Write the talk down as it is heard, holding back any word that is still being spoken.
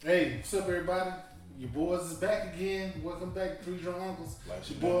Hey, what's up, everybody? Your boys is back again. Welcome back to Three Drunk Uncles. Like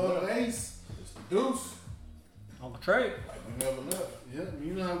your boy Uncle Ace. It's the Deuce. Uncle Trey. Like we never left. Yep,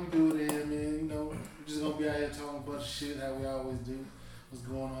 you know how we do it here, man. You know, we're just gonna be out here talking a bunch of shit how we always do. What's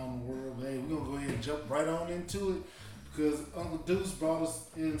going on in the world? But hey, we're gonna go ahead and jump right on into it because Uncle Deuce brought us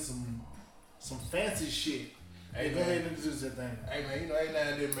in some fancy shit. Hey, go ahead and introduce that thing. Hey man, you know, every now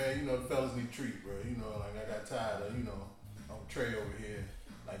and then, man, you know, the fellas need treat, bro. You know, like I got tired of, Uncle Trey over here,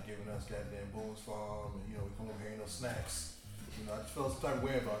 like giving us goddamn Boone's Farm, and we come over here, snacks. I just felt some type of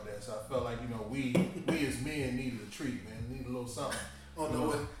way about that, so I felt like, we as men needed a treat, man. Needed a little something. Oh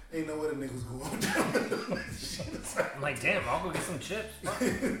no, ain't no way the niggas going down. I'm like, damn, I'll go get some chips. Like,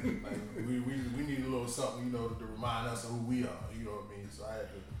 we need a little something, to remind us of who we are. You know what I mean? So I had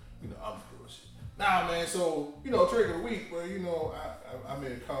to, I'm just doing shit. Nah, man. So trigger of the week, bro. I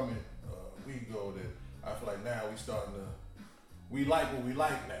made a comment a week ago that I feel like now we like what we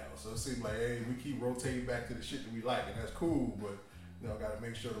like now. So it seems like, hey, we keep rotating back to the shit that we like, and that's cool. But got to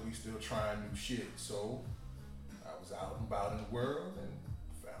make sure that we still trying new shit. So I was out and about in the world and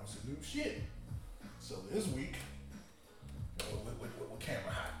found some new shit. So this week, what camera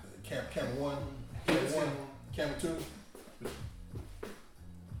hot? Camera one, camera two.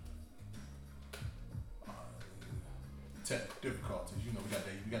 Tech difficulties, we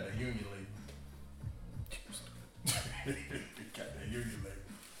got that union lady. Got that union lady.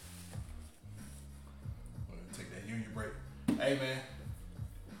 We're gonna take that union break. Hey man,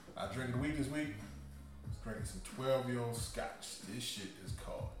 I drink the week this week. I was drinking some 12-year-old scotch. This shit is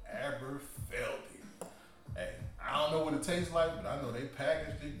called Aberfeldy. Hey, I don't know what it tastes like, but I know they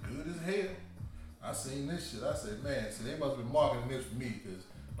packaged it good as hell. I seen this shit. I said, man, so they must have been marketing this for me, because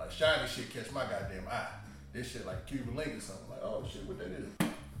like shiny shit catch my goddamn eye. This shit like Cuban Link or something. Like, oh shit, what that is?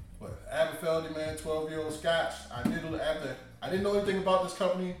 But Aberfeldy, man, 12-year-old scotch. I didn't know anything about this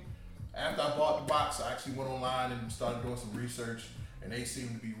company. After I bought the box, I actually went online and started doing some research, and they seem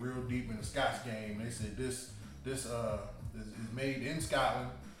to be real deep in the scotch game. They said this is made in Scotland.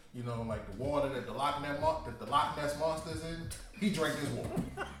 Like the water that the Loch Ness Monster is in, he drank this water.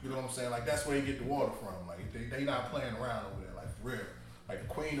 You know what I'm saying? Like that's where he get the water from. Like they not playing around over there, like for real. Like the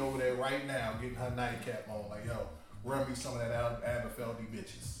queen over there right now getting her nightcap on, like, yo, run me some of that Aberfeldy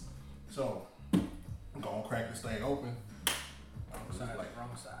bitches. So, I'm gonna crack this thing open. Wrong side.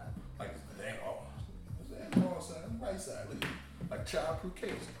 Like, dang, is that wrong side? Right side, look, like childproof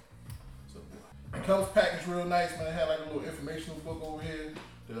case. So, boy. It comes packaged real nice, man. It had like a little informational book over here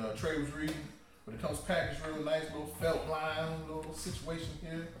that Trey was reading. But it comes packaged real nice, little felt line, little situation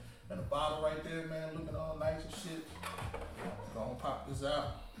here. And the bottle right there, man, looking all nice and shit. Gonna pop this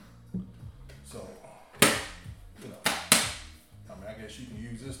out. So, I guess you can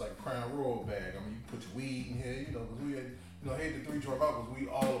use this like a Crown Royal bag. You can put your weed in here, because we had, here at the Three Drunk Uncles, we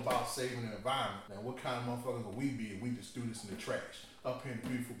all about saving the environment. Now, what kind of motherfuckers would we be if we just threw this in the trash up here in the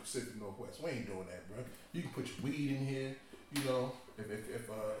beautiful Pacific Northwest? We ain't doing that, bro. You can put your weed in here, if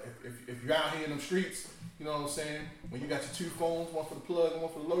you're out here in them streets, you know what I'm saying? When you got your two phones, one for the plug and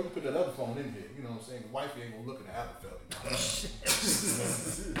one for the load, you put that other phone in here. You know what I'm saying? The wifey ain't gonna look at the Aberfeldy.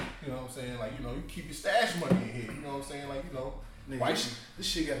 You know what I'm saying? Like, you keep your stash money in here. You know what I'm saying? Like, Nigga, wifey, this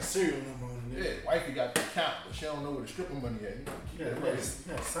shit got a serial number on it. Yeah, wifey got the account, but she don't know where the stripper money at. Keep that right.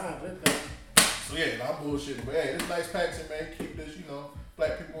 You gotta sign that thing. So yeah, I'm bullshitting, but hey, this nice packaging, man. Keep this,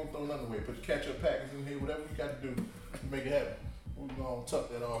 black people won't throw nothing away. Put your ketchup packets in here, whatever you got to do to make it happen. We're gonna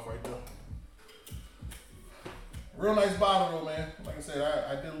tuck that off right there. Real nice bottle though, man. Like I said,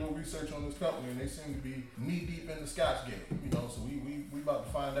 I did a little research on this company, and they seem to be knee deep in the scotch game. So we about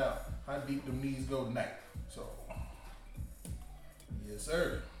to find out how deep them knees go tonight. So yes,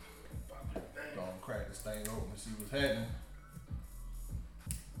 sir. Gonna crack this thing open and see what's happening.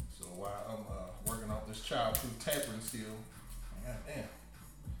 So while I'm working off this childproof tampering seal, god damn,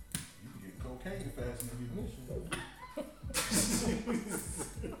 you can get cocaine fast enough using this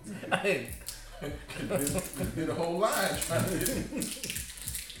shit. Hey. Did a whole line trying to get it.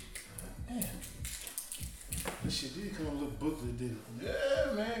 Man. This shit did come on a little booklet, did it?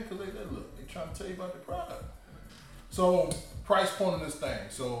 Yeah, man, because they trying to tell you about the product. So, price point on this thing.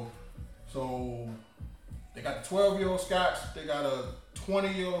 So they got the 12-year-old scotch, they got a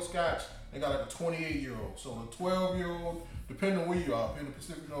 20-year-old scotch, they got like a 28-year-old. So the 12-year-old, depending on where you are, up in the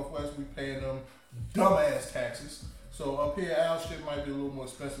Pacific Northwest, we paying them dumbass taxes. So up here, our shit might be a little more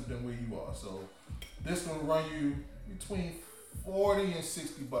expensive than where you are. So this gonna run you between 40 and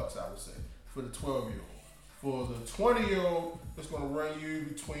 60 bucks, I would say, for the 12-year-old. For the 20-year-old, it's gonna run you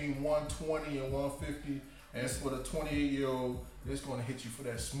between 120 and 150. And for the 28-year-old, it's gonna hit you for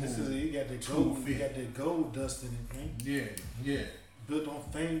that smooth. You got the gold dust in it, man. Yeah.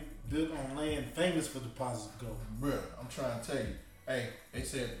 built on land famous for deposits of gold. Bruh, I'm trying to tell you. Hey, they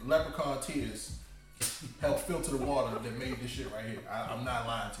said leprechaun tears helped filter the water that made this shit right here. I'm not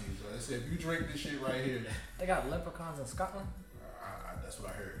lying to you. So they said if you drink this shit right here, They got leprechauns in Scotland? that's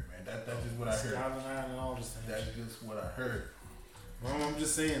what I heard, man. That's just what I heard. Scotland Island and all this thing. That's just what I heard. Well, I'm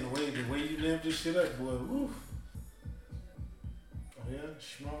just saying, the way you live this shit up, boy, woo. Oh yeah,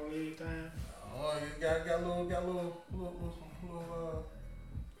 small leg time. Oh, you got a little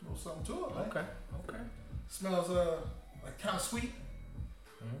something to it, man. Okay. Smells like kind of sweet.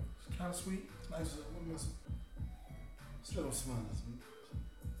 It's kind of sweet. Nice. Still smell this.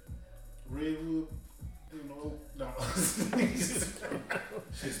 Redwood, no.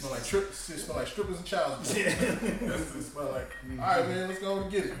 Shit smell like strippers and child's play. Yeah. It smell like. All right, man. Let's go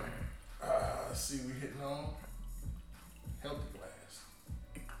and get it. Let's see, we hitting on healthy glass.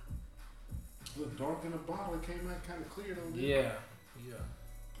 Look dark in the bottle. It came out kind of clear though. Yeah.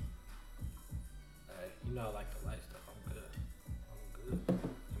 You know I like the light stuff. I'm good.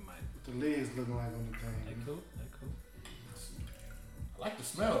 It might. What the legs looking like on the thing. They cool. I like the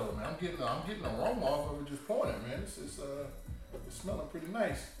smell though, man. I'm getting an aroma off of it just pouring it, man. It's smelling pretty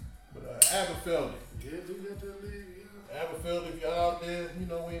nice. But Aberfeldy. Yeah, do got that leg. Yeah. Aberfeldy, if y'all out there, you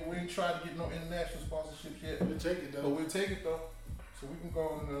know, we ain't tried to get no international sponsorships yet. We'll take it though. But we'll take it though. So we can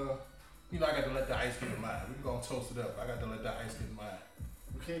go and, I got to let the ice get in mine. We can go and toast it up. I got to let the ice get in mine.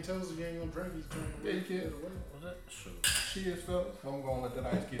 We can't tell us if you ain't gonna drink. Yeah, you can. Was that? Sure. Cheers, fellas. I'm gonna let that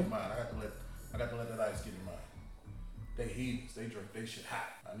ice get in mine. I got to let that ice get in mine. They heat, they drink, they shit hot.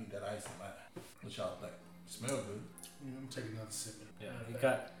 I need that ice in mine. What y'all think? Smell good. Yeah, I'm taking another sip.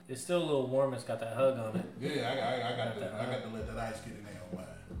 Yeah, it's still a little warm. It's got that hug on it. Yeah, I got to let that ice get in there on mine.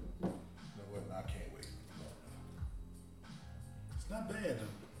 You know what? I can't wait. It's not bad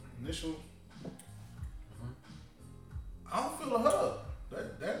though. Initial. I don't feel a hug.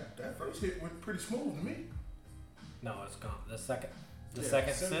 That first hit went pretty smooth to me. No, it's gone. The second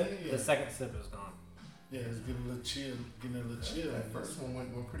second, sip. yeah. The second sip is gone. Yeah, it's getting a little chill. That first one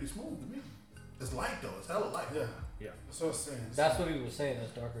went pretty smooth to me. It's light though. It's hella light. Yeah. That's what I was saying. That's what he was saying.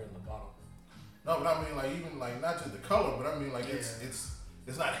 It's darker in the bottle. No, but I mean like even like not just the color, but I mean like it's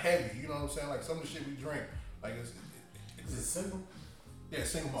not heavy. You know what I'm saying? Like some of the shit we drink, like it's Is it single? Yeah,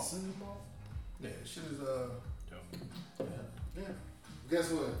 single malt. Single malt? Yeah, shit is Yeah.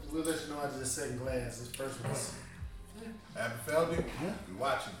 Guess what? We'll let you know after the second glass. This first one's. Aberfeldy, Yeah. you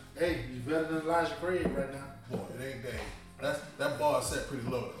watching. Hey, you better than Elijah Craig right now. Boy, it ain't that bar set pretty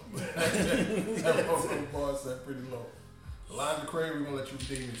low though. that bar set pretty low. Elijah Craig, we're gonna let you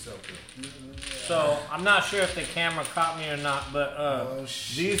redeem yourself though. So I'm not sure if the camera caught me or not, but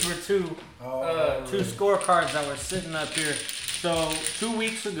these were two scorecards that were sitting up here. So 2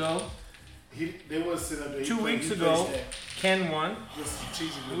 weeks ago, They was sitting up there. 2 weeks ago, Ken won.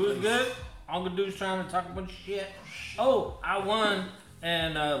 It was good. Uncle Dude's trying to talk a bunch of shit. Oh, I won,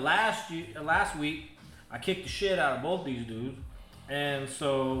 and last week I kicked the shit out of both these dudes, and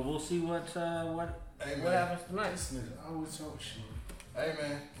so we'll see what happens tonight. This nigga always talk shit. Hey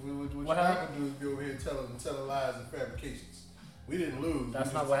man, what you're What not happened? gonna do is go over here and telling lies and fabrications. We didn't lose.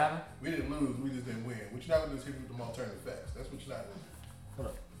 That's not what happened? We didn't lose. We just didn't win. What you're not gonna do is hit me with them alternative facts. That's what you're not gonna do. Hold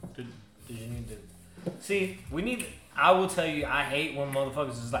up. Did you need to see? I will tell you, I hate when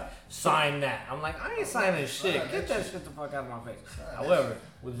motherfuckers is like, sign that. I'm like, I ain't signing shit. Get that shit the fuck out of my face. However,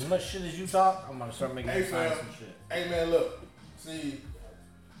 with as much shit as you talk, I'm gonna start making you sign some shit. Hey man, look. See,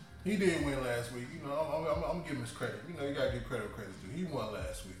 he did win last week. You know, I'm gonna give him his credit. You know, you gotta give credit where credit's due. He won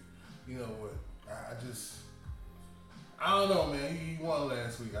last week. You know what? I don't know, man. He won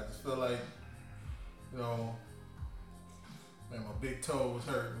last week. I just feel like, you know, man, my big toe was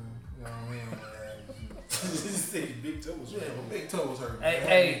hurting. You know what I mean? Big toe was yeah, my big toe was hurting.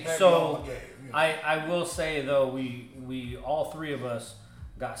 Hey, so I will say though, we all three of us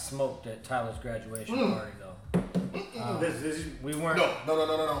got smoked at Tyler's graduation party though. We weren't.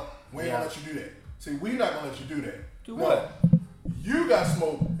 No. We ain't gonna let you do that. See, we not gonna let you do that. Do what? You got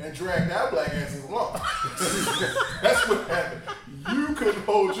smoked and dragged our black asses along. That's what happened. You couldn't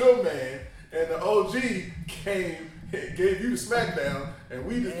hold your man, and the OG came, gave you the smackdown, and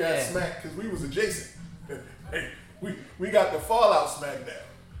we just got smacked because we was adjacent. Hey, we got the Fallout smackdown.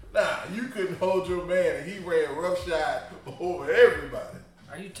 Nah, you couldn't hold your man, and he ran roughshod over everybody.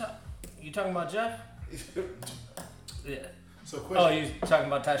 Are you talking about Jeff? Yeah. So question. You talking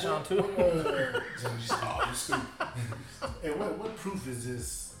about Tyshawn too? Oh, you stupid. Hey, what proof is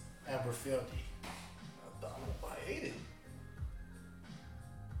this Aberfeldy? I ate it.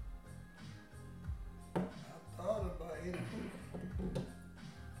 I thought about eating it.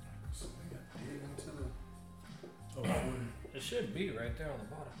 So we got to dig into the... This should be right there on the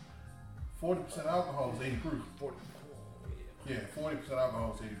bottom. 40% alcohol is 80 proof. 40. Yeah, 40%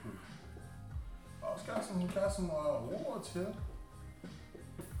 alcohol is 80 proof. Oh, it's got some awards here.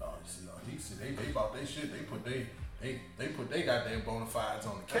 Oh, you see, they bought their shit. They put they goddamn bona fides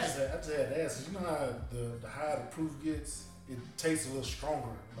on the I case. just had to ask, you know how the higher the proof gets, it tastes a little stronger,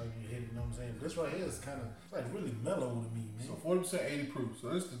 like you hit it, you know what I'm saying? This right here is kind of like really mellow to me, man. So 40%, 80 proof. So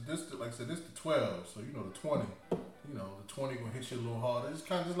this like I said, this the 12. So you know the 20. You know the 20 gonna hit you a little harder. It's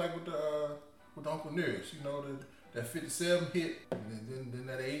kind of just like with the Uncle Nearest. You know that 57 hit, and then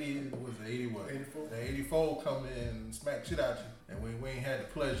that 80 was the 80 what? 84. The 84 come in and smack shit out you, and we ain't had the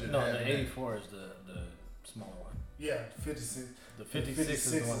pleasure. No, of having the 84 is the smaller one. Yeah, 56. The 56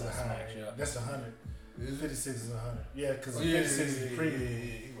 is the one that smacks you up. That's 100. 56 is 100. Yeah, because 56 is the Yeah, premium.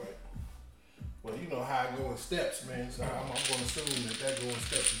 you're right. Well, you know how I go in steps, man. So I'm going to assume that go in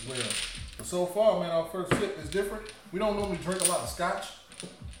steps as well. But so far, man, our first sip is different. We don't normally drink a lot of scotch.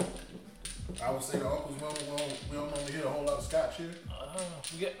 I would say the uncles, we don't normally hit a whole lot of scotch here.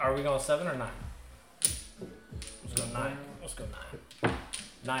 Are we going 7 or 9? Let's go 9. Let's go 9.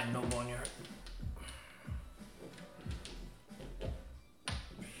 9, no more in your heart.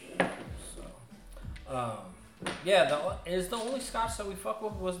 Yeah, is the only scotch that we fuck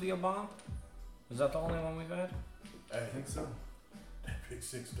with was the Obama? Is that the only one we've had? I think so. That Big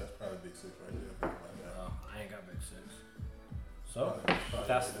Six, that's probably Big Six right there. I ain't got Big Six. So, Probably if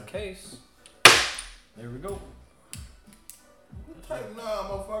that's right the there. case, there we go. Tighten nah,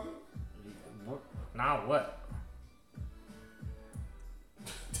 motherfucker. Now what?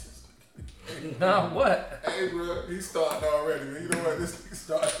 Now what? Hey, bro, he's starting already, man. You know what? This nigga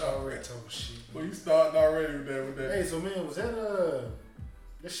starting already. Oh, shit. Well, you starting already with that. Hey, so man, was that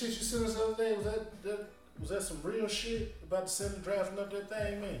that shit you sent us the other day? Was that some real shit about the Senate drafting up that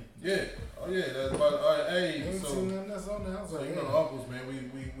thing, man? Yeah. Oh yeah. That's about. All right, hey. Ain't So, seen nothing else on there. I was so like, you know, the uncles, man.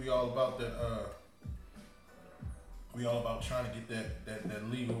 We all about that. We all about trying to get that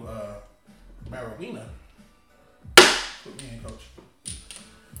legal marijuana. Put me in, coach.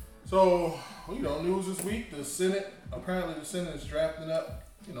 So, you know, news this week, the Senate is drafting up,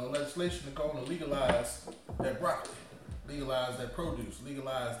 you know, legislation to go on to legalize that broccoli, legalize that produce,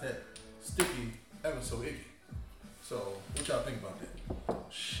 legalize that sticky, ever so icky. So, what y'all think about that?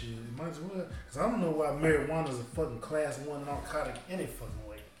 shit, might as well. Because I don't know why marijuana is a fucking class 1 narcotic any fucking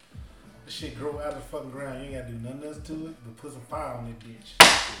way. This shit grow out of the fucking ground. You ain't got to do nothing else to it but put some fire on that bitch.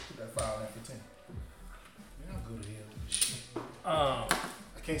 Put that file on that 15. Man, I'll go to hell with this shit.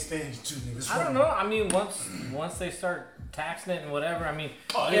 I can't stand you two niggas. I don't know. I mean, once they start taxing it and whatever, I mean,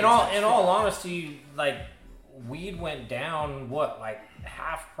 Oh, in all honesty, like weed went down what, like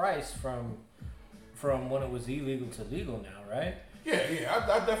half price from when it was illegal to legal now, right? Yeah.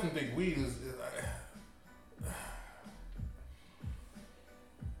 I definitely think weed is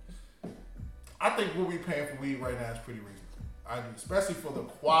I think what we paying for weed right now is pretty reasonable. I do, especially for the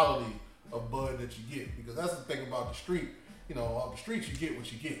quality of bud that you get, because that's the thing about the street. You know, on the streets you get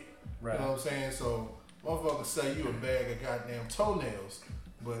what you get. Right. You know what I'm saying? So motherfuckers say you a bag of goddamn toenails,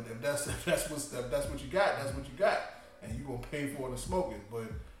 but if that's what you got, that's what you got, and you gonna pay for it and smoke it.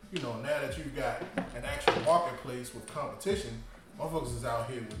 But you know, now that you've got an actual marketplace with competition, motherfuckers is out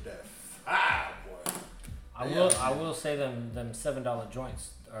here with that fire, boy. I will say them $7 joints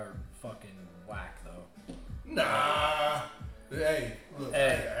are fucking whack though. Nah. Hey, look,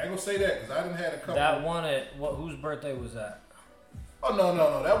 Hey. I ain't gonna say that because I done had a couple. That one at whose birthday was that? Oh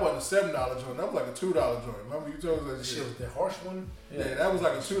no, that wasn't a $7 joint. That was like a $2 joint. Remember you told us that That shit? shit was that harsh one. Yeah, that was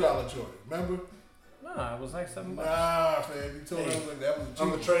like a $2 joint. Remember? No, it was like $7. Nah, fam, you told us like that was a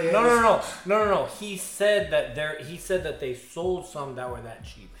I'm cheap. a trade. No. He said that they sold some that were that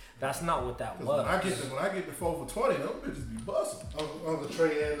cheap. That's not what that was. When I get the 4 for $20, those bitches be busting. Uncle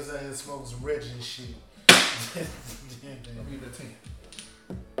Trey Evans out here smoking some Reggie and shit. Let me get that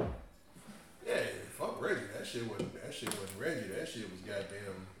 10. Yeah, fuck Reggie. That shit wasn't Reggie. That shit was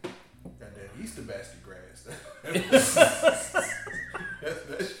goddamn Easter basket grass.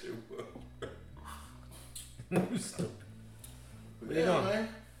 that shit was. Stupid. But yeah, man.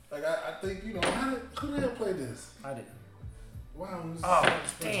 Like I think, you know, Who the hell played this? I didn't. Wow. This Oh,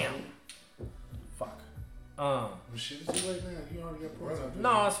 damn. Fuck. Well, shit, it's too late now. You already got points out there.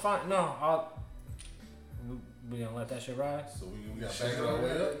 No, it's fine. No, we gonna let that shit ride. So we got to back it all the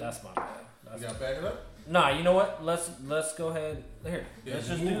way up. That's my bad. We got to back it up. Nah, you know what? Let's go ahead. Here, Yeah, let's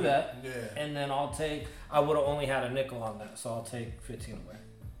just move do it. that. Yeah. And then I'll take. I would have only had a nickel on that, so I'll take 15 away.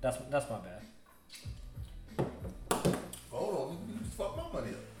 That's my bad. Hold on, you just fucked my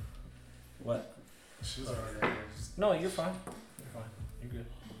money up. What? She's already No, you're fine. You're fine. You're good.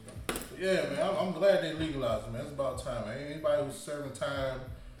 Yeah, man, I'm glad they legalized it, man. It's about time, man. Anybody who's serving time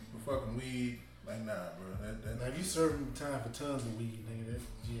for fucking weed, like, nah, bro. Now, if you serving time for tons of weed, nigga,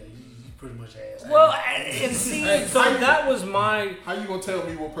 you pretty much ass. Well, and see, so that was my... How you gonna tell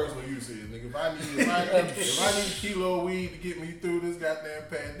me what personal use is, nigga? If I need a kilo of weed to get me through this goddamn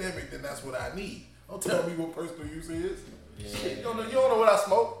pandemic, then that's what I need. Don't tell me what personal use is. Yeah. Shit, you don't know what I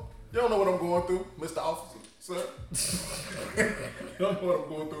smoke. You don't know what I'm going through, Mr. Officer, sir. You don't know what I'm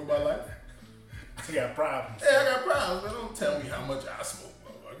going through in my life. You got problems. Yeah, I got problems, man. Don't tell me how much I smoke,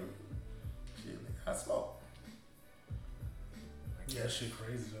 motherfucker. Shit, nigga, I smoke. Yeah, that shit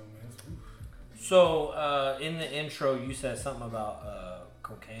crazy though, man. So, in the intro, you said something about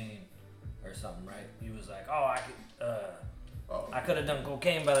cocaine or something, right? You was like, I could have done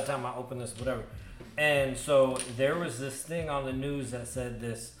cocaine by the time I opened this, whatever. And so there was this thing on the news that said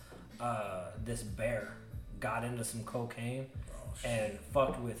this bear got into some cocaine and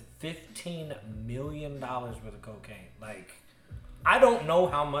fucked with $15 million worth of cocaine. Like, I don't know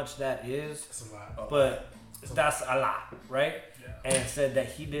how much that is, that's a lot. but that's a lot, right? Yeah. And said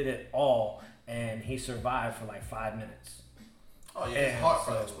that he did it all and he survived for like 5 minutes. Oh yeah, his heart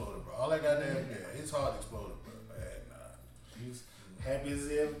probably exploded, bro. All that goddamn, his heart exploded, bro. Man, nah. He's happy as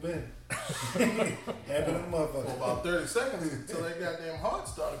he ever been. Happy than a motherfucker. For about 30 seconds until that goddamn heart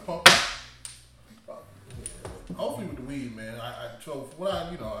started pumping. Hopefully with the weed, man. I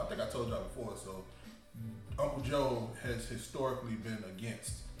think I told y'all before. So Uncle Joe has historically been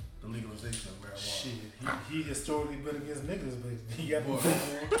against the legalization of marijuana. Shit, he historically been against niggas, but he got more.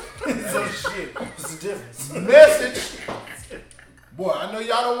 So shit, what's the difference? Message. Boy, I know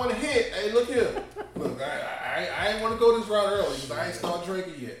y'all don't want to hit. Hey, look here. Look, I ain't want to go this route early because I ain't start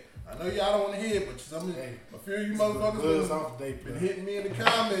drinking yet. I know y'all don't want to hit, but a few of you motherfuckers been hitting me in the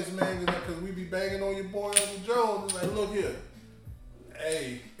comments, man, because we be banging on your boy Uncle Joe. It's like, look here.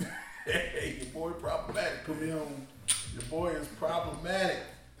 Hey, your boy problematic. Put me on. Your boy is problematic.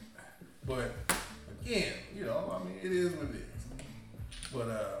 But, again, it is what it is. But,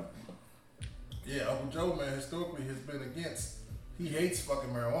 yeah, Uncle Joe, man, historically has been against, he hates fucking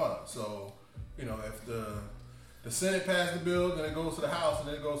marijuana. So, if the Senate passed the bill, then it goes to the House, and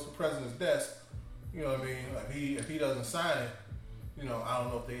then it goes to the president's desk, you know what I mean? Like, if he doesn't sign it, I don't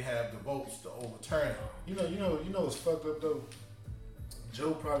know if they have the votes to overturn it. You know what's fucked up, though?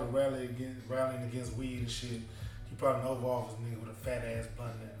 Joe probably rallying against weed and shit. He probably over office nigga with a fat ass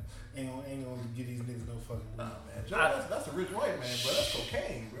blunt now. Ain't gonna get these niggas no fucking weed. Nah, man. Joe, that's a rich white man, bro. That's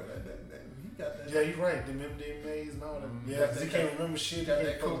cocaine, bro. He got that. Yeah, you're right. Them MDMAs and all that. Yeah, he can't remember shit. Got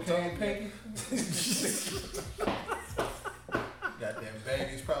that cocaine pinky. Goddamn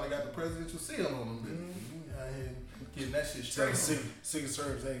baggies probably got the presidential seal on them. Getting that shit straight. Secret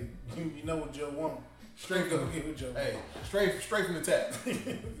Service, hey, you know what Joe want. Straight from Joe. Hey, straight from the tap.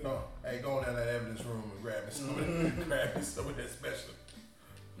 No, hey, go in that evidence room and grab me some of that special.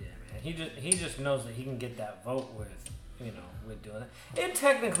 Yeah, man. He just knows that he can get that vote with doing it. It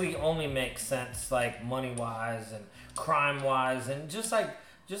technically only makes sense, like money wise and crime wise, and just like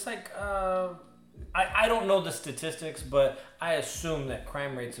I don't know the statistics, but I assume that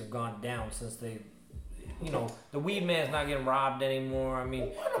crime rates have gone down since they. The weed man's not getting robbed anymore. I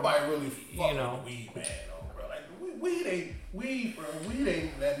mean, nobody really fucking with the weed man, though, bro. Like weed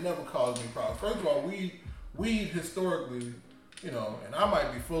ain't that never caused me problems. First of all, weed historically, and I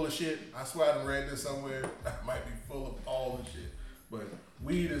might be full of shit. I swear I done read this somewhere. I might be full of all the shit, but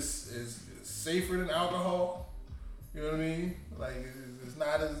weed is safer than alcohol. You know what I mean? Like it's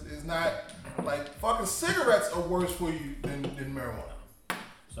not like fucking cigarettes are worse for you than marijuana.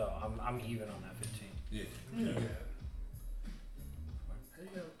 So I'm even on that 15. Yeah. Hey,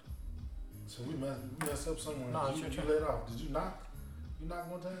 yo. So we messed up somewhere. No, you let off. Did you knock? You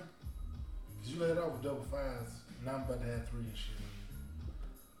knock one time? Did you let off with double fives? Now I'm about to have 3 and shit.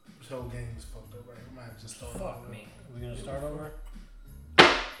 This whole game is fucked up, right? We might have just start over. Fuck me. We gonna start over?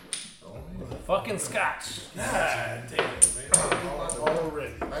 Oh, fucking scotch. God damn, man.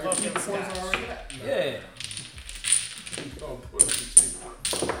 Already. Fucking scotch. Already? Yeah.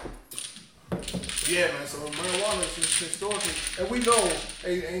 Yeah, man. So marijuana is just historically, and we know,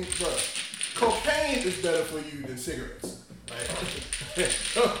 bro, cocaine is better for you than cigarettes. Right?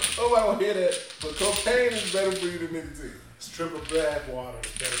 Nobody will hear that, but cocaine is better for you than nicotine. Strip of black water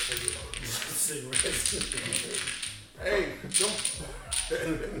is better for you than cigarettes. Hey,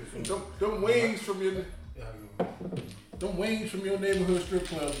 them wings from your neighborhood strip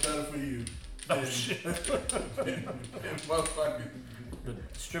club is better for you. Oh shit. Motherfucker. The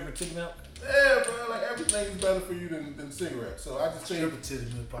stripper titty milk? Yeah, bro. Like everything is better for you than cigarettes. So I just think stripper titty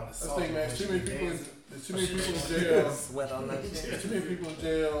milk probably. I think, man, too many people There's too many people in jail. Sweat on that shit. There's too many people in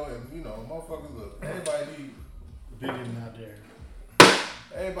jail, and you know, motherfuckers. Look, everybody need. Bidding out there.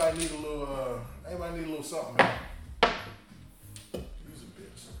 Everybody need a little something, man. He's a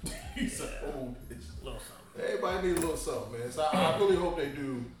bitch. He's an old bitch. Little something. Everybody need a little something, man. So I really hope they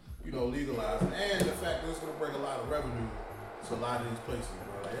do, you know, legalize it. And the fact that it's gonna bring a lot of revenue to a lot of these places,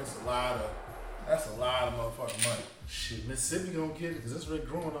 bro. Like that's a lot of motherfucking money. Shit, Mississippi gonna get it because that's where they're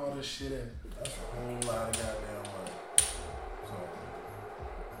growing all this shit at. That's a whole lot of goddamn money. So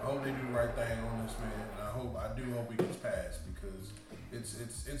I hope they do the right thing on this, man. And I do hope it gets passed because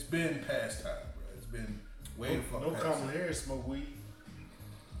it's been past time, bro. It's been way the fuck No past Kamala time. Harris smoke weed.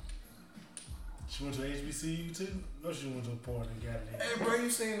 She went to HBCU too? No, she went to a party and got it. Hey, bro, you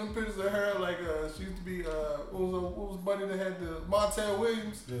seen them pictures of her? Like, she used to be, what was the buddy that had the Montel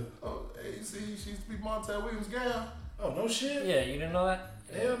Williams? Yeah. Oh, hey, you see, she used to be Montel Williams' gal. Oh, no shit? Yeah, you didn't know that?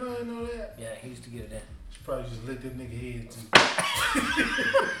 Hell no, I didn't know that. Yeah, he used to get it in. She probably just licked that nigga head too.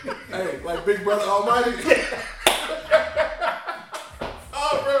 Hey, like Big Brother Almighty.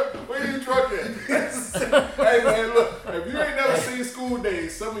 Oh, bro, where you drunk at? Hey, man, look, if you ain't never seen School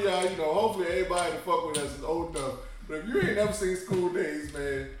Days, some of y'all, you know, hopefully everybody that fuck with us is old enough. But if you ain't never seen School Days,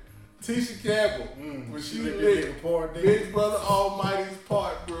 man, Tisha Campbell, when she licked Big Brother Almighty's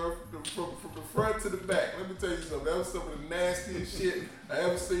part, bro, from the front to the back. Let me tell you something. That was some of the nastiest shit I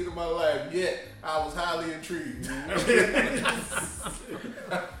ever seen in my life. Yet I was highly intrigued.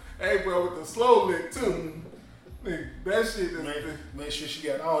 Hey, bro, with the slow lick too. Nigga, that shit is. Make sure she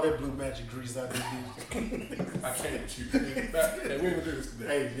got all that blue magic grease out there, bitch. I can't with you. Hey, we ain't gonna do this today.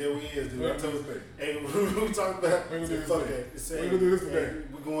 Hey, there we is, dude. We ain't gonna do this today. Hey, we talking about. We ain't gonna do this Fuck today. that. We ain't gonna do this today. Hey,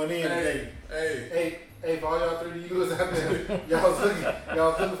 we going in today. Hey. Hey, for all y'all 30 viewers out there, y'all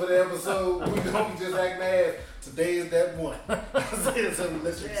looking for the episode. We don't just act mad. Today is that one. I said something.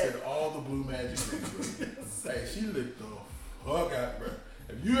 Let's She said all the blue magic things, bro. Hey, she licked the fuck out, bro.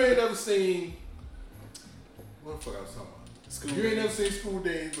 If you ain't ever seen, what the fuck I was talking about? If you ain't never seen School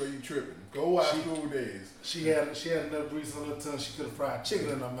Days, bro, you tripping. Go watch School Days. She had enough grease on her tongue. She could have fried chicken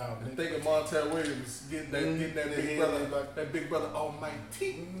in her mouth. And think of Montel Williams getting that big brother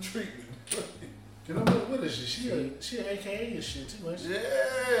almighty treatment. You know what is she? She an AKA and shit too, ain't she?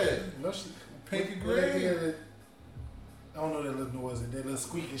 Yeah. No, she Pinky I don't know that little noise and that little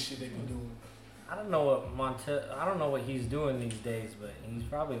squeaking shit they be doing. I don't know what he's doing these days, but he's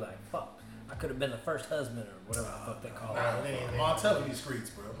probably like, fuck, I could have been the first husband or whatever the fuck they call it. Montel in these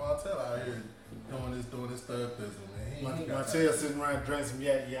streets, bro. Montel out here doing this thug thizzle, man. Montel sitting around drinking some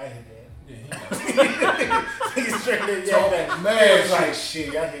yak. Yeah, I hit that. Yeah, He's straight that yak. Talking mad like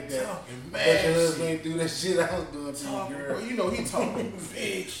shit. I hit that. Talking But your mad husband shit. ain't do that shit I was doing to you, girl. Bro, you know he talking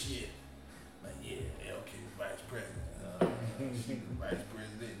big shit. Like, yeah, okay, vice president. Vice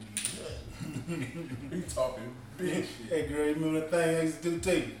president. He talking big shit. Hey, girl, you remember that thing I used to do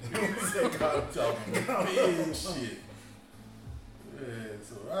to you? Talking big shit. Yeah,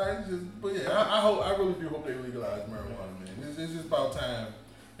 so but yeah, I really do hope they legalize marijuana, man. It's just about time,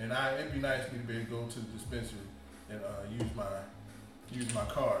 and it'd be nice for me to be able to go to the dispensary and use my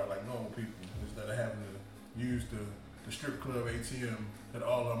card like normal people instead of having to use the strip club ATM that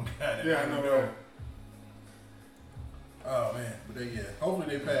all of them got. Yeah, I know, right? Oh man, but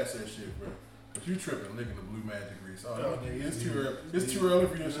hopefully they pass that shit, bro. But you tripping, licking the blue magic grease. It's too early. It's too early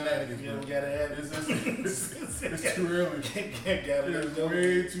for your shenanigans, bro. You gotta have it. It's too early. It's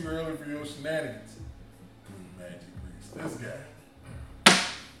way too early for your shenanigans. Blue magic grease. This guy.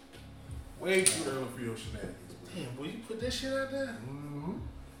 Way too early for your shenanigans, bro. Damn, boy, you put that shit out there? Mm-hmm.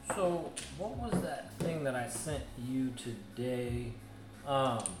 So, what was that thing that I sent you today?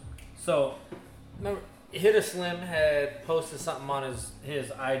 So, remember, Hitta Slim had posted something on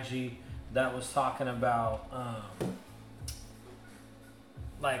his IG that was talking about,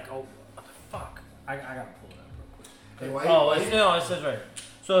 like, oh, what the fuck? I gotta pull it up real quick. It says right here.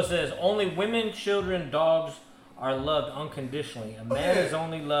 So it says, only women, children, dogs are loved unconditionally. A man is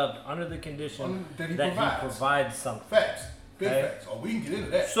only loved under the condition that he provides something. Facts. Big facts. Oh, we can get into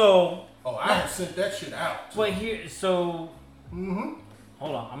that. So. Oh, I have sent that shit out. But here, so.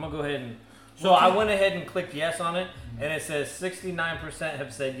 Hold on, I'm gonna go ahead and. So I went ahead and clicked yes on it, and it says 69%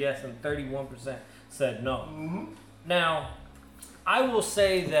 have said yes and 31% said no. Now, I will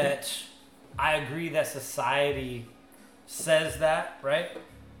say that I agree that society says that, right?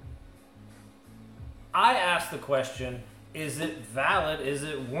 I asked the question, is it valid, is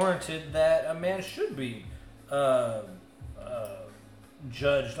it warranted that a man should be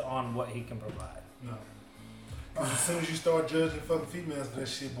judged on what he can provide? No. Because as soon as you start judging fucking females for that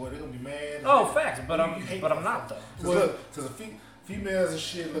shit, boy, they're gonna be mad. Oh, facts, but I'm not though. Because females and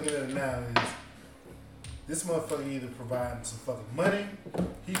shit looking at it now is This motherfucker either providing some fucking money,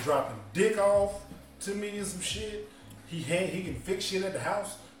 he dropping dick off to me and some shit. He can fix shit at the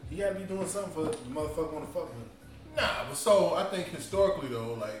house. He gotta be doing something for the motherfucker wanna fuck with him. Nah, but so I think historically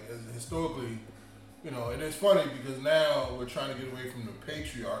though, historically, you know, and it's funny because now we're trying to get away from the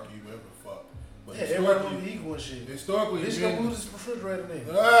patriarchy, whatever the fuck. But yeah, everybody wanna be equal and shit. Historically, bitch gonna move this refrigerator in.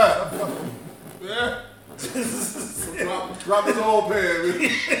 Yeah. drop his old pan,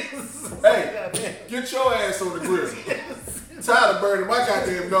 man. Hey, get your ass on the grill. I'm tired of burning my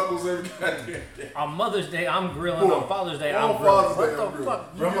goddamn knuckles every goddamn day. On Mother's Day, I'm grilling. On Father's Day, I'm grilling. What the fuck?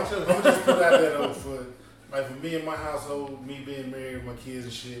 I'm gonna just put out there though for me and my household, me being married, my kids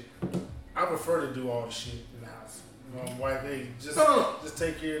and shit. I prefer to do all the shit in the house. You know, my wife, hey, just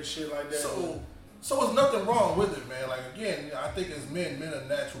take care of the shit like that. So there's nothing wrong with it, man. Like again, I think as men are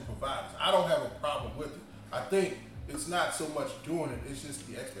natural providers. I don't have a problem with it. I think it's not so much doing it; it's just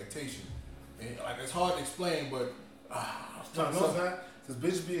the expectation. And like it's hard to explain, but no, it's not. Because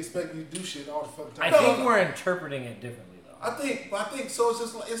bitches be expecting you to do shit all the fucking time. I think we're interpreting it differently, though. I think so. It's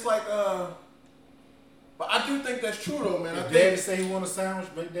just but I do think that's true though, man. If Daddy say he want a sandwich,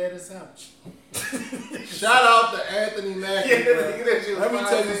 make Daddy a sandwich. Shout out to Anthony Mackie. Yeah, let me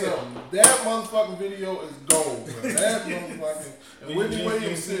tell you something. That motherfucking video is gold, bro. That motherfucking and Whitney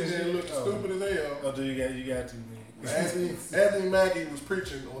Williams sitting there looking stupid as hell. Oh, dude, you got to, man. Anthony Mackie was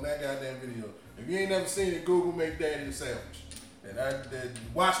preaching on that goddamn video. If you ain't never seen it, Google make Daddy a sandwich. And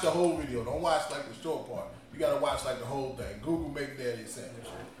watch the whole video. Don't watch like the short part. You gotta watch like the whole thing. Google make Daddy a sandwich.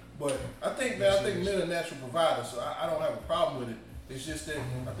 But I think men are natural providers, so I don't have a problem with it. It's just that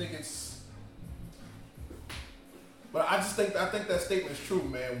I think it's. But I think that statement is true,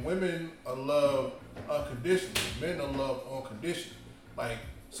 man. Women are loved unconditionally. Men are loved unconditionally. Like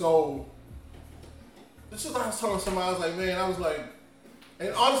so. This is what I was telling somebody. I was like,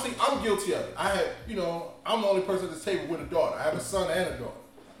 and honestly, I'm guilty of it. I had, I'm the only person at this table with a daughter. I have a son and a daughter.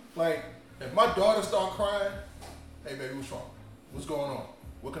 Like, if my daughter start crying, hey baby, what's wrong? What's going on?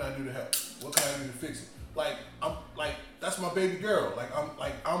 What can I do to help? What can I do to fix it? That's my baby girl.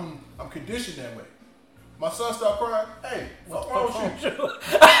 I'm conditioned that way. My son start crying, hey, what's wrong with you?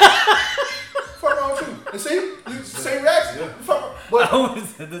 Fuck wrong with you? And see, same reaction.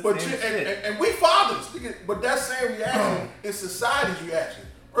 And we fathers, but that same reaction is society's reaction.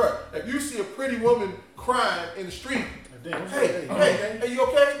 Bruh, if you see a pretty woman crying in the street, hey, you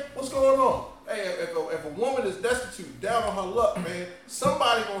okay? What's going on? Hey, if a woman is destitute, down on her luck, man,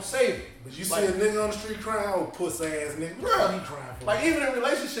 somebody gonna save her. But you see a nigga on the street crying, oh pussy ass nigga, what he crying for? Like even in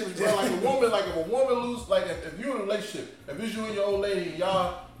relationships, bro, if a woman lose, if you're in a relationship, if it's you and your old lady, and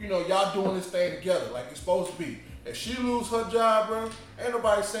y'all doing this thing together, like it's supposed to be. If she lose her job, bro, ain't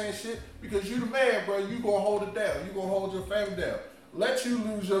nobody saying shit because you the man, bro. You gonna hold it down. You gonna hold your family down. Let you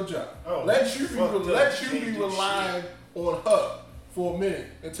lose your job. Let you be relying on her for a minute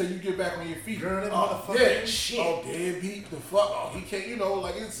until you get back on your feet. Girl, that motherfucker shit. Oh, deadbeat the fuck. Oh, he can't.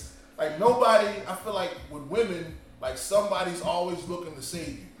 It's like nobody. I feel like with women, like somebody's always looking to save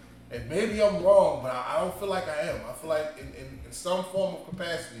you. And maybe I'm wrong, but I don't feel like I am. I feel like in some form of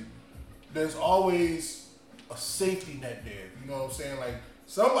capacity, there's always a safety net there. You know what I'm saying? Like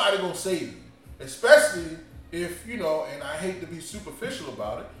somebody gonna save you, especially if And I hate to be superficial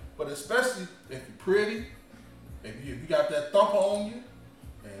about it, but especially if you're pretty. If you got that thumper on you,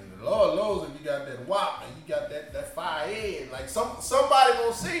 and the Lord knows if you got that wop and you got that fire head, like somebody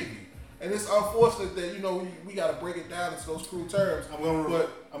gonna save you. And it's unfortunate that we gotta break it down into those crude terms. I'm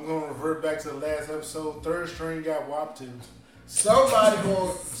gonna revert back to the last episode. Third string got wop too. Somebody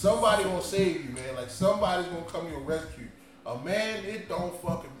gonna save you, man. Like somebody's gonna come to your rescue. A man, it don't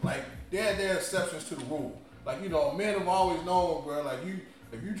fucking there are exceptions to the rule. Men have always known, bro.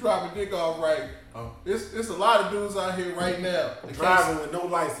 If you drop a dick off right, it's a lot of dudes out here right now driving with no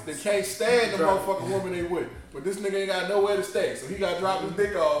license. They can't stand the motherfucking woman they with. But this nigga ain't got nowhere to stay, so he got to drop his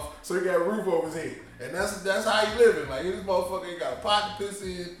dick off so he got a roof over his head. And that's how he living. Like this motherfucker ain't got a pocket piss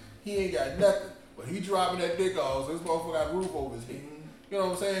in, he ain't got nothing. But he dropping that dick off, so this motherfucker got a roof over his head. You know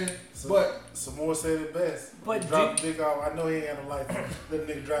what I'm saying? But some more said it best. But drop the dick off. I know he ain't got no license. Let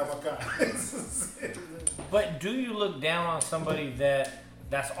the nigga drive my car. But do you look down on somebody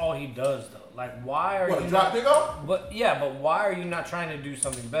that's all he does though? Like why are you drop dick off? But why are you not trying to do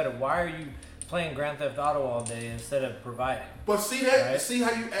something better? Why are you playing Grand Theft Auto all day instead of providing? But see that? Right? See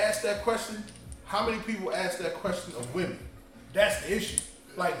how you ask that question? How many people ask that question of women? That's the issue.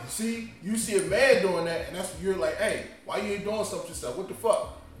 Like, you see a man doing that, and that's you're like, hey, why you ain't doing something yourself? What the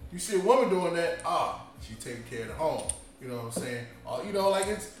fuck? You see a woman doing that, she taking care of the home. You know what I'm saying?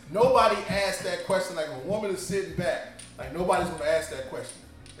 It's nobody asked that question. Like, if a woman is sitting back, like nobody's gonna ask that question.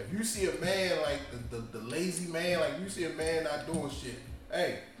 if you see a man like the lazy man, like you see a man not doing shit,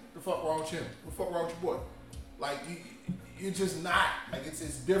 hey, the fuck wrong with him? What the fuck wrong with your boy? Like you're just not. Like it's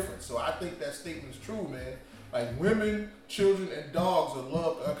different. So I think that statement is true, man. Like women, children, and dogs are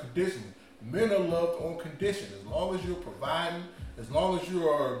loved unconditionally. Men are loved on condition. As long as you're providing, as long as you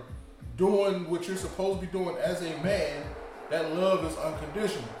are doing what you're supposed to be doing as a man, that love is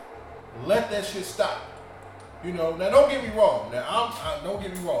unconditional. Let that shit stop. You know, now don't get me wrong. Now don't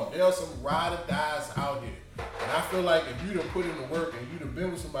get me wrong. There are some ride or dies out here. And I feel like if you done put in the work and you done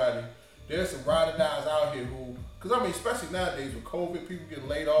been with somebody, there's some ride or dies out here who, because I mean, especially nowadays with COVID, people getting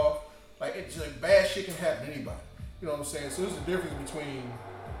laid off, like it's like bad shit can happen to anybody. You know what I'm saying? So there's a difference between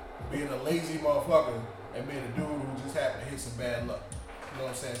being a lazy motherfucker and being a dude who just happened to hit some bad luck. You know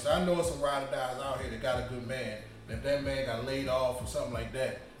what I'm saying? So I know some ride or dies out here that got a good man. And if that man got laid off or something like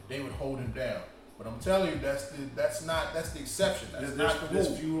that, they would hold him down. But I'm telling you, that's the exception. That's not the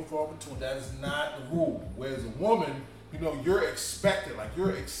rule. Few and far between. That is not the rule. Whereas a woman, you know, you're expected. Like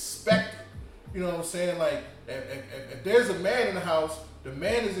you're expected. You know what I'm saying? Like if there's a man in the house, the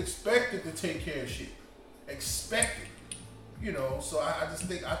man is expected to take care of shit. Expected. You know, so I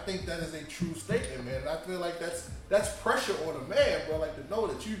think that is a true statement, man. And I feel like that's pressure on a man, bro. Like to know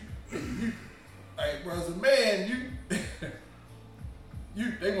that you like, bro, as a man, you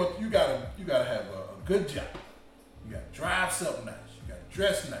gotta have a good job. You gotta drive something nice. You gotta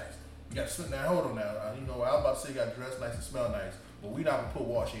dress nice. You gotta smell. Now hold on now. You know, I was about to say you gotta dress nice and smell nice, but we not gonna put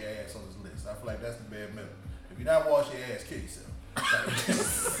wash your ass on this list. I feel like that's the bare minimum. If you're not wash your ass, kill yourself.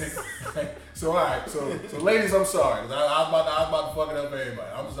 So all right, so ladies, I'm sorry. I was about to fuck it up for everybody.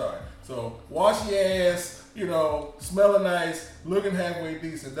 I'm sorry. So wash your ass, you know, smelling nice, looking halfway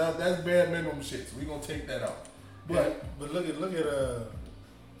decent. That's bare minimum shit. So we gonna take that out. But look at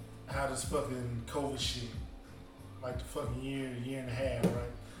how this fucking COVID shit, like the fucking year and a half,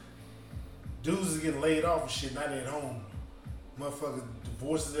 right? Dudes is getting laid off and shit, not at home. Motherfuckers,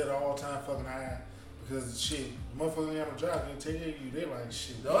 divorces at an all-time fucking high. Because shit, motherfuckers ain't got no job, they take care of you, they like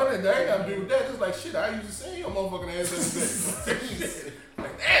shit. The other thing they ain't got to do with that, just like shit, I used to say your motherfucking ass every day.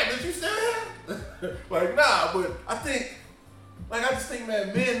 Like, damn, did you still have? Like, nah, but I just think,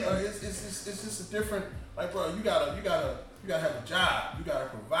 man, men, it's just a different, like, bro, you gotta have a job, you gotta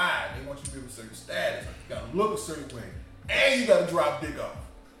provide, they want you to be with a certain status, you gotta look a certain way, and you gotta drop dick off.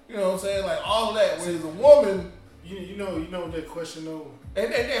 You know what I'm saying? Like, all of that, whereas a woman, you know that question though.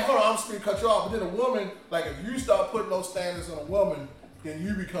 And then hold on, I'm just gonna cut you off. But then a woman, like if you start putting those standards on a woman, then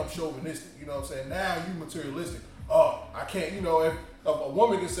you become chauvinistic. You know what I'm saying? Now you materialistic. Oh, I can't. You know, if a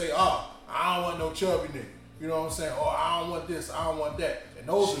woman can say, oh, I don't want no chubby nigga. You know what I'm saying? Oh, I don't want this, I don't want that. And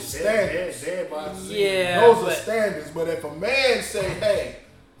those are standards. Those are standards. But if a man say, hey,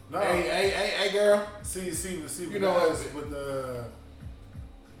 hey, girl, see, you know,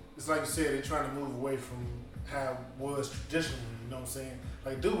 it's like you said, they're trying to move away from how it was traditionally. You know what I'm saying?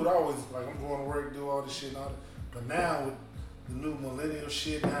 Like, dude would always, like, I'm going to work, do all this shit and all that. But now, with the new millennial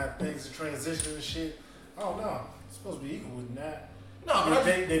shit and how things are transitioning and shit, I don't know. It's supposed to be equal with that. No,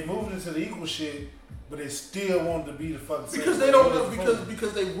 they moved into the equal shit, but they still want to be the fucking same. Because they don't,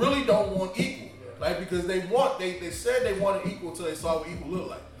 because they really don't want equal. Yeah. Like, because they said they wanted equal until they saw what equal looked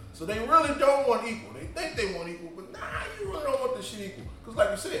like. So they really don't want equal. They think they want equal, but nah, you really don't want this shit equal. Because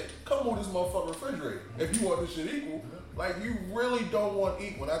like you said, come on this motherfucking refrigerator if you want this shit equal. Like, you really don't want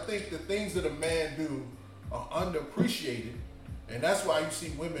equal. And I think the things that a man do are underappreciated. And that's why you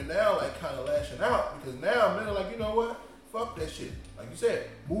see women now, like, kind of lashing out. Because now men are like, you know what? Fuck that shit. Like you said,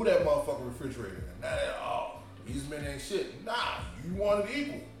 move that motherfucking refrigerator. And now they're, oh, these men ain't shit. Nah, you wanted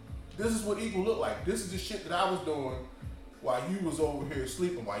equal. This is what equal look like. This is the shit that I was doing while you was over here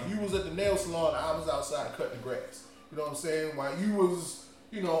sleeping. While you was at the nail salon, I was outside cutting the grass. You know what I'm saying? While you was,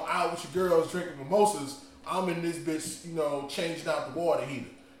 you know, out with your girls drinking mimosas, I'm in this bitch, you know, changing out the water heater.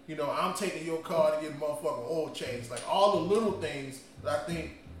 You know, I'm taking your car to get motherfucking oil change. Like, all the little things that I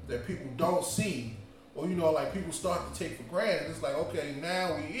think that people don't see, or, you know, like, people start to take for granted. It's like, okay,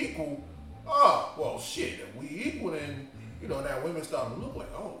 now we equal. Oh, well, shit, if we equal, then, you know, now women start to look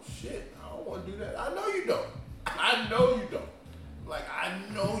like, oh, shit, I don't want to do that. I know you don't. I know you don't. Like, I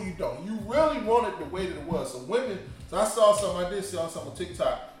know you don't. You really want it the way that it was. So women, so I did see something on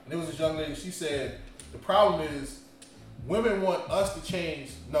TikTok, and there was this young lady, she said, the problem is women want us to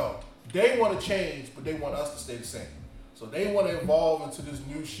change. No, they want to change, but they want us to stay the same. So they want to evolve into this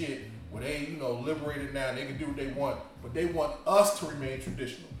new shit where they, you know, liberated now. They can do what they want, but they want us to remain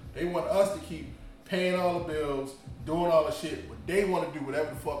traditional. They want us to keep paying all the bills, doing all the shit, but they want to do whatever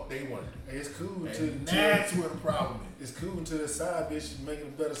the fuck they want to do. Hey, it's cool And that's where the problem is. It's cool until the side bitch is making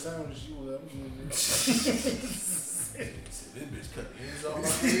a better sound than you will. This bitch cut the ends off my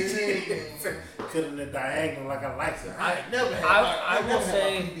head. Cutting the diagonal like I like it. I will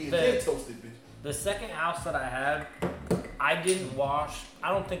say that the second house that I had, I didn't wash.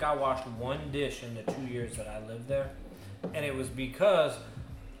 I don't think I washed one dish in the 2 years that I lived there, and it was because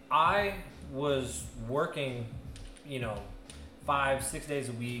I was working, 5-6 days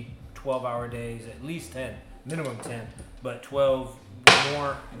a week, 12-hour days, at least 10, minimum 10, but 12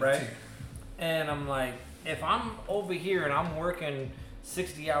 more, right? And I'm like, if I'm over here and I'm working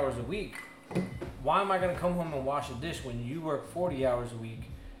 60 hours a week, why am I gonna come home and wash a dish when you work 40 hours a week?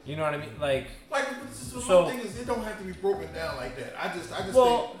 You know what I mean? So my thing is, it don't have to be broken down like that. I just think,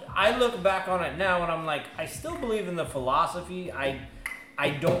 I look back on it now and I'm like, I still believe in the philosophy. I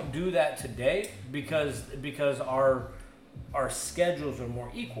don't do that today because our schedules are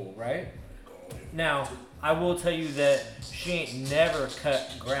more equal, right? Now, I will tell you that she ain't never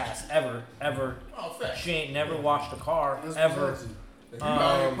cut grass, ever. Oh, fact. She ain't never washed a car, ever. If you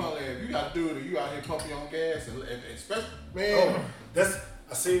out here pumping, if you got to do it, or you out here pumping your own gas, and especially, man.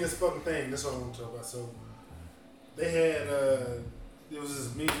 I seen this fucking thing. That's what I want to talk about. So, they had, there was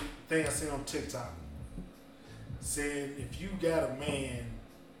this meeting thing I seen on TikTok. Said, if you got a man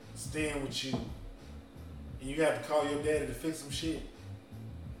staying with you, and you have to call your daddy to fix some shit,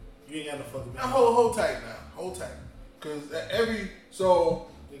 you ain't got no fucking man. Now hold tight now. Hold tight. Cause so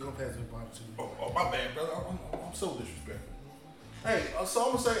they gonna pass me a bottle to you. Oh my bad, brother. I'm so disrespectful. Hey, so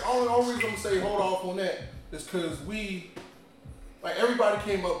I'm gonna say only reason I'm gonna say hold off on that is cause everybody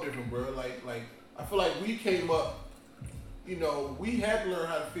came up different, bro. Like I feel like we came up, we had to learn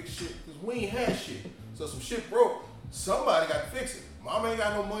how to fix shit because we ain't had shit. So some shit broke. Somebody got to fix it. Mama ain't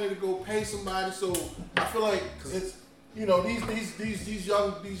got no money to go pay somebody, so I feel like it's these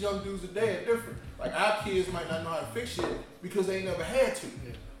young dudes today are different. Like our kids might not know how to fix shit because they ain't never had to.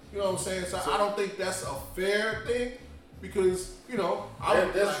 Yeah. You know what I'm saying? So I don't think that's a fair thing because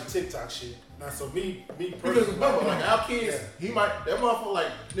that's like TikTok shit. Now, so me personally, because remember, like our kids, that motherfucker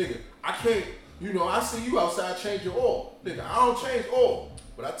like nigga, I can't. I see you outside change your oil, nigga. I don't change oil,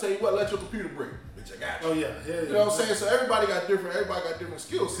 but I tell you what, let your computer break. Bitch, I got you. Oh yeah. You know what I'm saying? So everybody got different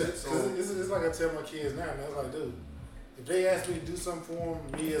skill sets. So it's like I tell my kids now, man. It's like, dude, if they ask me to do something for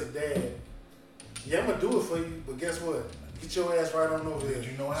them, me as dad, yeah, I'm gonna do it for you. But guess what? Get your ass right on over there.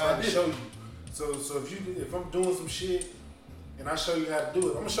 You know how I show you. So if I'm doing some shit and I show you how to do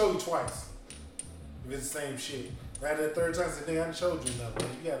it, I'm gonna show you twice. If it's the same shit. After the third time, I said, nigga, I done showed you nothing.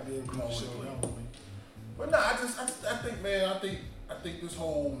 You gotta be able to do shit on your own. But nah, I think, man, I think this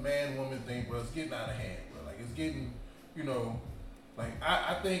whole man-woman thing, bro, it's getting out of hand, bro. Like it's getting,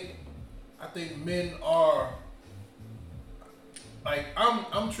 I think men are. Like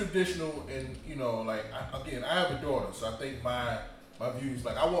I'm traditional and I have a daughter, so I think my views,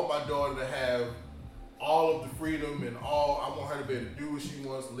 like I want my daughter to have all of the freedom and I want her to be able to do what she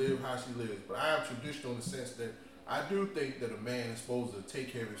wants, live how she lives. But I am traditional in the sense that I do think that a man is supposed to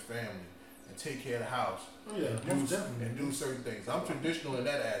take care of his family and take care of the house and do certain things. I'm traditional in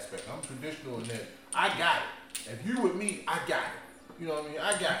that aspect. I'm traditional in that I got it. If you with me, I got it. You know what I mean?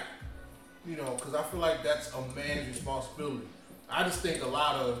 I got it. Because I feel like that's a man's responsibility. I just think a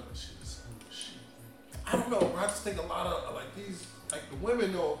lot of, I don't know, bro. I just think a lot of, the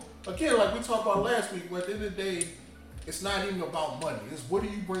women, though, again, like we talked about last week, where at the end of the day, it's not even about money. It's what do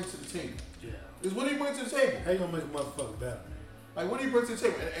you bring to the table? Yeah. It's what do you bring to the table? How you gonna make a motherfucker better, man? Like, what do you bring to the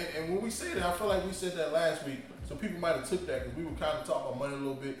table? And when we say that, I feel like we said that last week, so people might have took that because we were kind of talking about money a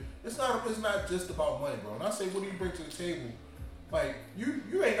little bit. It's not just about money, bro. When I say what do you bring to the table, like,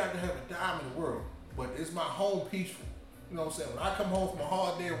 you ain't got to have a dime in the world, but is my home peaceful? You know what I'm saying? When I come home from a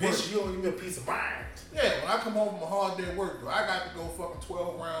hard day of work. Bitch, you don't give me a piece of mind. Yeah, when I come home from a hard day of work, I got to go fucking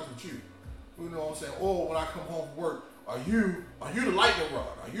 12 rounds with you. You know what I'm saying? Or when I come home from work, are you the lightning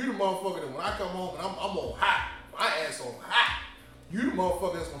rod? Are you the motherfucker that when I come home and I'm on hot, my ass on hot, you the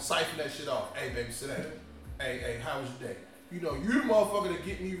motherfucker that's gonna siphon that shit off. Hey baby, sit down. Hey, how was your day? You the motherfucker that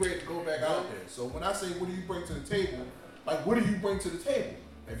get me ready to go back out there. So when I say what do you bring to the table, like what do you bring to the table?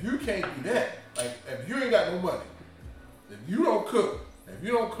 If you can't do that, like if you ain't got no money, if you don't cook, if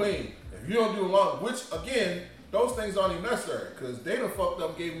you don't clean, if you don't do laundry, which again, those things aren't even necessary because they done fucked up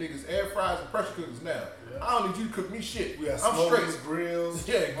and gave niggas air fryers and pressure cookers now. Yeah. I don't need you to cook me shit. We got I'm straight. Grills,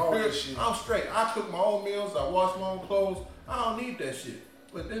 all this shit. I'm straight. I cook my own meals. I wash my own clothes. I don't need that shit.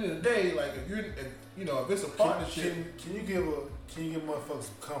 But at the end of the day, like if it's a partnership, can you give motherfuckers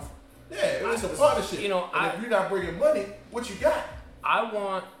some comfort? Yeah, if it's a partnership. if you're not bringing money, what you got? I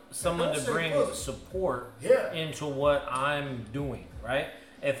want someone to bring support into what I'm doing, right?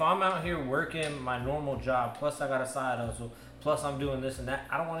 If I'm out here working my normal job, plus I got a side hustle, plus I'm doing this and that,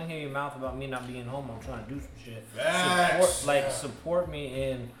 I don't want to hear your mouth about me not being home. I'm trying to do some shit. Support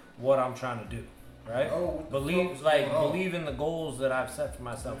me in what I'm trying to do, right? Believe in the goals that I've set for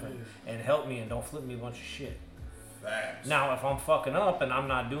myself and help me and don't flip me a bunch of shit. Facts. Now, if I'm fucking up and I'm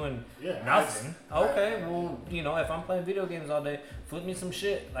not doing nothing, okay, well, if I'm playing video games all day, flip me some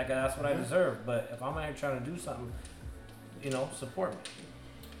shit. Like, that's what I deserve. But if I'm out here trying to do something, support me.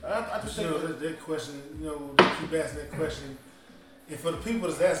 I just think that question, keep asking that question. And for the people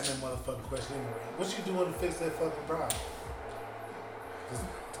that's asking that motherfucking question anyway, what you doing to fix that fucking problem?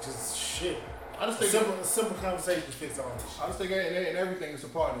 Because shit. I just think a simple conversation to fix all this shit. I just think and everything is a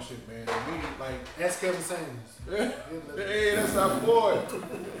partnership, man. Ask Kevin Samuels. Hey, that's our boy.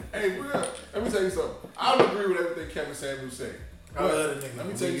 Hey, bro, let me tell you something. I don't agree with everything Kevin Samuels say. I love that nigga. Let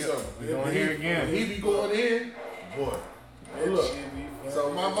me tell you something. We're going here again. He be going in, boy. Hey, look.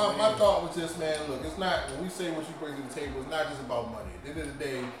 So my thought was just, man, look, it's not, when we say what you bring to the table, it's not just about money. At the end of the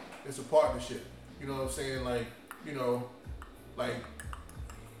day, it's a partnership. You know what I'm saying? Like,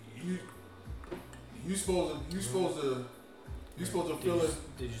 you supposed to feel it.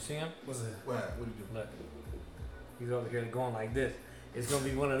 Did you see him? What's that? What did he do? Look, he's over here going like this. It's gonna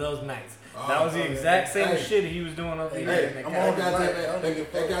be one of those nights. That was the exact same shit he was doing over here. Hey, I'm on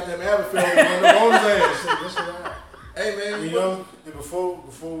goddamn Aberfeldy on his ass. Hey man, and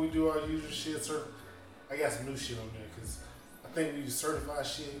before we do our usual shit, I got some new shit on there because I think we certify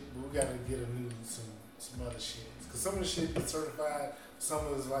shit, but we gotta get some other shit. Cause some of the shit is certified, some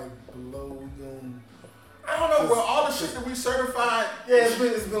of it's like below. I don't know, bro. All the shit that we certified. Yeah, it's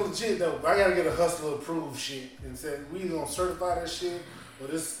been legit though. But I gotta get a hustler approved shit and say we gonna certify that shit, but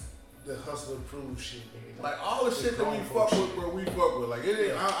it's the hustler approved shit. Man. Like all the shit that we fuck with, bro. We fuck with. Like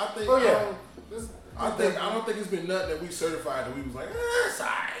it ain't. I think. I don't think it's been nothing that we certified that we was like, it's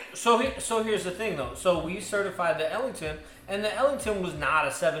alright. So here's the thing though. So we certified the Ellington, and the Ellington was not a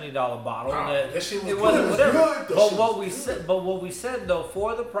 $70 bottle. That shit was whatever. But what we said though,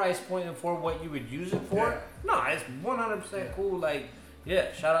 for the price point and for what you would use it for, it's 100% cool. Like,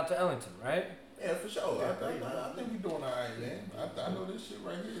 shout out to Ellington, right? Yeah, for sure. I think we doing alright, man. I know this shit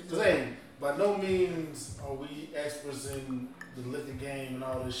right here. Cause hey, by no means are we experts in the liquor game and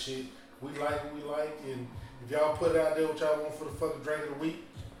all this shit. We like what we like, and if y'all put it out there what y'all want for the fucking drink of the week,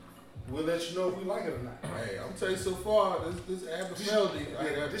 we'll let you know if we like it or not. Hey, I'm telling you so far, this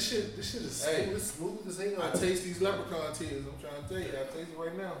Aberfeldy, this shit is smooth as hell. I taste these leprechaun tears. I'm trying to tell you, I taste it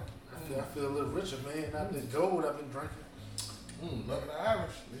right now. I feel a little richer, man. Not the gold I've been drinking. Loving the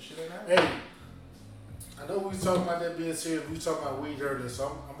Irish. This shit ain't Irish. Hey, I know we was talking about that being serious. We was talking about weed earlier, so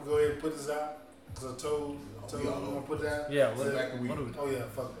I'm gonna go ahead and put this out because I told you I'm gonna put it out. Yeah, back to weed. Oh yeah,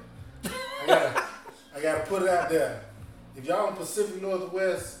 fuck that. I gotta put it out there. If y'all in Pacific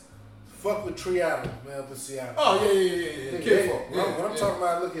Northwest, fuck with Triato, man, up in Seattle. Oh yeah. What I'm talking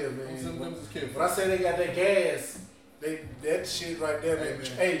about, look here, man. When I say they got that gas, that shit right there, man.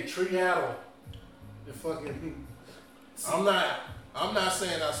 Hey, Triato, the fucking. I'm not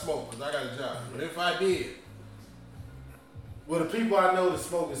saying I smoke because I got a job, but if I did. Well, the people I know that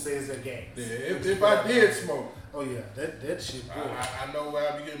smoke and say it's their gas. Yeah, if I did smoke. Oh yeah, that shit. I know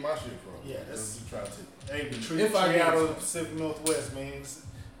where I be getting my shit from. Yeah, that's what you trying to. Hey, the tree out of the Pacific Northwest, man. It's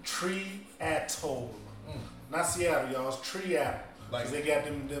Tree Atoll, not Seattle, y'all. It's Tree Atoll. Like they got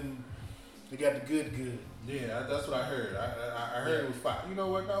them. They got the good. Yeah, that's what I heard. I heard it was fire. You know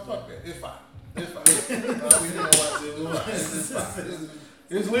what? No, fuck that. It's fire.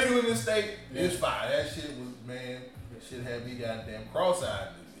 It's legal in this state. It's fire. That shit was, man. That shit had me goddamn cross-eyed.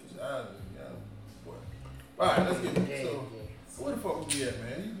 Alright, let's get it. So, where the fuck we at,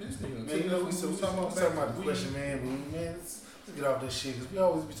 man? This nigga. Man, we talking about the question, man. Let's get off this shit, because we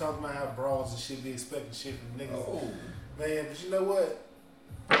always be talking about how broads and shit be expecting shit from niggas. Oh. Man, but you know what?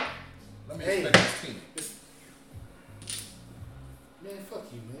 Let me expect this team. Man, fuck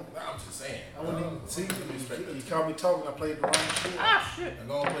you, man. Nah, I'm just saying. I wouldn't even see you. You caught me talking, I played the wrong shit. Shit. I'm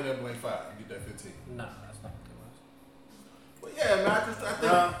going to play that blank 5 and get that 15. Nah, that's not what But yeah, man, I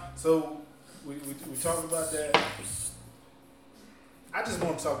think. So, we talked about that. I just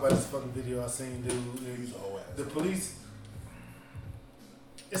want to talk about this fucking video I seen, dude. The police.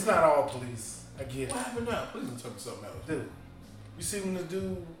 It's not all police. I get it. What happened now? Please don't tell me something else. Dude, you see when the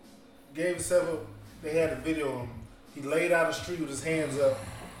dude gave himself up, they had a video of him. He laid out the street with his hands up,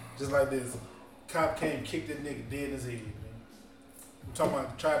 just like this. Cop came, kicked that nigga dead in his head, man. I'm talking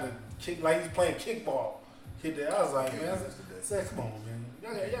about tried to kick, like he's playing kickball. Hit that. I was like, man, Say, come on, man.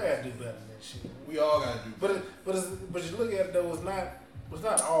 Y'all gotta do better than that shit. Man. We all gotta do better. But you look at it though, it's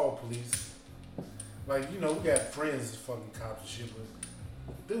not all police. Like, you know, we got friends as fucking cops and shit,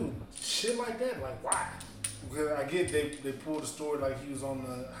 but dude, shit like that, like why? Because I get they pulled the story like he was on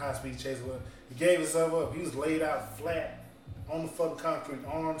the high speed chase. Well, he gave himself up. He was laid out flat on the fucking concrete,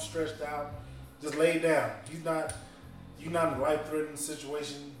 arms stretched out, just laid down. You're not in a life threatening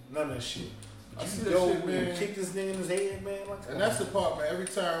situation. None of that shit. I see Go that shit, man. kick this nigga in his head, man. Like, and that's the part, man. Every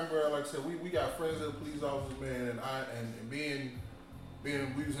time, bro, like I said, we got friends that are police officers, man, and being we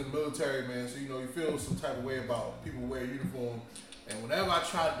was in the military, man. So you know, you feel some type of way about people wearing uniform. And whenever I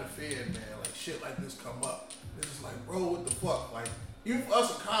try to defend, man, like shit like this come up, it's just like, bro, what the fuck? Like, even for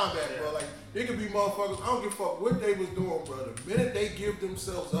us in combat, bro, like it could be motherfuckers. I don't give a fuck what they was doing, bro. The minute they give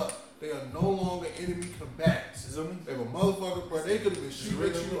themselves up, they are no longer enemy combatants. If a motherfucker, bro, they could have been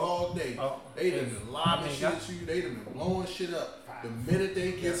shooting at you all day. They done been lobbing shit at you. They done been blowing shit up. The minute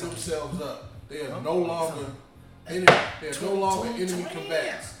they give themselves up, they are no longer enemy. They're no longer enemy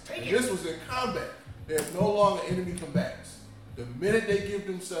combatants. And this was in combat. They're no longer enemy combatants. The minute they give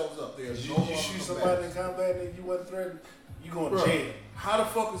themselves up, they are no longer. You shoot somebody in combat and you wasn't threatened, you going to jail. How the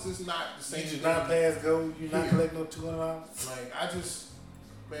fuck is this not the same? You did not pass go. You not collect no $200. Like I just.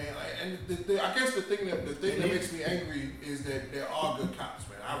 Man, like, and I guess the thing that makes me angry is that there are good cops,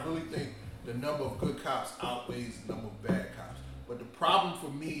 man. I really think the number of good cops outweighs the number of bad cops. But the problem for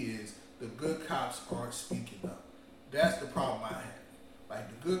me is the good cops aren't speaking up. That's the problem I have. Like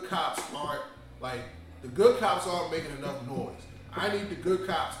the good cops aren't making enough noise. I need the good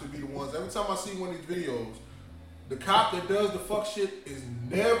cops to be the ones. Every time I see one of these videos, the cop that does the fuck shit is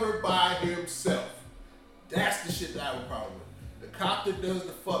never by himself. That's the shit that I have a problem with. The cop that does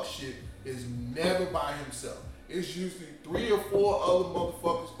the fuck shit is never by himself. It's usually 3 or 4 other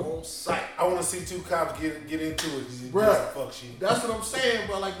motherfuckers on site. I want to see 2 cops get into it. Bruh, fuck shit. That's what I'm saying,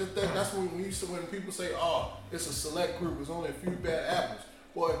 bro. Like that's when people say, "Oh, it's a select group. There's only a few bad apples."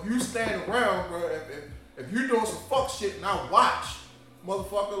 Well, if you stand around, bro, if you're doing some fuck shit and I watch,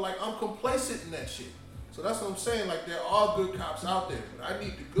 motherfucker, like I'm complacent in that shit. So that's what I'm saying. Like there are good cops out there, but I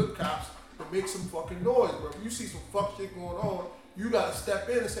need the good cops to make some fucking noise, bro. If you see some fuck shit going on, you gotta step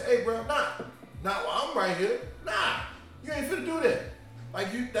in and say, "Hey, bro, not while I'm right here. Nah, you ain't finna do that."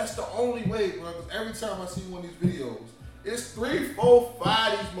 Like that's the only way, bro. Because every time I see one of these videos, it's 3, 4,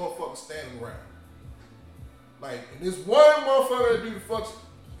 5 these motherfuckers standing around. Like, and this one motherfucker that do the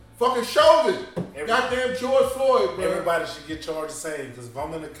fucking Chauvin. Goddamn George Floyd, bro. Everybody should get charged the same. Because if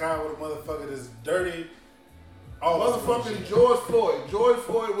I'm in the car with a motherfucker that's dirty, motherfucking George Floyd. George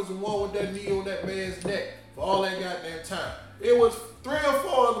Floyd was the one with that knee on that man's neck for all that goddamn time. It was 3 or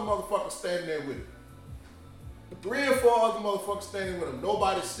 4 other motherfuckers standing there with him. 3 or 4 other motherfuckers standing with him.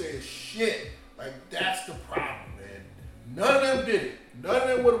 Nobody said shit. Like, that's the problem, man. None of them did it. None of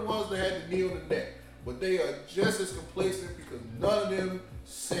them were the ones that had the knee on the neck. But they are just as complacent because none of them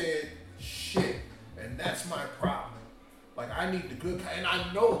said shit. And that's my problem. Like, I need the good cops. And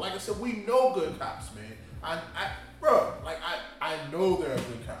I know, like I said, we know good cops, man. I know there are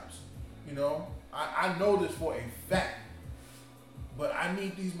good cops. You know? I know this for a fact. But I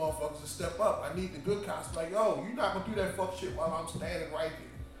need these motherfuckers to step up. I need the good cops to be like, yo, you're not going to do that fuck shit while I'm standing right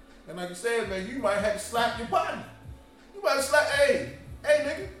here. And like you said, man, you might have to slap your partner. You might slap, hey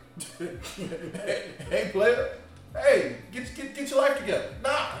nigga. hey player. Hey, get your life together.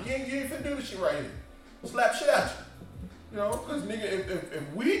 Nah, you ain't finna do this shit right here. Slap shit at you. You know, because nigga,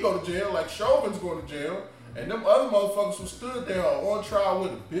 if we go to jail, like Chauvin's going to jail, and them other motherfuckers who stood there are on trial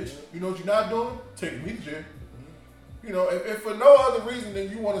with him, bitch, you know what you're not doing? Taking me to jail. You know, if for no other reason than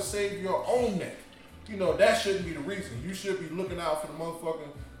you want to save your own neck, you know, that shouldn't be the reason. You should be looking out for the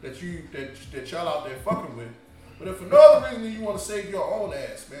motherfucker that y'all out there fucking with. But if for no other reason than you want to save your own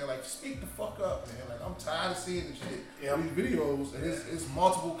ass, man, like, speak the fuck up, man. Like, I'm tired of seeing this shit. Yeah, these videos, and it's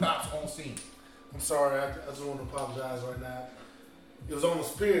multiple cops on scene. I'm sorry, I just want to apologize right now. It was on the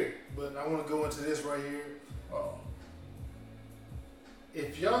spirit, but I want to go into this right here.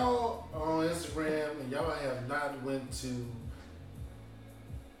 If y'all are on Instagram and y'all have not went to,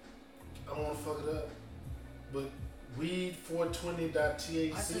 I don't want to fuck it up, but weed420.tac.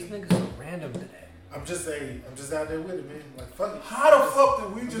 Why this nigga so random today? I'm just out there with it, man. Like, fuck it. How the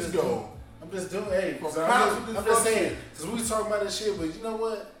fuck did we just go? I'm just doing, I'm just saying, because we was talking about this shit, but you know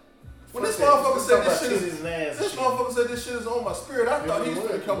what? When this motherfucker said this shit is on my spirit, I thought he was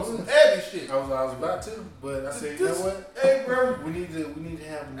gonna come with some heavy shit. I was about to, but I said, you know what? Hey, bro, we need to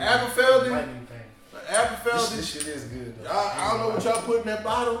have Aberfeldy. This shit is good. Though. I don't know what y'all put in that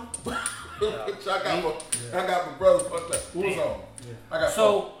bottle. I got my brother fucked up. Who's on? Yeah.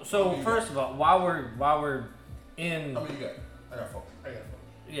 So first of all, while we're in, how many you got? I got 4.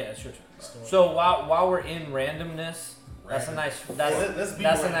 Yeah, it's your turn. So while we're in randomness, that's a nice a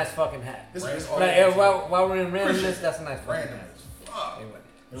nice fucking hat. While we're in randomness, that's a nice fucking hat. Anyway,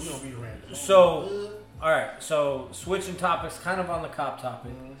 we gonna be random. So, all right. So switching topics, kind of on the cop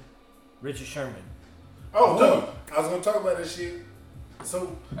topic. Richard Sherman. Oh, dude, I was gonna talk about that shit.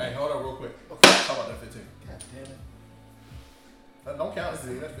 So, hey, hold on real quick. Okay. Talk about that 15. God damn it. Don't count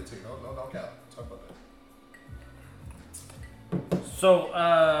it. That's 15. Don't count. Talk about that. So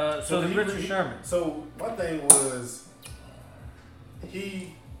the Richard Sherman. So my thing was,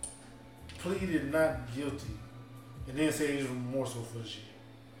 he pleaded not guilty, and then said he was remorseful for the shit.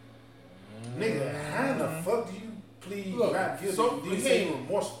 Nigga, how in the fuck do you plead not guilty? So do you say you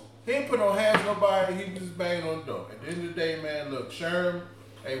remorseful? He ain't put no hands on nobody. He just banged on the door. At the end of the day, man, look, Sherm,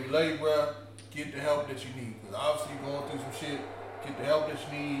 hey, we love you, bro. Get the help that you need. Because obviously you're going through some shit. Get the help that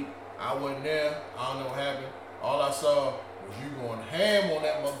you need. I wasn't there. I don't know what happened. All I saw was you going ham on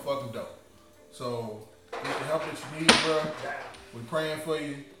that motherfucking door. So, get the help that you need, bro. We praying for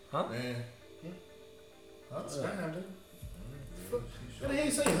you. Huh? Man. That's fine, dude. What the hell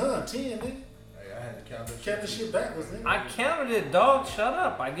you say, 10, nigga? Hey, I had to count that shit. Count the shit backwards, nigga. I counted it, dog. Shut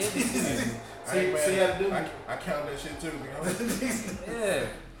up. I gave it to you. See how to do it? I count that shit too, nigga. Yeah.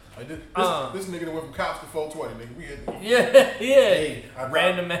 Like this nigga that went from cops to 420, nigga. We had Yeah. Hey,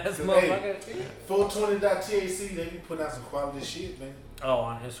 Random ass motherfucker. 420.tac, they be putting out some quality shit, man. Oh,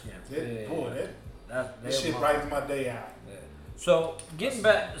 on Instagram. That shit brightens my day out. Yeah. So getting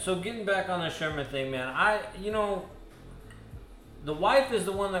back on the Sherman thing, man. The wife is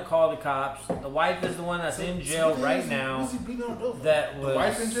the one that called the cops. The wife is the one that's in jail right now. Who's he beating on over? That was the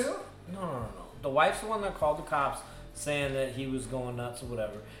wife in jail? No. The wife's the one that called the cops, saying that he was going nuts or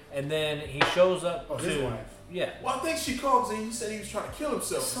whatever. And then he shows up to his wife. Yeah. Well, I think she called and he said he was trying to kill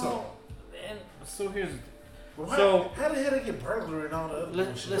himself. So here's. How the hell they get burglary and all the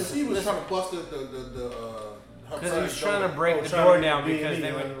other shit? He was trying to bust the because he was trying to break the door down because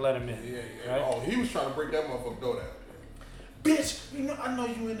they wouldn't let him in. Yeah. Right? Oh, he was trying to break that motherfucking door down. Bitch, I know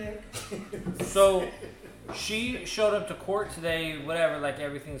you in there. So she showed up to court today, whatever, like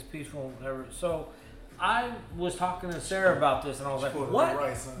everything's peaceful, whatever. So I was talking to Sarah about this, and I was like,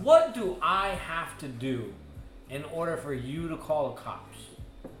 what do I have to do in order for you to call the cops?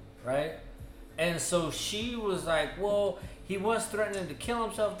 Right? And so she was like, well, he was threatening to kill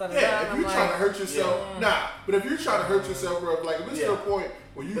himself. If you're trying to hurt yourself, but if you're trying to hurt yourself, bro, like if it's to a point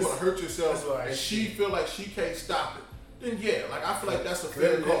where you're going to hurt yourself and she feel like she can't stop it, then like I feel like that's a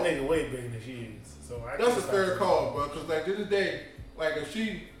fair call. That nigga way bigger than she is. So that's a fair call, bro, because like at the end of the day, like if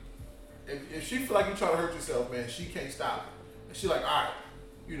she feel like you trying to hurt yourself, man, she can't stop it. And she like, all right,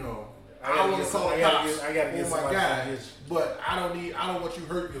 I want to call the cops on my guy, but I don't want you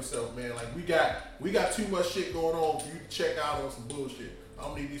hurting yourself, man. Like we got too much shit going on for you to check out on some bullshit. I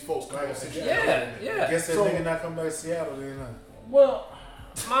don't need these folks coming and sit Yeah. Guess that nigga not come back to Seattle then, huh? Well,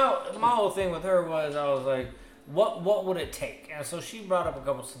 my whole thing with her was I was like, what would it take? And so she brought up a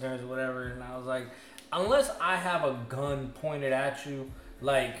couple scenarios or whatever, and I was like, unless I have a gun pointed at you,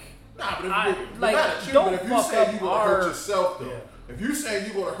 like, don't fuck up you our hurt yourself though. Yeah. If you say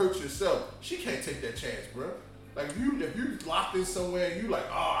you're gonna hurt yourself, she can't take that chance, bro. Like if you locked in somewhere and you like,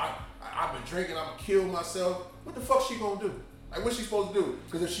 I've been drinking, I'm gonna kill myself. What the fuck she gonna do? Like what's she supposed to do?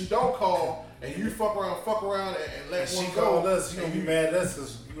 Because if she don't call and you fuck around and let and one she go, called us, you gonna be mad at us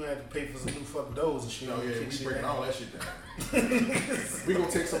because you gonna have to pay for some new fucking doors and shit. Oh yeah, we breaking all that shit down. We gonna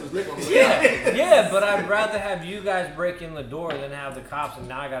take some of this liquor on the Yeah, but I'd rather have you guys break in the door than have the cops, and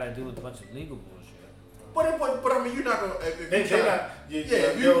now I gotta deal with a bunch of legal bullshit. But I mean, you're not gonna.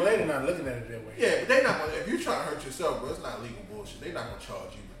 Your lady not looking at it that way. Yeah, but they not gonna. If you're trying to hurt yourself, bro, it's not legal bullshit. They not gonna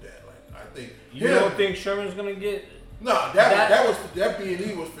charge you with that. Like I think. You don't think Sherman's gonna get? No, that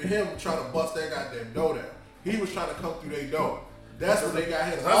B&E was for him trying to bust that goddamn door down. He was trying to come through their door. That's what they got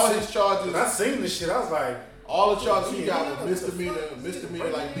him. All his charges. I seen this shit. I was like, all the charges he got was misdemeanor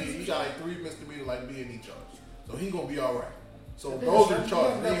like B. He got like 3 misdemeanor like B&E charges. So he gonna be all right. So those are the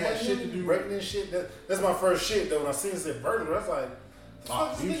charges. They had shit to do. Breaking this shit. That's my first shit though. When I seen it said burglar, I was like,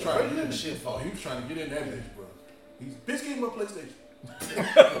 he was trying to get in the shit. Oh, he was trying to get in that bitch, bro. Bitch gave him a PlayStation.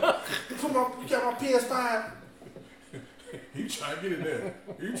 You got my PS5. He trying to get in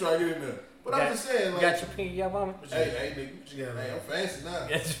there. But I'm just saying, like, got your pinky up on me? Hey, nigga. Hey, I'm fancy now.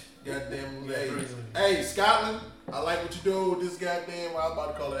 Goddamn, hey, Scotland, I like what you do with this goddamn, I was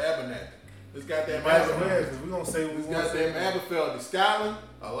about to call it Abernathy. This goddamn Aberfeldy. We gonna say this goddamn Aberfeldy. Scotland,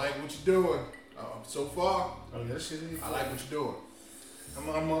 I like what you're doing. So far, that shit is. I like what you're doing. I'm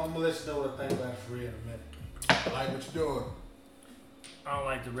gonna let you know what I think about it for real in a minute. I like what you're doing. I don't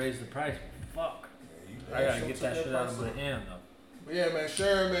like to raise the price, but fuck. I gotta get that shit out of my hand though. But yeah, man,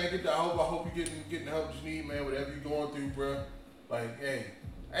 Sharon, man, I hope you getting the help you need, man, whatever you're going through, bro. Like, hey,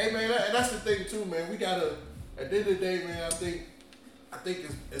 man, and that's the thing too, man. We gotta, at the end of the day, man, I think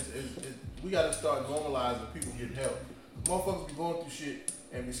it's we gotta start normalizing people getting help. Motherfuckers be going through shit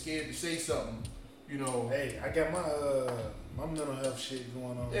and be scared to say something, you know. Hey, I got my mental health shit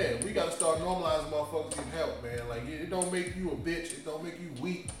going on. Yeah, we gotta start normalizing motherfuckers getting help, man. Like, it don't make you a bitch. It don't make you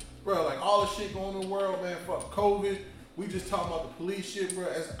weak, bro. Like, all the shit going on in the world, man. Fuck COVID. We just talking about the police shit, bro.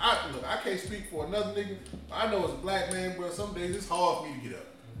 I can't speak for another nigga. I know as a black man, bro, some days it's hard for me to get up.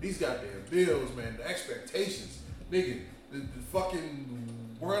 These goddamn bills, man. The expectations, nigga. The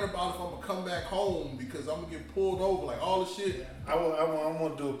fucking worrying about if I'm gonna come back home because I'm gonna get pulled over. Like, all the shit. I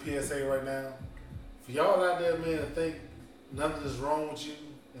want to do a PSA right now. For y'all out there, man, that think nothing is wrong with you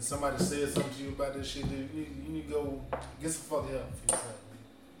and somebody said something to you about this shit, dude, you need to go get some fucking help for yourself.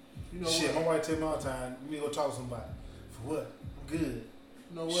 You know shit, what? My wife tell me all the time, you need to go talk to somebody. For what? I'm good.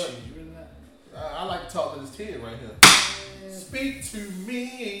 You know what? Shit, you really not? I like to talk to this kid right here. Man. Speak to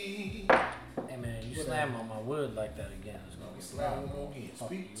me. Hey man, you slam on my wood like that again. It's gonna be slam loud. on again.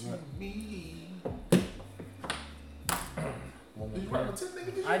 Speak to me. Did you write my tip, nigga?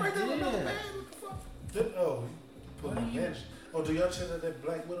 Did you I write that did. another man? What the fuck? Oh, put on bench. Oh, do y'all check out that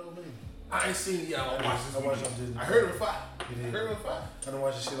Black Widow movie? I ain't seen it yet. I watched it. I heard it was fire. I heard it was fire. I done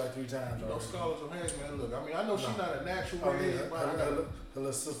watched this shit like 3 times. No scholars on hands, man. Look, I mean, I know she's not a natural way. Her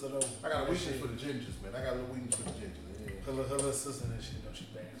little sister though. I got a weakness for the gingers, man. I got a little weakness for the gingers. Yeah. Her little sister and that shit, though, she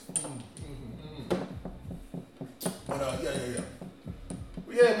bad. But yeah.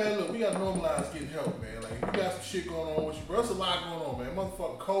 But yeah, man, look, we gotta normalize getting help, man. Like, if you got some shit going on with you, bro, there's a lot going on, man.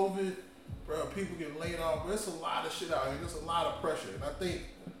 Motherfucking COVID, bro, people getting laid off, bro, there's a lot of shit out here. There's a lot of pressure. And I think,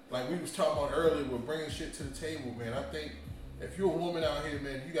 like we was talking about earlier, we're bringing shit to the table, man. I think if you're a woman out here,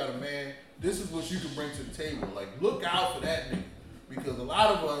 man, you got a man, this is what you can bring to the table. Like, look out for that nigga. Because a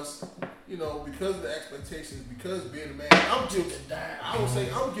lot of us, you know, because of the expectations, because being a man, I'm guilty. I would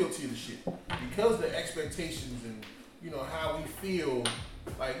say I'm guilty of the shit. Because of the expectations and, you know, how we feel,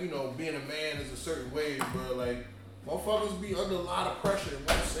 like, you know, being a man is a certain way, bro. Like, motherfuckers be under a lot of pressure and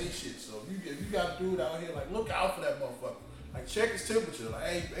won't say shit. So if you got a dude out here, like, look out for that motherfucker. Like, check his temperature. Like,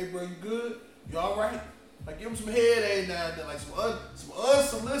 hey, bro, you good? You all right? Like, give him some head every now and then. Like, some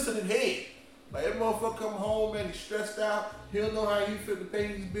unsolicited head. Like, that motherfucker come home, man, he's stressed out. He don't know how he fit to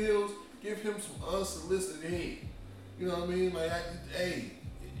pay these bills. Give him some unsolicited head. You know what I mean? Like,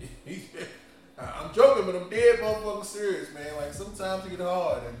 I'm joking, but I'm dead motherfucking serious, man. Like, sometimes it get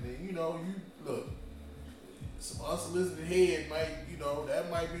hard. And, you know, look, some unsolicited head might, you know, that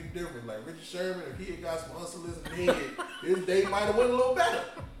might be different. Like, Richard Sherman, if he had got some unsolicited head, his day might have went a little better.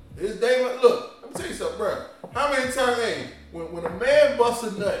 His day might, look, let me tell you something, bro. How many times, hey, when a man busts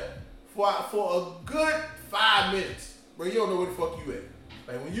a nut for a good 5 minutes, bro, you don't know where the fuck you at.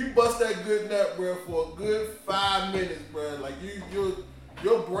 Like, when you bust that good nut, bro, for a good 5 minutes, bro, like,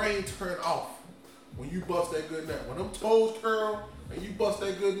 your brain turn off when you bust that good nut. When them toes curl and you bust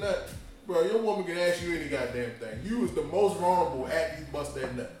that good nut, bro, your woman can ask you any goddamn thing. You is the most vulnerable after you bust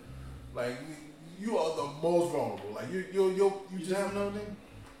that nut. Like, you are the most vulnerable. Like, you just have no name?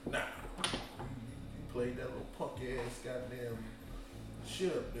 Nah. You played that little punk ass goddamn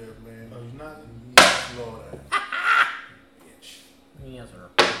shit up there, man. Oh, you not? Yes, Lord. Bitch. Yes, sir.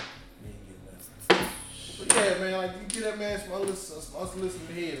 You ain't getting nothing. But yeah, man, like, you get that man some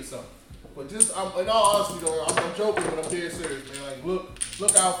unsolicited head or something. But just, in all honesty, though, I'm joking, but I'm dead serious, man. Like,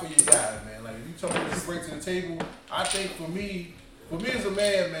 look out for your guys, man. Like, if you tell me what you bring to the table, I think for me as a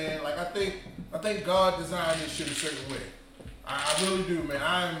man, like, I think God designed this shit a certain way. I really do, man.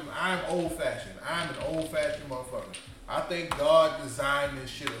 I'm old fashioned. I'm an old fashioned motherfucker. I think God designed this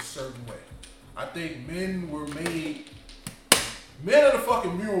shit a certain way. I think men are the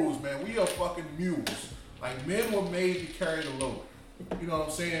fucking mules, man. We are fucking mules. Like, men were made to carry the load. You know what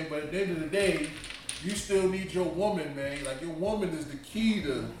I'm saying? But at the end of the day, you still need your woman, man. Like, your woman is the key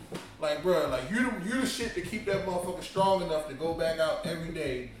to, like, bro, like, you the shit to keep that motherfucker strong enough to go back out every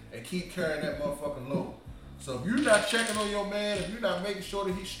day and keep carrying that motherfucking load. So if you're not checking on your man, if you're not making sure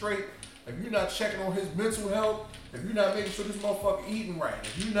that he's straight, if you're not checking on his mental health, if you're not making sure this motherfucker eating right,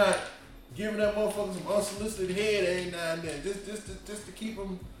 if you're not giving that motherfucker some unsolicited head every now and then, just to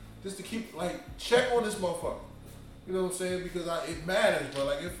keep, like, check on this motherfucker. You know what I'm saying? Because it matters, bro.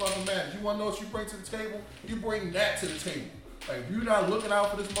 Like, it fucking matters. You want to know what you bring to the table? You bring that to the table. Like, if you're not looking out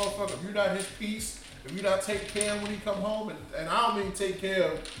for this motherfucker, if you're not his piece, if you're not taking care of him when he come home, and I don't mean take care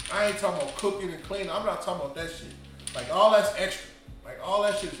of, I ain't talking about cooking and cleaning. I'm not talking about that shit. Like, all that's extra. Like, all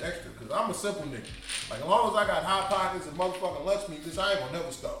that shit is extra. Because I'm a simple nigga. Like, as long as I got hot pockets and motherfucking lunch meat, I ain't gonna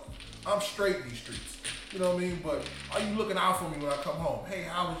never stop. I'm straight in these streets. You know what I mean? But are you looking out for me when I come home? Hey,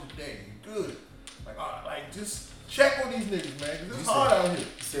 how was your day? You good? Like just check on these niggas, man, because it's hard out here. You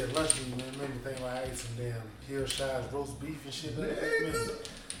said lunch meat, man. Made me think like I ate some damn Hillshire's roast beef and shit.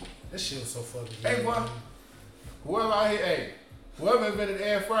 That shit was so fucking good. Hey, boy, whoever invented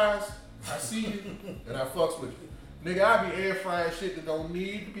air fryers, I see you and I fucks with you. Nigga, I be air frying shit that don't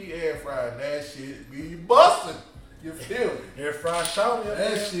need to be air fried. That shit be busting. You feel me? Air fried shout.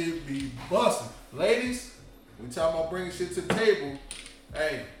 That shit be busting. Ladies, we talking about bringing shit to the table.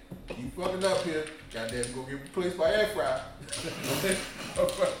 Hey, keep fucking up here. Goddamn, go get replaced by air fryer.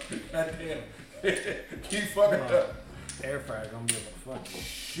 Goddamn. Keep fucking up. Air fryer gonna be able to fuck you.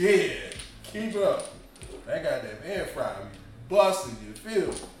 Shit. Keep it up. That goddamn air fryer be busting, you feel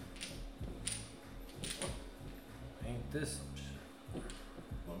me? Ain't this some shit?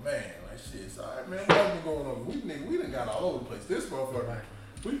 But man, like shit, it's alright, man. What's been going on? We done got all over the place. This motherfucker,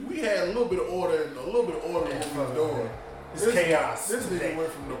 we had a little bit of order in what we was doing. It's chaos. This nigga went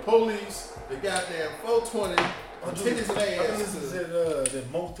from the police, the goddamn 420, titties and I ass. listen to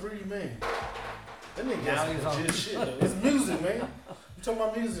that Mo 3, man. That nigga got some legit shit, though. It's music, man. You talking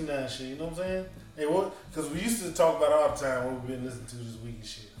about music now and shit, you know what I'm saying? Hey, what? Because we used to talk about all the time what we've been listening to this week and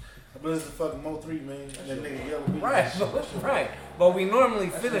shit. I've been listening to fucking Mo 3, man. That nigga Yellow Beat. Right. But we normally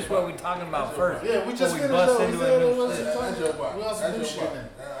finish what we talking about first. Yeah, we just finished bust though. into We a said new we shit. wasn't talking about. We also do shit now.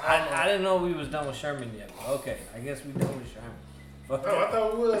 I didn't know we was done with Sherman yet. Okay, I guess we done with Sherman. Fuck Oh, I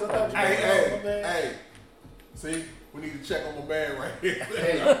thought we was. I thought you Hey. See, we need to check on my man right here.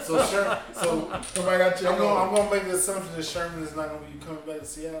 Hey, so somebody got to check on. I'm gonna make the assumption that Sherman is not gonna be coming back to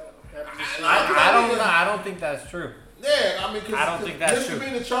Seattle after this shit. I don't know. I don't think that's true. Yeah, I mean, I don't think that's true. This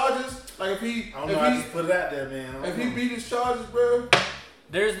could be the charges. Like if he, I don't know. I just put it out there, man. If he beat his charges, bro.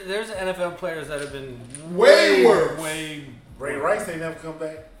 There's NFL players that have been way worse. Ray Rice ain't never come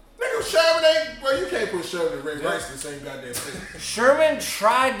back. Nigga, Sherman ain't, bro. You can't put Sherman and Ray Rice in the same goddamn thing. Sherman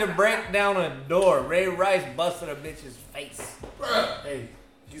tried to break down a door. Ray Rice busted a bitch's face. Bruh. Hey,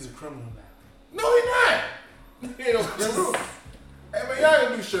 he's a criminal now. No, he not. He ain't no criminal. Hey, man, y'all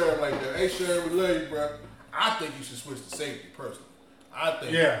ain't do Sherman like that. Hey, Sherman, we love you, bro. I think you should switch to safety, personally. I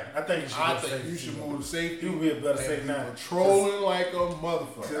think you should move to safety. You would be a better safety now. Patrolling like a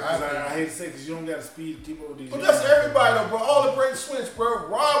motherfucker. I hate to say because you don't got to speed to keep up with these. But that's everybody though, bro. All the great switch, bro.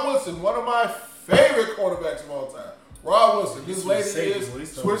 Rod Wilson, one of my favorite quarterbacks of all time. Rod Wilson, his lady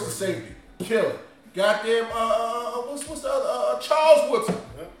is switch to safety, killer. Goddamn, what's the other? Charles Woodson.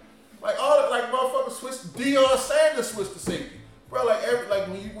 Yeah. Like all the motherfuckers switch. Deion Sanders switched to safety, bro. Like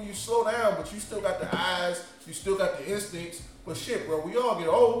when you slow down, but you still got the eyes, you still got the instincts. But shit, bro, we all get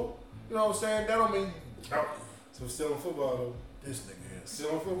old. You know what I'm saying? That don't mean. So still in football though. This nigga is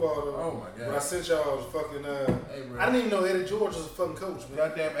still in football though. Oh my god. When I sent y'all was fucking. Hey, bro. I didn't even know Eddie George was a fucking coach, man.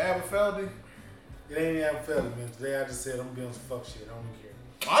 Goddamn Aberfeldy. It ain't Aberfeldy, man. Today I just said I'm gonna be on some fuck shit. I don't even care.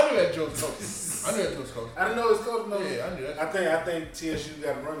 I knew that Joe's coach. I didn't know his coach. No. Yeah, I knew that. I think TSU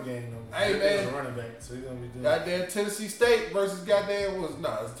got a run game though. Hey man, a running back, so he's gonna be doing. Goddamn Tennessee State versus goddamn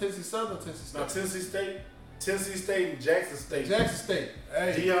it's Tennessee Southern, Tennessee State. No, Tennessee State and Jackson State. Jackson State.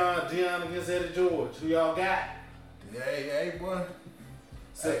 Hey. Deion against Eddie George. Who y'all got? Hey, boy.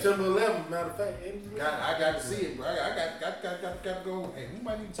 September 11th, matter of fact. I got to see it, bro. I got to go. Hey, we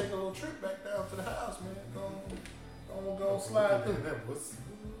might need to take a little trip back down to the house, man. Go slide through. Go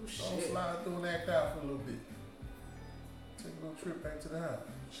slide through and act out for a little bit. Take a little trip back to the house.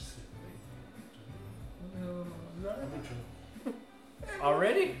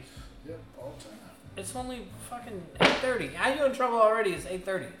 Already? Yep, all time. It's only fucking 8:30. How you in trouble already? It's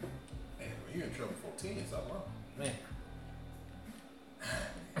 8:30. Hey, you in trouble 14, something wrong. Man.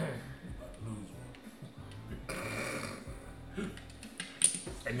 Lose one.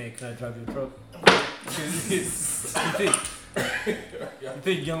 Hey man, can I drive your truck? You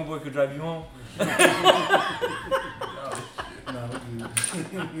think young boy could drive you home? No,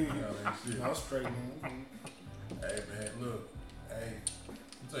 I was straight, man. Hey man, look. Hey,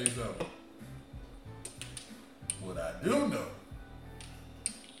 I'll tell you something. What I do know,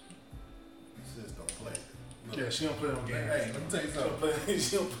 sis don't play. Look. Yeah, she don't play no games. Hey, let me tell you something.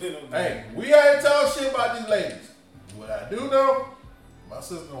 She don't play no games. Hey, we ain't talking shit about these ladies. What I do know, my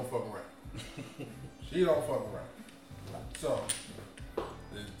sister don't fuck around. She don't fuck around. So,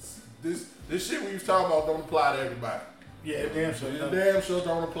 this shit we was talking about don't apply to everybody. Yeah, damn sure. It damn sure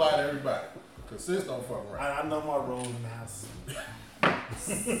don't apply to everybody. Cause sis don't fuck around. I know my role in the house.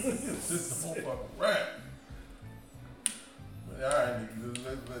 Sis don't fuck around. All right,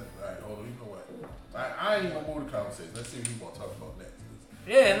 nigga. All right, hold on. You know what? I ain't even gonna move the conversation. Let's see what he gonna talk about next.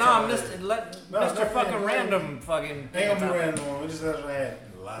 Yeah, Mr. fucking random fucking. Ain't gonna be random. We just have to have.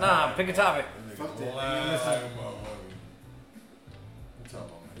 Nah, pick a topic. nigga. Fuck that. What's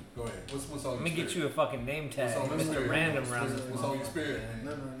Go ahead. What's on Let me your get spirit? you a fucking name tag, What's on your Mr. spirit? Random What's around this on your spirit?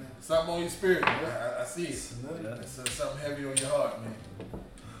 Nothing. Something on your spirit. I see it. Nothing. It's something heavy on your heart, man.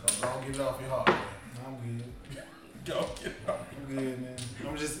 So don't get it off your heart, man. I'm good. Don't get it off. I'm good, man.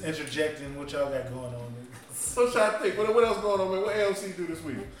 I'm just interjecting what y'all got going on. Man. So I'm trying to think. What else going on, man? What ALC do this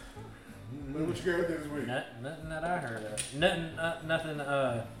week? What your girl did this week? Nothing that I heard of. Nothing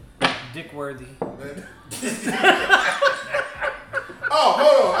dick worthy. Oh,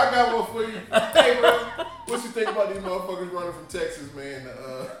 hold on. I got one for you. Hey, bro. What you think about these motherfuckers running from Texas, man?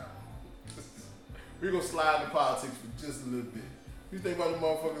 We're going to slide into politics for just a little bit. You think about the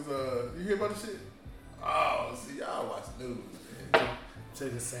motherfuckers, you hear about the shit? Oh, see, y'all watch the news, man. Say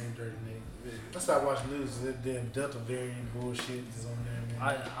the same dirty name. I started watching news. That damn Delta variant bullshit is on there,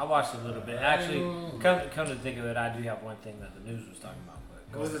 man. I watched a little bit. Actually, come to think of it, I do have one thing that the news was talking about.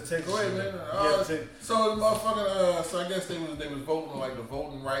 But What was the Texas? Go ahead, man. So the motherfucking, so I guess they was voting on like the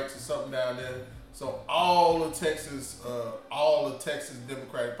voting rights or something down there. So all the Texas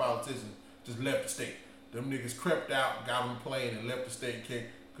Democratic politicians just left the state. Them niggas crept out, got on the plane, and left the state.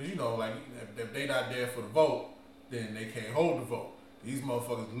 Cause you know, like if they not there for the vote, then they can't hold the vote. These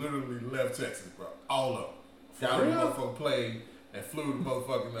motherfuckers literally left Texas, bro. All of them. Got on the motherfucking plane and flew to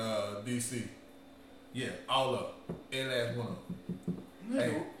motherfucking DC. Yeah, all of them. And last one of them.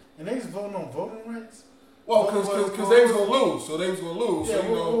 Hey. And they was voting on voting rights? Well, because they was gonna lose, so they was gonna lose. Yeah, so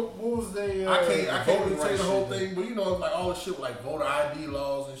you know, what was they? I can't really tell you the whole thing, but you know, like all the shit like voter ID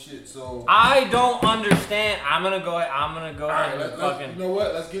laws and shit. So I don't understand. I'm gonna go ahead and fucking. You know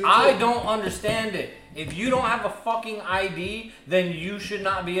what? Let's get into I it. don't understand it. If you don't have a fucking ID, then you should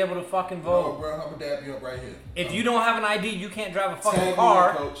not be able to fucking vote. No, bro, I'm gonna dab you up right here. If you don't have an ID, you can't drive a fucking Tag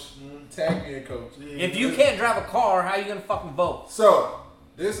car. me in, coach. Tag me in, coach. If you can't drive a car, how are you gonna fucking vote? So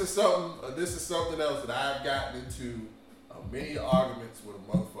this is something else that I've gotten into many arguments with a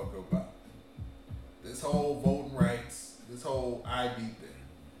motherfucker about. This whole voting rights, this whole ID thing,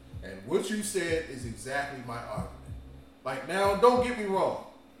 and what you said is exactly my argument. Like now, don't get me wrong.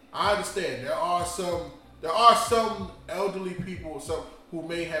 I understand there are some elderly people, some who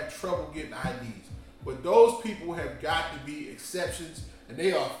may have trouble getting IDs, but those people have got to be exceptions, and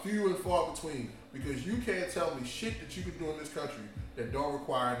they are few and far between. Because you can't tell me shit that you can do in this country that don't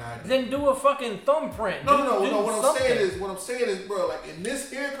require an ID. Then do a fucking thumbprint. No. What I'm saying is, bro, like in this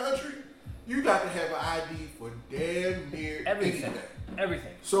here country, you got to have an ID for damn near Everything.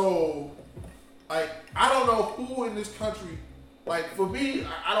 So, like, I don't know who in this country, like, for me,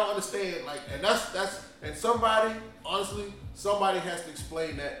 I don't understand, like, and somebody, honestly, somebody has to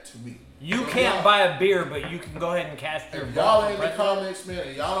explain that to me. You can't buy a beer, but you can go ahead and cast your vote. If y'all in the comments, man,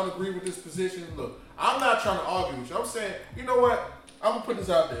 and y'all don't agree with this position, look, I'm not trying to argue with you. I'm saying, you know what? I'm going to put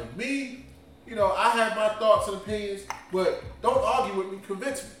this out there. Me, you know, I have my thoughts and opinions, but don't argue with me.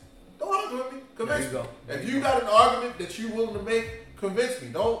 Convince me. Don't argue with me. Convince me. If you got an argument that you're willing to make, convince me.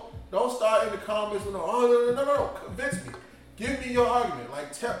 Don't start in the comments with no. Convince me. Give me your argument.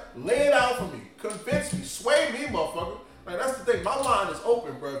 Like, lay it out for me. Convince me. Sway me, motherfucker. Like, that's the thing. My mind is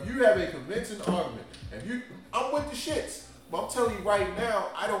open, bro. If you have a convincing argument, I'm with the shits. But I'm telling you right now,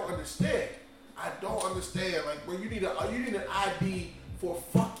 I don't understand. Like, bro, you need an ID for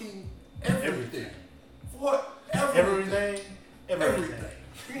fucking everything. For everything.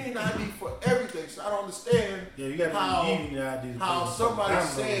 You need an ID for everything. So I don't understand how somebody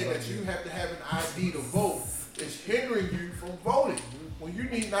saying that you have to have an ID to vote is hindering you from voting when you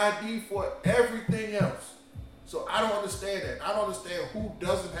need an ID for everything else. So I don't understand that. I don't understand who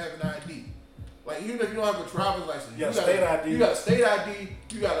doesn't have an ID. Like, even if you don't have a driver's license, you got state ID. You got state ID.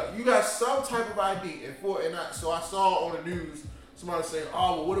 You got some type of ID. So I saw on the news somebody saying,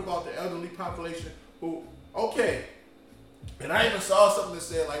 "Oh, well, what about the elderly population?" Who, okay, and I even saw something that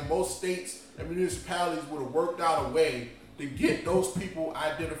said like most states and municipalities would have worked out a way to get those people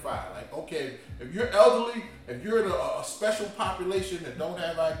identified. Like, okay, if you're elderly, if you're in a special population that don't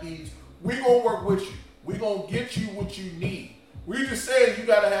have IDs, we gonna work with you. We gonna get you what you need. We just saying you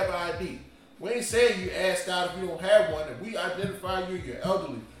gotta have an ID. We ain't saying you ask out if you don't have one. If we identify you, you're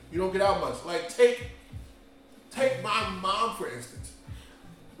elderly, you don't get out much. Like, take my mom, for instance.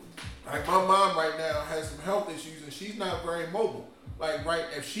 Like, my mom right now has some health issues and she's not very mobile. Like, right,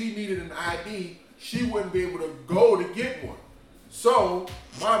 if she needed an ID, she wouldn't be able to go to get one. So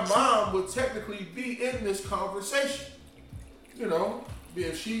my mom would technically be in this conversation. You know,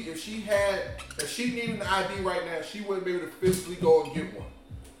 if she needed an ID right now, she wouldn't be able to physically go and get one.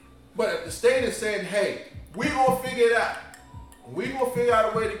 But if the state is saying, hey, we gonna figure it out. We gonna figure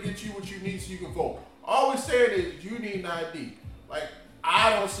out a way to get you what you need so you can vote. All we're saying is you need an ID. Like,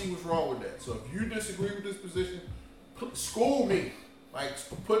 I don't see what's wrong with that. So if you disagree with this position, school me. Like,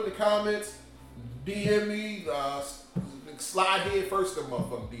 put in the comments, DM me, slide head first in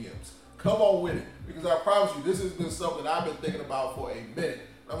motherfucking DMs. Come on with it. Because I promise you, this has been something I've been thinking about for a minute.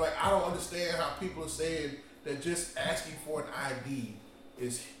 I'm like, I don't understand how people are saying that just asking for an ID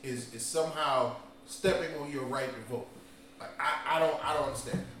is somehow stepping on your right to vote. Like, I don't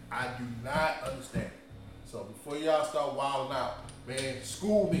understand. I do not understand. So before y'all start wilding out, man,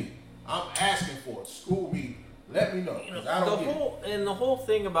 school me. I'm asking for it. School me. Let me know. I don't get it. And the whole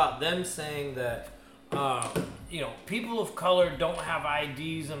thing about them saying that, people of color don't have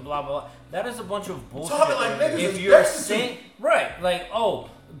IDs and blah blah blah. That is a bunch of bullshit. Talking like niggas if is you're destitute. saying right, like, oh,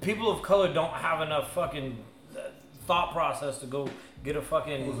 people of color don't have enough fucking thought process to go get a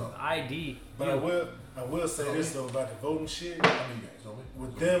fucking ID. But I will say this though about the voting shit.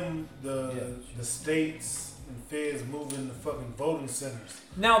 With them, the states and feds moving the fucking voting centers.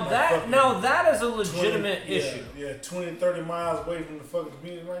 Now that is a legitimate issue. Yeah, 20, 30 miles away from the fucking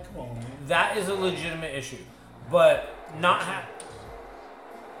community. Like, come on, man. That is a legitimate issue, but not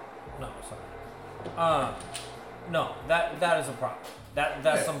No, sorry. No, that is a problem.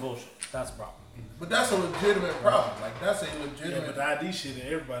 That's some bullshit. That's a problem. But that's a legitimate problem. Like, that's a legitimate. Yeah, but the ID shit that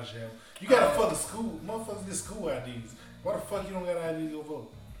everybody should have. You got a fucking school. Motherfuckers get school IDs. Why the fuck you don't got an ID to go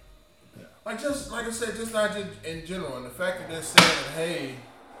vote? Yeah. Like I said, just not just in general. And the fact that they're saying, hey,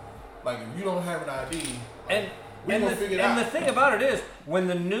 like, if you don't have an ID, we're going to figure it out. And the thing about it is, when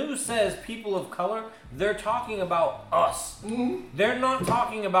the news says people of color, they're talking about us. Mm-hmm. They're not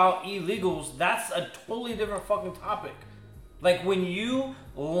talking about illegals. That's a totally different fucking topic. Like, when you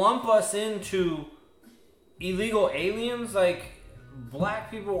lump us into illegal aliens, like black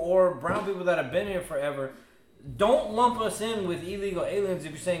people or brown people that have been here forever, don't lump us in with illegal aliens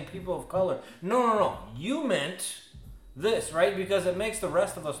if you're saying people of color. No. You meant this, right? Because it makes the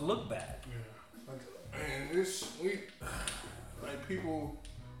rest of us look bad. Yeah. Man, people,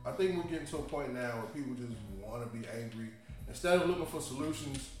 I think we're getting to a point now where people just want to be angry. Instead of looking for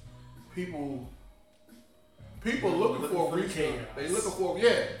solutions, people looking for a reason. They looking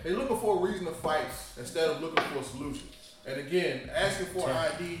for a reason to fight instead of looking for a solution. And again, asking for an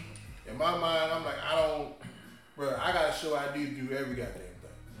ID, in my mind, I'm like, I gotta show ID to do every goddamn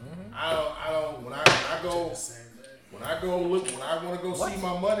thing. Mm-hmm. When I want to go see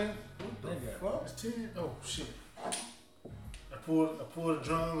my money. What the fuck? It's 10. Oh shit. I pulled a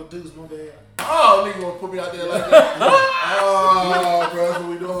drum with dudes, my bad. Oh, nigga gonna put me out there like that. Oh, bro, that's what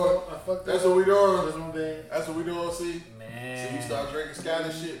we doing. That's what we doing. That's my bad. That's what we doing, see? Man. So you start drinking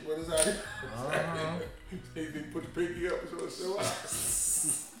Scottish shit. What is that? They put the pinky up so it show up.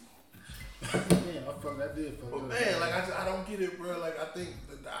 Yeah, I did fuck up. Man, like, I don't get it, bro. Like, I think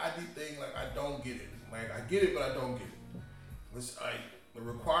the ID thing, like, I don't get it. Like, I get it, but I don't get it. It's like, the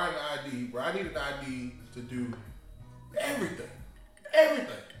requiring ID, bro, I need an ID to do everything. Everything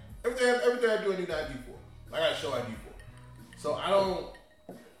I do, I need an ID for. I gotta show ID for. So I don't.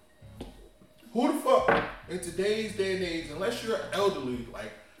 Who the fuck in today's day and age, unless you're elderly,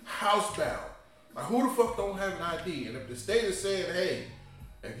 like housebound, like who the fuck don't have an ID? And if the state is saying, hey,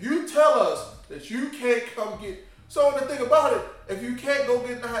 if you tell us that you can't come get, so the thing about it, if you can't go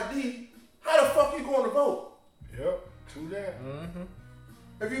get an ID, how the fuck you going to vote? Yep, true that. Mm-hmm.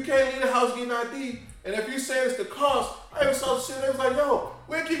 If you can't leave the house getting ID, and if you saying it's the cost, I even saw shit that was like, yo,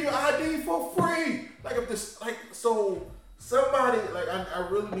 we'll give you an ID for free. Like if this, like, so somebody, like I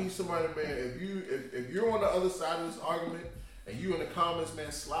really need somebody, man. If you're on the other side of this argument and you in the comments,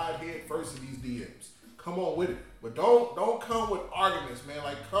 man, slide head first in these DMs. Come on with it, but don't come with arguments, man.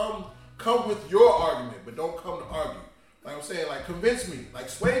 Like come with your argument, but don't come to argue. Like I'm saying, like convince me, like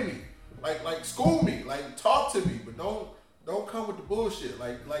sway me, like school me, like talk to me, but don't come with the bullshit.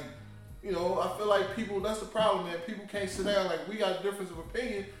 Like you know, I feel like people, that's the problem, man. People can't sit down like we got a difference of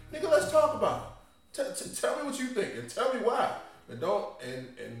opinion. Nigga, let's talk about it. Tell me what you think and tell me why. And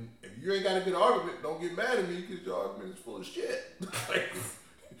and if you ain't got a good argument, don't get mad at me because your argument is full of shit. Like,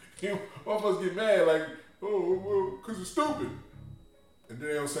 motherfuckers get mad like, oh, because it's stupid. And then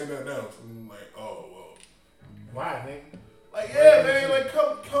they don't say nothing else. And I'm like, oh, well. Why, nigga? Like, yeah, man, like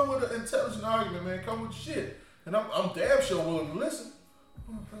come with an intelligent argument, man. Come with shit. And I'm damn sure willing to listen.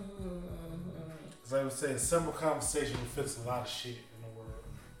 As I was saying, simple conversation will fix a lot of shit in the world.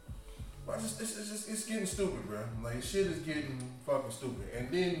 But it's getting stupid, bro. Like shit is getting fucking stupid. And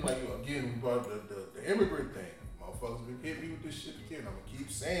then like again, we brought the immigrant thing. Motherfuckers been hitting me with this shit again. I'm gonna keep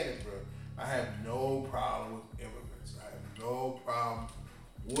saying it, bro. I have no problem with immigrants. I have no problem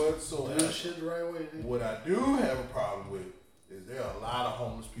whatsoever. Do shit the right way. Dude. What I do have a problem with is there are a lot of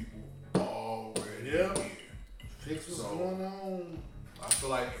homeless people already here. Fix what's going on. I feel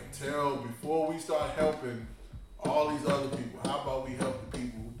like before we start helping all these other people, how about we help the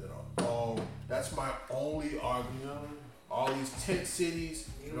people that are that's my only argument. All these tent cities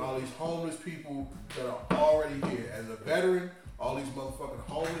and all these homeless people that are already here. As a veteran, all these motherfucking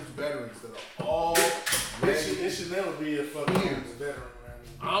homeless veterans that are all it should never be a fucking veteran, man.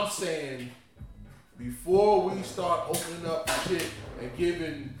 I'm saying before we start opening up shit and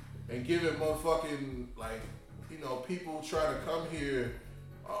giving motherfucking people trying to come here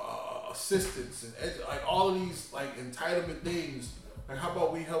assistance and like all of these like entitlement things. Like how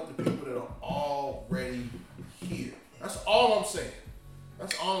about we help the people that are already here? That's all I'm saying.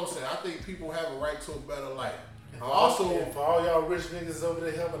 I think people have a right to a better life. For all y'all rich niggas over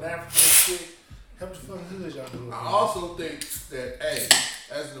there helping African shit, help the fucking hood y'all do. I also think that, hey,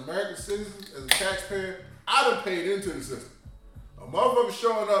 as an American citizen, as a taxpayer, I done paid into the system. A motherfucker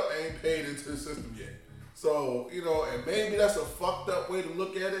showing up ain't paid into the system yet. So, and maybe that's a fucked up way to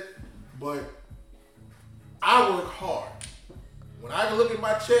look at it, but I work hard. When I can look at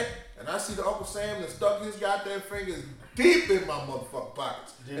my check and I see the Uncle Sam that stuck his goddamn fingers deep in my motherfucking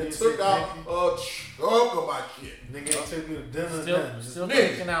pockets and took out a chunk of my shit. Nigga took me to dinner. Still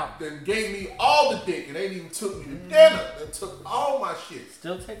taking out. Then gave me all the dick and ain't even took me to dinner. Then took all my shit.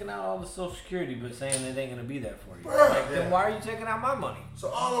 Still taking out all the Social Security, but saying it ain't gonna be there for you. Bruh. Then why are you taking out my money? So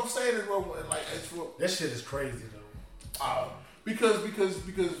all I'm saying is, that shit is crazy though. Because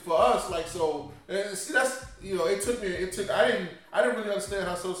for us, and see that's I didn't really understand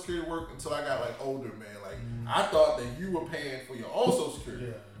how Social Security worked until I got older, man. I thought that you were paying for your own Social Security.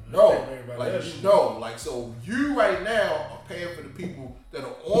 Yeah. So you right now are paying for the people that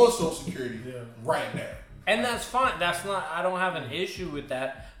are on Social Security right now. And that's fine. I don't have an issue with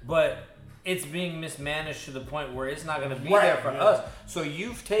that, but it's being mismanaged to the point where it's not going to be there for us. So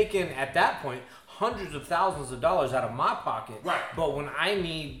you've taken, at that point, hundreds of thousands of dollars out of my pocket. Right. But when I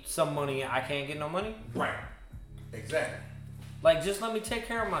need some money, I can't get no money? Right. Exactly. Just let me take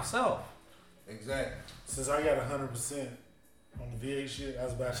care of myself. Exactly. Since I got 100% on the VA shit, I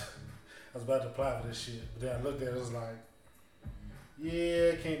was about to apply for this shit. But then I looked at it, it was like,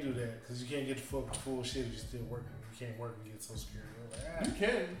 yeah, can't do that. Because you can't get the full shit if you're still working. You can't work and get Social Security. Like, you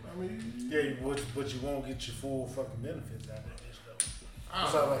can. Yeah, but you won't get your full fucking benefits out of that bitch, though.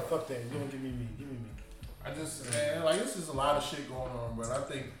 So I was like, fuck that. You don't give me me. Give me me. This is a lot of shit going on, bro. I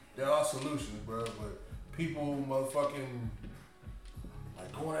think there are solutions, bro. But people motherfucking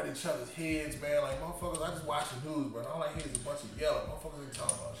going at each other's heads, man. Motherfuckers, I just watch the news, bro. All I hear is a bunch of yelling. Motherfuckers ain't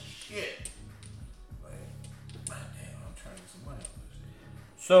talking about shit. Damn, I'm trying to get some money out of this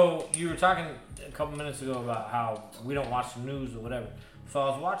shit. So you were talking a couple minutes ago about how we don't watch the news or whatever. So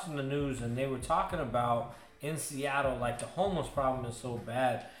I was watching the news and they were talking about in Seattle, the homeless problem is so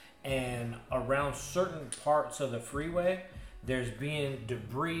bad, and around certain parts of the freeway, there's being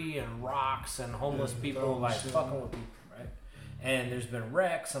debris and rocks and homeless people fucking with people. And there's been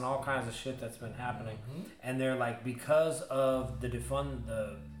wrecks and all kinds of shit that's been happening. Mm-hmm. And they're because of the defund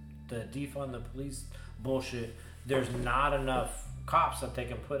the police bullshit, there's not enough cops that they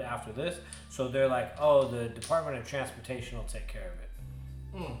can put after this. So they're the Department of Transportation will take care of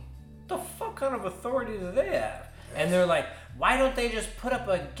it. The fuck kind of authority do they have? Yes. And they're why don't they just put up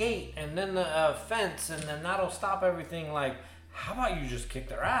a gate and then a fence and then that'll stop everything? How about you just kick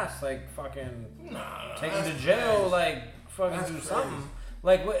their ass? Fucking take them to jail, crazy. Fucking That's do crazy.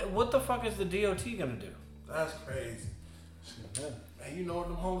 something. What the fuck is the DOT gonna do? That's crazy. Shit, man, you know what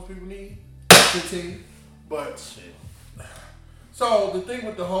them homeless people need? 15. But shit. So the thing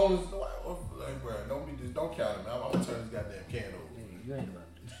with the homeless, bro, don't count it, man. I'm gonna turn this goddamn can over. You ain't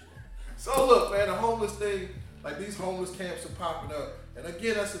about to do shit. So look, man, the homeless thing, these homeless camps are popping up, and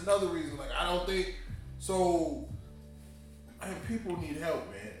again, that's another reason. I don't think so. People need help,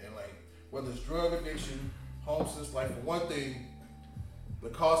 man, and whether it's drug addiction, homelessness, for one thing, the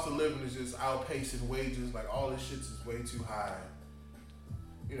cost of living is just outpacing wages. All this shit is way too high.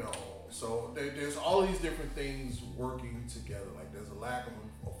 So there's all these different things working together. There's a lack of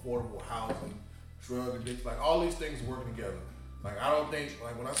affordable housing, drug addiction, all these things working together. I don't think,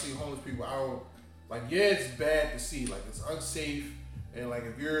 when I see homeless people, I don't, it's bad to see. It's unsafe. And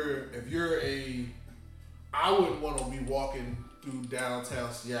I wouldn't want to be walking through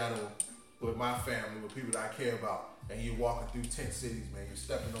downtown Seattle with my family, with people that I care about, and you're walking through tent cities, man. You're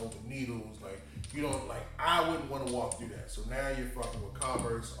stepping over needles, I wouldn't want to walk through that. So now you're fucking with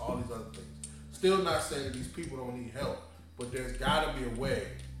commerce, all these other things. Still not saying that these people don't need help, but there's got to be a way.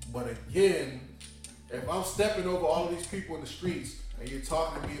 But again, if I'm stepping over all of these people in the streets and you're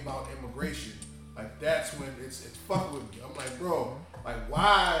talking to me about immigration, that's when it's fucking with me. I'm bro,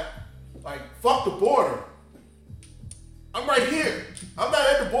 why? Fuck the border. I'm right here. I'm not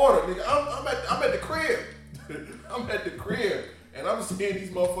at the border, nigga. I'm at the crib. I'm at the crib, and I'm seeing these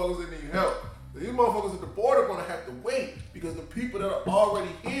motherfuckers that need help. These motherfuckers at the border gonna have to wait because the people that are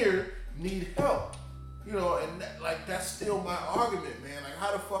already here need help. You know, and that's still my argument, man. Like,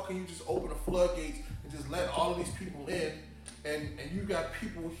 how the fuck can you just open the floodgates and just let all of these people in, and you got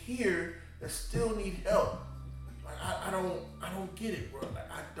people here that still need help? Like, I don't get it, bro. Like,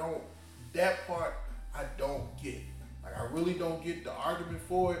 that part I don't get. Like, I really don't get the argument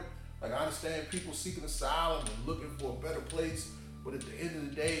for it. Like, I understand people seeking asylum and looking for a better place, but at the end of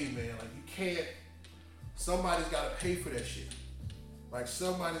the day, man, like, you can't. Somebody's got to pay for that shit. Like,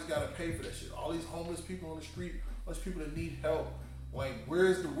 somebody's got to pay for that shit. All these homeless people on the street, all these people that need help. Like,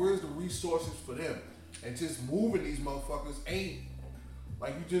 where's the resources for them? And just moving these motherfuckers ain't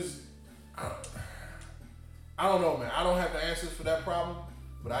like you just. I don't know, man. I don't have the answers for that problem,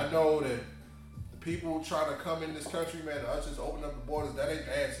 but I know that the people trying to come in this country, man, us just open up the borders, that ain't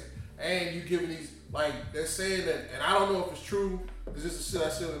the answer. And you giving these, like, they're saying that, and I don't know if it's true. It's just the shit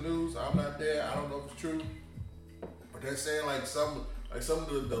I see in the news. I'm not there. I don't know if it's true. But they're saying like some of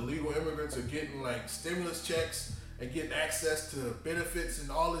the illegal immigrants are getting like stimulus checks and getting access to benefits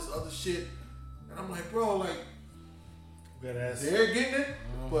and all this other shit. And I'm like, bro, like, they're getting it,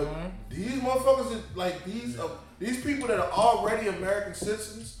 but these motherfuckers are like these people that are already American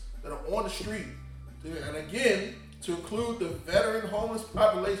citizens that are on the street. And again, to include the veteran homeless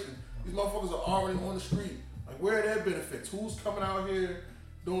population, these motherfuckers are already on the street. Like, where are their benefits? Who's coming out here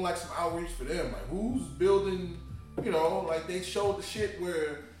doing like some outreach for them? Like, who's building, you know, like they showed the shit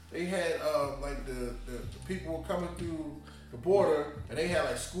where they had like the people were coming through the border and they had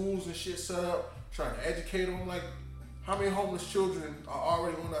like schools and shit set up trying to educate them. Like, how many homeless children are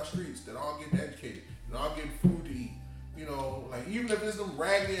already on our streets that aren't getting educated and aren't getting food to eat? You know, like, even if it's them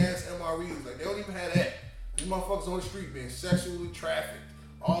raggedy ass MREs, like, they don't even have that. These motherfuckers on the street being sexually trafficked,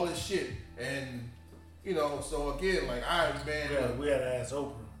 all this shit. And, you know, so again, like, man. We had to ask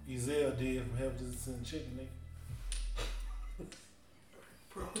Oprah. Ezell did from Heaven to the Sun Chicken, nigga.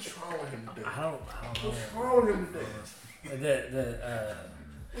 Bro, what's wrong with him today? I don't know. What's wrong with him today?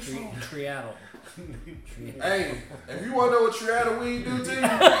 The Triaddle. Hey, if you want to know what Triaddle weed do to you,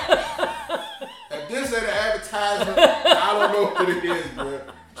 if this ain't an advertisement, I don't know what it is, bro.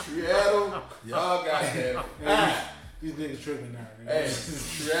 Triaddle, y'all goddamn. These niggas tripping now. Hey,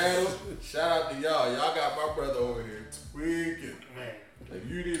 Triaddle, shout out to y'all. Y'all got my brother over here tweaking. Man. If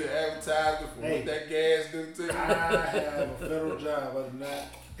you need an advertisement for what that gas do to you. I have a federal job. I do not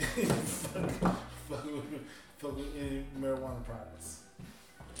fuck with any marijuana products.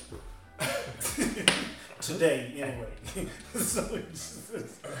 Today, anyway. So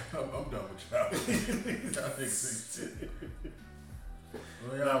I'm done with y'all. Y'all think shit.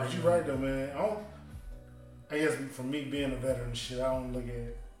 Nah, but you right though, man. I guess for me being a veteran and shit, I don't look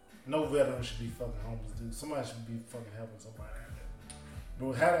at no veteran should be fucking homeless, dude. Somebody should be fucking helping somebody out there.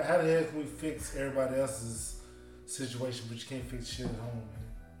 But how the hell can we fix everybody else's situation, but you can't fix shit at home,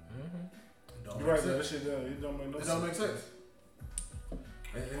 man? You're right, that shit it don't make no sense. It don't make sense.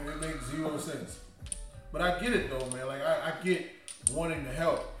 It makes zero sense. But I get it though, man. Like, I get wanting to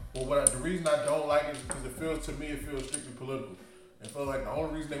help. But the reason I don't like it is because it feels strictly political. It feels like the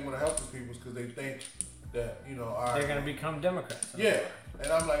only reason they want to help these people is because they think that, you know, they're gonna become Democrats. Yeah,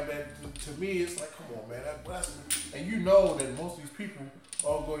 and I'm like, man. To me, it's like, come on, man. And you know that most of these people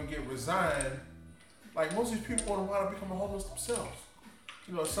are going to get resigned. Like, most of these people want to wind up becoming homeless themselves.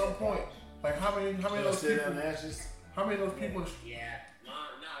 You know, at some point. Like, how many of those people? How many of those people? Yeah, no,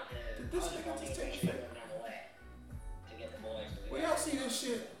 This nigga just take shit. Well, y'all see this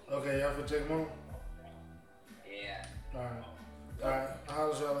shit? Okay, y'all for check them on? Yeah. Alright, I'll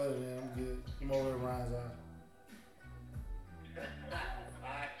holler at y'all later then. I'm good. I'm over at Ryan's eye.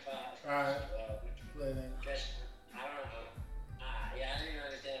 Alright. Later then. I don't know. Yeah, I didn't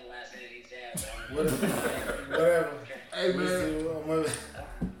understand the last thing he said. Whatever. Hey, man.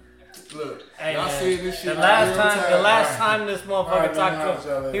 Look, hey, y'all see this shit. The last time this motherfucker talked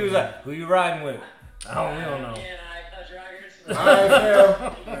to him, he was like, "Who you riding with?" We don't know.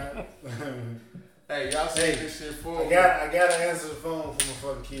 Alright, hey, y'all see this shit for me. I gotta answer the phone for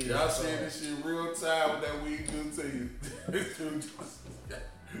my fucking kids. Y'all see this shit real time with that weed do to you.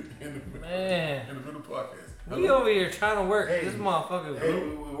 in the middle podcast. We over here trying to work. Hey, this motherfucker. Hey,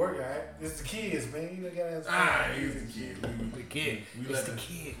 we working, alright? It's the kids, man. You know, gotta answer. He's the kid. The kid. It's the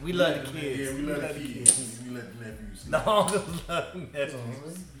kid. We love the kids. Yeah, we love the kids. We let the nephews. No, love the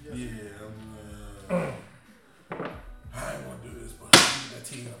nephews. Yeah, I didn't want to do this, but I need that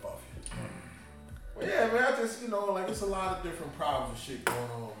team up off here. Well, yeah, man, I just, like it's a lot of different problems and shit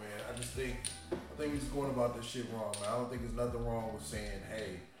going on, man. I think we just going about this shit wrong, man. I don't think there's nothing wrong with saying,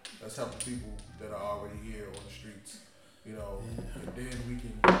 hey, let's help the people that are already here on the streets, and then we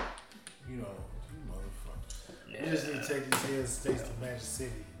can, motherfuckers. You just need to take these head states to Magic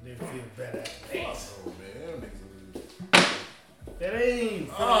City and then feel better. Oh, man, them niggas. That ain't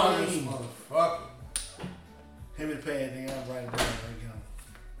this motherfucker. Him and Pad, nigga, I'm writing down right now.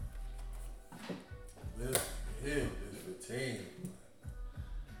 This is the team.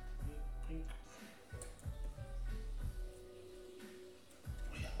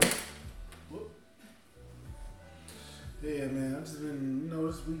 Yeah, man, I've just been,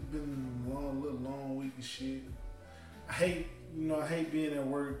 this week been a little long week of shit. I hate being at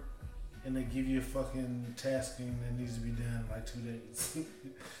work and they give you a fucking tasking that needs to be done in like 2 days.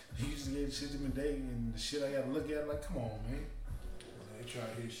 You just get shit in a day and the shit I gotta look at, like, come on, man. They trying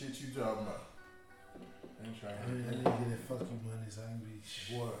to hear shit you talking about. They trying to I need to get that fuck you money so I can be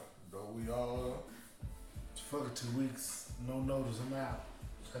What? Don't we all? Fuck it, 2 weeks, no notice, I'm out.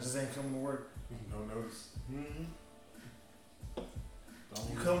 I just ain't coming to work. No notice. Mm-hmm.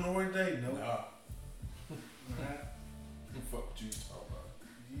 You coming to work today? Nope. Nah. Alright. Fuck what you talking about.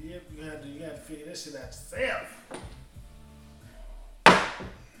 Yep, you have to figure that shit out yourself.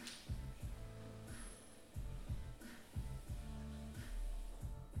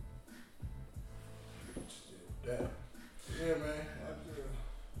 Yeah, man.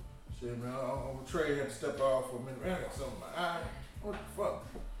 Shit, man. I'm Trey had to step off for a minute. Man, I got something in my eye. What the fuck?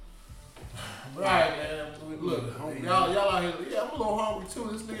 But alright, man. Look, y'all out here. Yeah, I'm a little hungry too.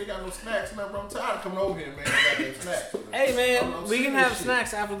 This nigga got no snacks. And I'm tired of coming over here, man. I got no snacks. Hey, man, we can have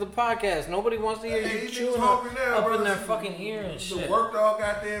snacks after the podcast. Nobody wants to hear you chewing up in their fucking ear and shit. Worked all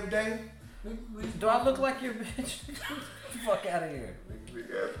goddamn day. Do I look like your bitch? Get the fuck out of here. Big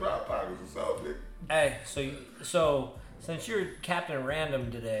ass prop pockets or something. Hey, so since you're Captain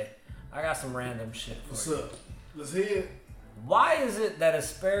Random today, I got some random shit for What's you. up? Let's hear it. Why is it that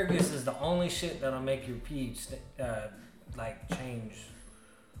asparagus is the only shit that'll make your pee change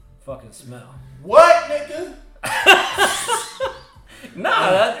fucking smell? What, nigga?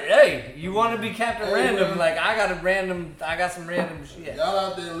 Hey, you want to be Captain Random? Man. Like I got some random shit. Y'all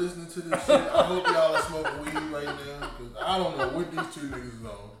out there listening to this shit? I hope y'all are smoking weed right now, because I don't know what these two niggas is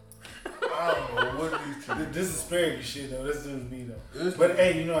on. I don't know what these two. This is asparagus shit though. This is me though. But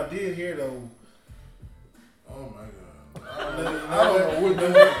hey, I did hear though. Oh my god. I don't know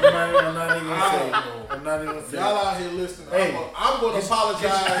what I'm not even gonna say. Y'all out here listening. Hey, I'm gonna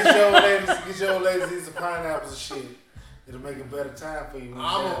apologize. Get your old ladies these pineapples and shit. It'll make a better time for you.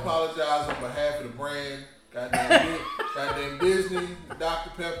 I'm gonna apologize on behalf of the brand. Goddamn Disney,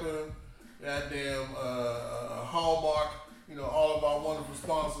 Dr. Pepper, goddamn Hallmark. All of our wonderful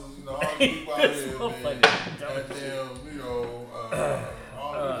sponsors. All the people out here, man. Goddamn,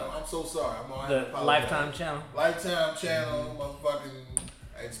 I'm so sorry. I'm gonna have to apologize. Lifetime channel. Lifetime channel,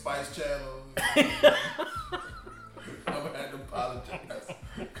 motherfucking Spice channel. I'm gonna have to apologize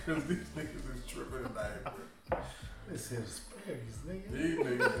because these niggas is tripping tonight, bro. This is asparagus, nigga. These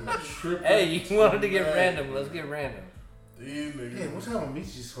niggas is tripping. Hey, you wanted to get random? Let's get random. These niggas. Hey, what time of meat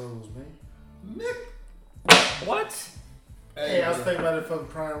you closed, man? Nick. What? Hey, I was thinking about that fucking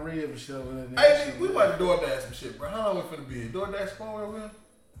prime rib and shit over there. Hey, we about to DoorDash some shit, bro. How long we finna be? DoorDash phone over here?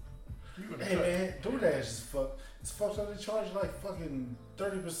 Hey man, DoorDash is fucked. It's fucked up. They charge like fucking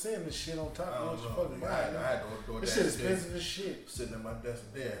 30% and shit on top of what you fucking buy. I had to DoorDash. This shit expensive as shit. Sitting at my desk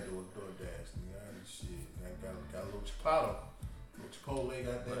today, I had to DoorDash. Nigga, I had shit. I got a little Chipotle,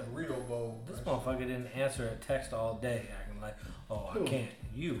 got that burrito bowl. This motherfucker didn't answer a text all day, acting like, I can't.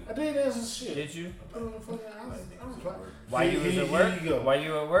 You. I did answer shit. Did you? I put on the fucking house. Why you was at work? Why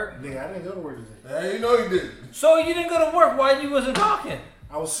you at work? Nigga, I didn't go to work today. Hey, you know you didn't. So you didn't go to work? Why you wasn't talking?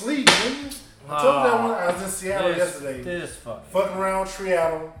 I was sleeping, nigga. I told you that one. I was in Seattle yesterday. This fucking around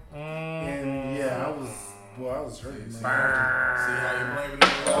Seattle. And yeah, I was hurting. See how you blaming it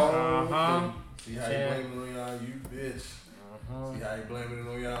on y'all? See how you blaming it on y'all, you bitch. See how you blaming it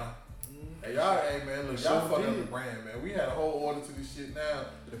on y'all? Hey, man, look, y'all fucking up the brand, man. We had a whole order to this shit now.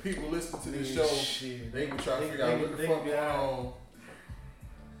 The people listening to this show, they can try to figure out what the fuck going on.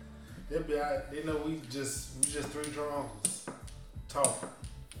 They'll be out. They know we just three drunk uncles talking.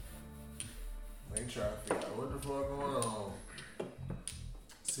 They try to figure out what the fuck going on.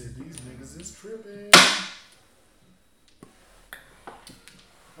 Said these niggas is tripping.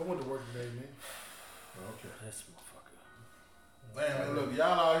 I went to work today, man. Okay. This motherfucker. Man, look,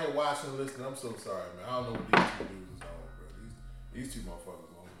 y'all out here watching and listening. I'm so sorry, man. I don't know what these two dudes is on, bro. These two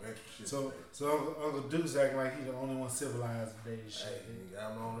motherfuckers on extra shit. So Uncle Duke's acting like he the only one civilized today. Shit. Hey,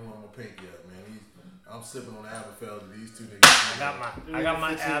 I'm the only one with pinky up, man. I'm sipping on Aberfeldy. These two niggas. I got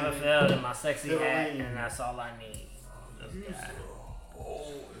my Aberfeldy and my sexy hat, and that's all I need.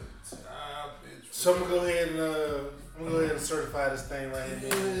 So I'm gonna go ahead and certify this thing right here.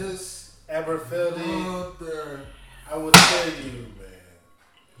 Yes. Aberfeldy. I would tell you, man,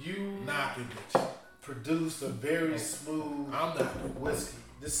 you knocking it. Produced a very smooth whiskey.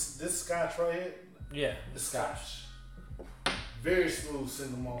 This scotch right here. Yeah. The scotch. Very smooth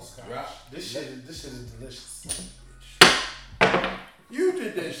single malt scotch. Right. This shit is delicious. You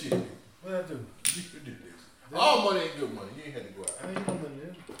did that shit. What I do? You did this. All money ain't good money. You ain't had to go out. I ain't no money.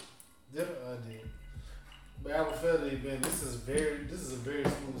 Did I did. But Aberfeldy, man, this is a very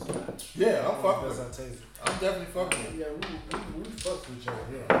smooth scotch. Yeah, I'm fucking with it. I taste it. I'm definitely fucking with it. Yeah, we fucked with each other.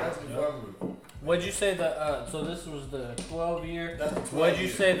 Yeah, definitely fucking with it. What'd you say so this was the 12 year? That's the 12 What'd you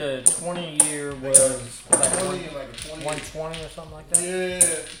year. say the 20 year was? Like 20 and like a 20. 120 or something like that? Yeah.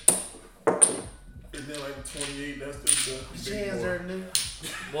 And then like the 28, that's the Chance there, nigga.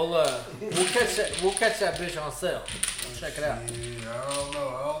 Well, we'll catch that bitch on sale. Check it out. Yeah, I don't know.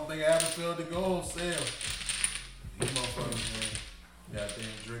 I don't think Aberfeldy go on sale. These motherfuckers, man.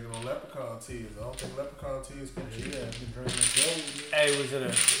 Goddamn drinking on leprechaun teas. I don't think leprechaun teas can cheap. Yeah, I've been drinking gold. Hey, was it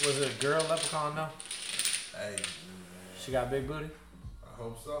a girl leprechaun though? Hey, man. She got big booty? I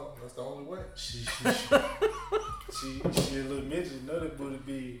hope so. That's the only way. She a little midget. Know that booty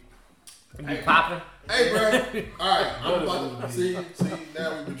big. Be popping. Hey, bro. All right, I'm about to see. Now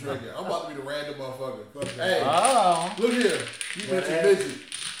we been drinking. I'm about to be the random motherfucker. Hey, look here. You mentioned midget.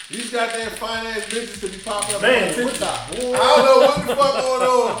 These goddamn fine ass bitches to be popping up on TikTok. I don't know what the fuck going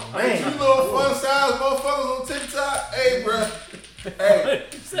on. Man. You little fun size motherfuckers on TikTok. Hey, bro. Hey,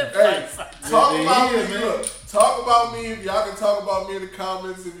 talk about me. Look, talk about me. If y'all can talk about me in the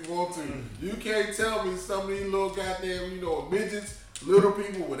comments if you want to. You can't tell me some of these little goddamn, midgets, little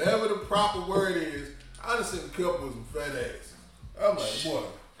people, whatever the proper word is. I done seen a couple with some fat ass. I'm like, boy.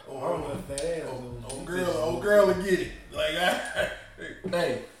 Old girl will get it. Like,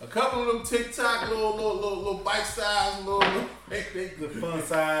 hey, a couple of them TikTok little bite size they the fun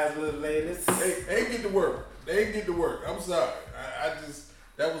size little ladies. They get to work. I'm sorry. I just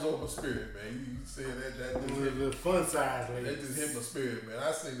that was on my spirit, man. You said that just the fun size ladies. That just hit my spirit, man.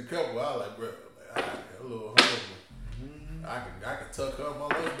 I seen a couple. I was like, bro, I got a little humble. I can tuck her in my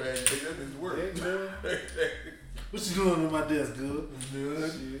little bag and take that bitch to work. What you doing on my desk, good?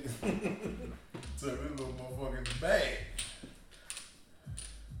 Good. Tuck this little motherfucker in the bag.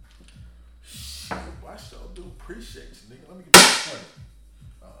 Why should I do appreciate you, nigga? Let me get this 20.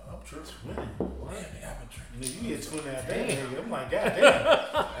 I'm tripping. 20? What? Man, I've been drinking. Nigga, you get 20 out there, nigga. I'm like,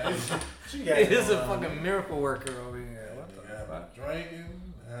 goddamn. It is a fucking miracle worker over here. What the fuck? I've been drinking.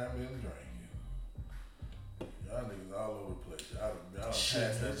 Y'all niggas all over the place. Y'all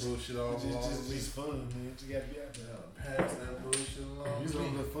pass that bullshit all along. It's fun, man. You gotta be out there. Y'all pass that bullshit along. You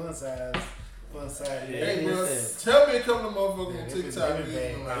on the fun side. Hey, bro, tell me a couple of motherfuckers on TikTok.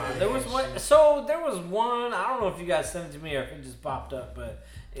 There was one. I don't know if you guys sent it to me or if it just popped up, but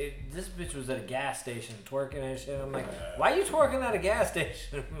this bitch was at a gas station twerking and shit. I'm like, why you twerking at a gas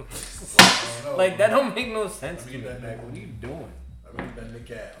station? Like, that don't make no sense to me. Like, what are you doing? I mean, that Nick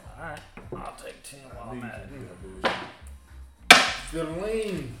All right, I'll take 10 while I'm at it. Feel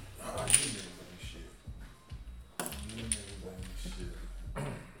lean. Oh, you niggas ain't shit.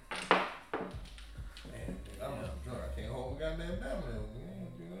 I'm drunk. I can't hold my goddamn down.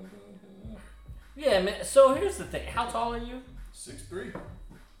 Yeah, man. So here's the thing. How tall are you? 6'3".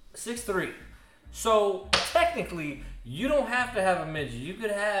 6'3". So technically, you don't have to have a midget. You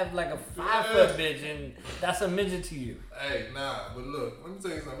could have like a 5 foot bitch, and that's a midget to you. Hey, nah, but look, let me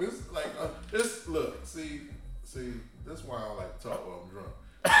tell you something. It's like see, that's why I don't like to talk while I'm drunk.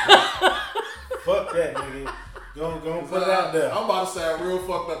 Fuck that, nigga. Go put it out there. I'm about to sound real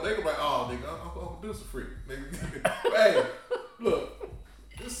fucked up. They go like, oh, nigga, I'm gonna do some freak, nigga. Hey, look.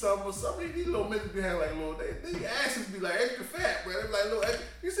 Some of these little midgets be having like little, they asses be like extra fat, bro. They be like little extra.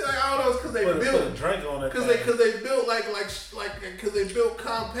 You see, like I don't know, it's because they built put a drink on it. Because they built because they built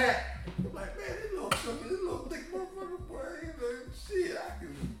compact. I'm like, man, this little chunky, this little thick motherfucker, boy, shit, I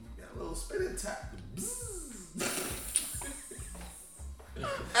can got a little spinning top.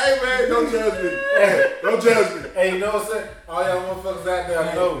 Hey man, don't judge me. Hey, don't judge me. Hey, you know what I'm saying? All y'all motherfuckers out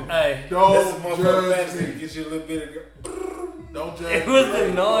there know. Hey, don't judge me. Get you a little bit of. Don't judge. It was the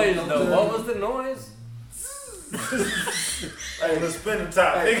noise though. What was the noise? Hey, let's spin the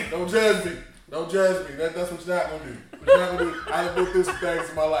top. Hey, don't judge me. Don't judge me. That's what you're not gonna do. What you're not gonna do. I done been through some things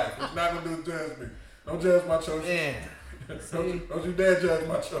in my life. What you're not gonna do is judge me. Don't judge my choices. Yeah. Don't you dare judge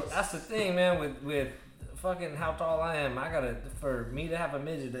my choices. That's the thing, man. With fucking how tall I am. For me to have a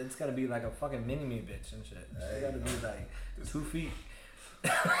midget, it's gotta be like a fucking mini-me bitch and shit. It's gotta be like 2 feet.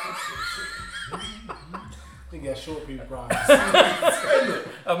 They got short people problems.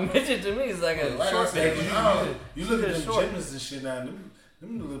 A midget to me is like a short baby. You look at them gymnasts and shit now, them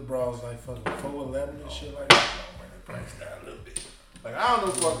little bras like fucking 4'11" and shit like that. Price down a little bit. Like I don't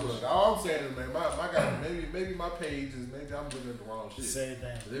know what look. All I'm saying is, man, my guy, maybe my page is maybe I'm looking at the wrong shit. Same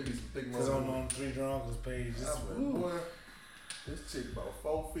thing. There be some thick Because I'm on 3 Drunkers page. Boy, this chick about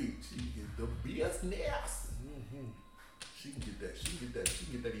 4 feet. She can get the business. Mm-hmm. She can get that. She can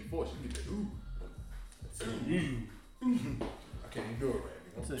get that E4. She can get that. Ooh. I can't even do it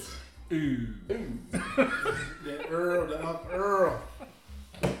right. Ooh. The Uncle Earl.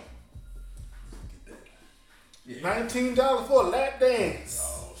 Yeah. $19 for a lap dance.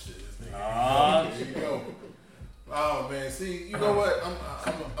 Oh shit, this nigga. There you go. Oh man, see, you know what? I'm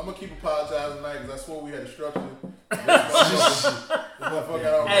gonna keep apologizing tonight because I swore we had a structure.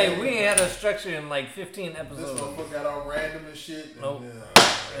 Hey, we ain't had a structure in like 15 episodes. This motherfucker got all random and shit. Nope.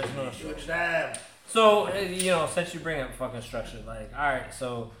 There's no structure. So, since you bring up fucking structure, like, all right,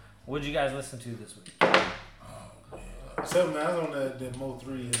 so what'd you guys listen to this week? Oh man. Something I was on that Mo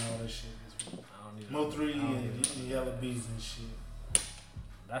 3 and all that shit this week. Mo 3 and Yellow Bees and shit.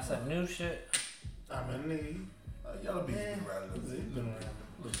 That's that new shit. I mean, nigga. Yellow Bees been around a little bit. He's been around.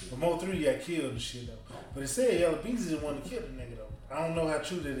 But Mo 3 got killed and shit though. But it said Yellow Bees is the one that killed the nigga though. I don't know how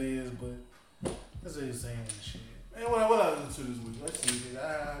true that is, but that's what he's saying and shit. Man, what I listened to this week? Let's see. I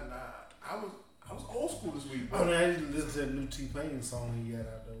was old school this week, bro. I mean, I didn't listen to that new T-Pain song he got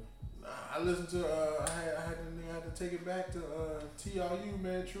out though. I listened to I had to take it back to TRU,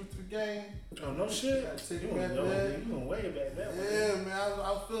 man, Truth to the Game. Oh no shit. I had to take it back to that. You went way back that way. Yeah, man,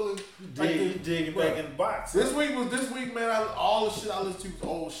 I was feeling you digging back in the box. This week, man, all the shit I listened to was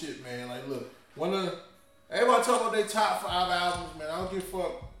old shit, man. Like look, everybody talk about their top 5 albums, man. I don't give a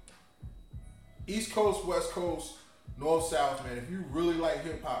fuck. East Coast, West Coast, North, South, man. If you really like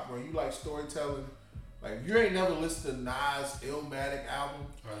hip hop, bro, you like storytelling. Like, you ain't never listened to Nas' Illmatic album.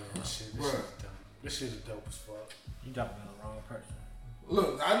 This shit is dope as fuck. You talking about the wrong person.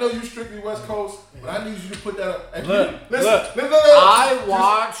 Look, I know you strictly West Coast, but I need you to put that up. I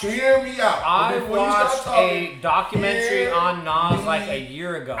watched. Hear me out. I watched a documentary on Nas like a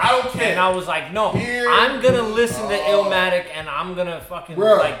year ago. I don't care. And I was like, no, I'm gonna listen to Illmatic and I'm gonna fucking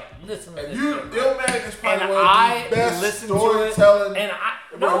listen to this. Illmatic is probably and one of the best storytelling. And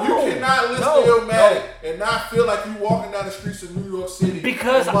you cannot listen to Illmatic and not feel like you walking down the streets of New York City.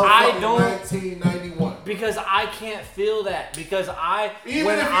 Because I don't. 1991. Because I can't feel that. Because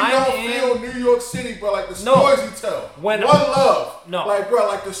even if you don't feel New York City, bro, like the stories you tell. One Love. No. Like, bro,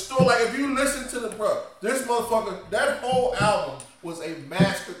 like the story. Like, if you listen to this motherfucker, that whole album was a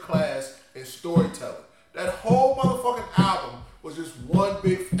master class in storytelling. That whole motherfucking album was just one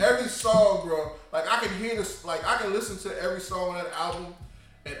big. Every song, bro. Like, I can hear this. Like, I can listen to every song on that album,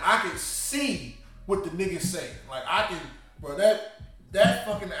 and I can see what the niggas saying. Like, I can, bro. That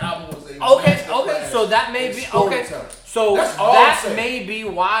fucking album was a okay. So that may be okay. So that may be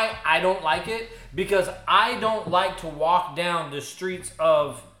why I don't like it, because I don't like to walk down the streets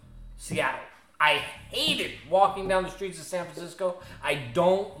of Seattle. I hated walking down the streets of San Francisco. I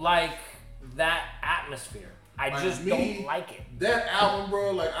don't like that atmosphere. I just don't like it. That album,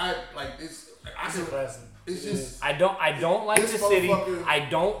 bro, it's just I don't like the city. I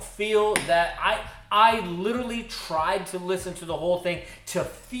don't feel that I literally tried to listen to the whole thing to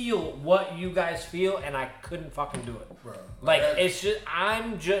feel what you guys feel, and I couldn't fucking do it. Bro, it's just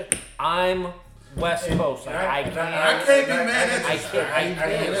I'm West Coast. I can't be mad at you.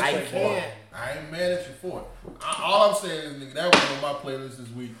 I can't. I ain't mad at you for it. All I'm saying is, nigga, that was on my playlist this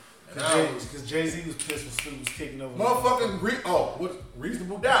week. Because Jay-Z was pissed when Snoop was kicking over. Motherfucking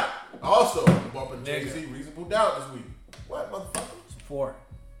Reasonable Doubt. Also, bumping Jay-Z Reasonable Doubt this week. What, motherfucker? 4.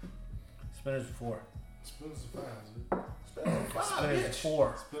 Spinner's 4. Spinner's 5, is it? Spinner's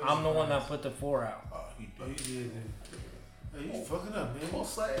 4. I'm the one that put the 4 out. Oh, he did. Hey, you fucking up, man.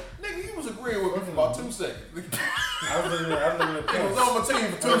 Nigga, you was agreeing with me for about 2 seconds. I was looking at points. He was on my team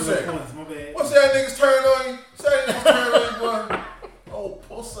for 2 seconds. Points, my bad. What's that niggas turn on you? Say that niggas turn on you, boy. Oh,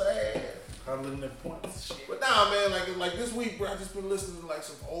 pussy ass. I'm looking at points. Shit. But nah, man, like this week, bro, I just been listening to like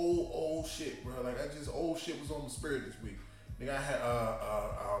some old shit, bro. Like old shit was on the spirit this week. Nigga, I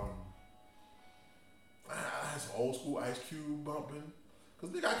had some old school Ice Cube bumping. Cause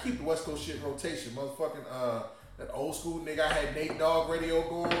nigga, I keep the West Coast shit rotation. Motherfucking that old school nigga, I had Nate Dogg radio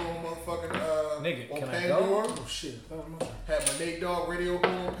going on motherfucking nigga, on can Pandora. I go? Oh shit. Had my Nate Dogg radio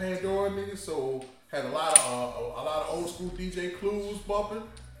going on Pandora, nigga. So had a lot of old school DJ Clues bumping.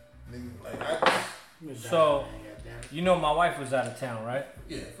 Nigga, like So, you know my wife was out of town, right?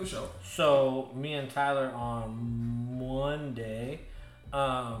 Yeah, for sure. So, me and Tyler on Monday,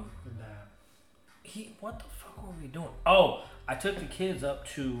 what the fuck were we doing? Oh, I took the kids up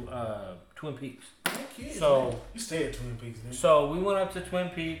to Twin Peaks. So you stay at Twin Peaks, man. So we went up to Twin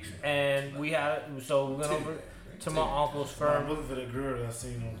Peaks and we went over to my uncle's firm. I'm looking for the girl that I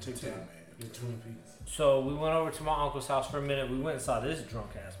seen on TikTok at Twin Peaks. So we went over to my uncle's house for a minute. We went and saw this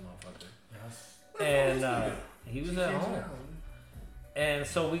drunk ass motherfucker. And he was at home. And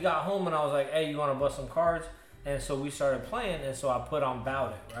so we got home and I was like, hey, you want to bust some cards? And so we started playing and so I put on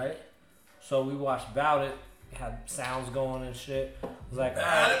Bout It, right? So we watched Bout It. Had sounds going and shit. I was like,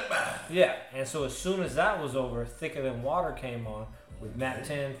 yeah. And so as soon as that was over, Thicker Than Water came on with Matt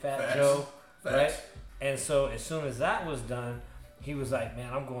 10, Fat Joe, right? And so as soon as that was done, he was like,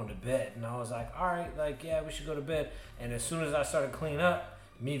 man, I'm going to bed. And I was like, all right, like, yeah, we should go to bed. And as soon as I started cleaning up,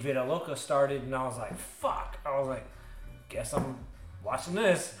 Mi Vida Loca started, and I was like, fuck. I was like, guess I'm watching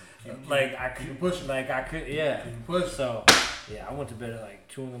this. Like, I could push. Like, I could, yeah. Push. So, yeah, I went to bed at like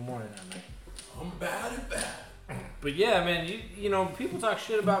 2 in the morning that night. I'm about it bad. But yeah, man, you know people talk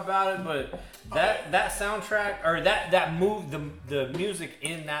shit about it, but that soundtrack or that move the music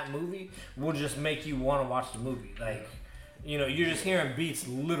in that movie will just make you want to watch the movie. Like, you know, you're just hearing beats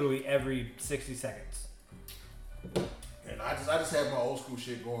literally every 60 seconds. And I just have my old school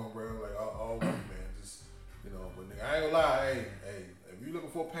shit going, bro. Like all week, man. Just but nigga, I ain't gonna lie. Hey, if you looking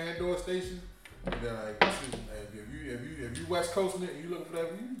for a Pandora station, then like, if you West Coasting it and you looking for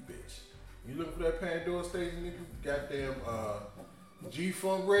that, you bitch. You looking for that Pandora station, nigga? Goddamn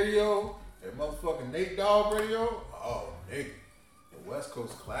G-Funk radio, that motherfucking Nate Dogg radio. Oh, nigga. The West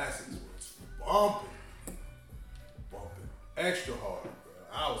Coast Classics was bumping. Extra hard, bro.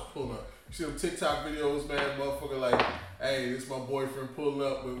 I was pulling up. You see them TikTok videos, man, motherfucker like, hey, this my boyfriend pulling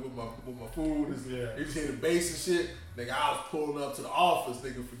up with my food. You just hear the bass and shit. Nigga, I was pulling up to the office,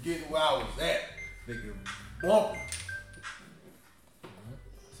 nigga, forgetting where I was at. Nigga, bumping.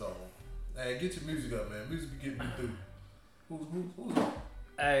 So, hey, get your music up, man. Music be getting me through. Who's up?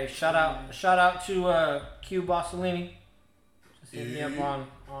 Hey, shout out to Q Bossolini. Just hit me up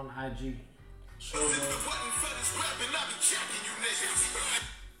on IG. Show me.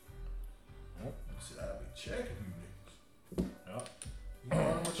 Shit, I be checking you niggas. Yep. You know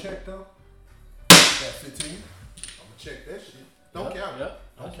what I'm gonna check though? That 15. I'm gonna check that shit. Don't count it.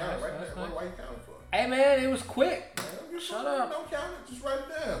 Don't count it right there. Why you counting for? Hey man, it was quick. Man, shut up. Don't count it. Just write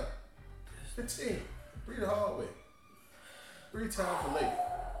it down. 15. Read the hard way. 3 times for later.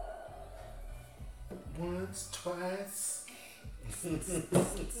 Once, twice.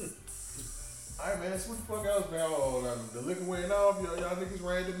 Alright, man. So what the fuck else, man? Oh, the liquor wearing off. Y'all niggas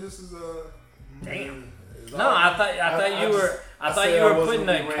randomness is damn. No, I thought you were putting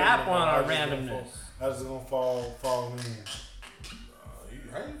a cap on our randomness. I was just gonna fall in.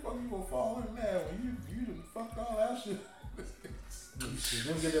 How you fucking gonna fall in now when you done fucked all that shit?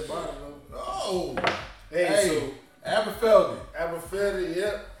 Let me get that bottle, bro. Oh, hey, so Aberfeldy,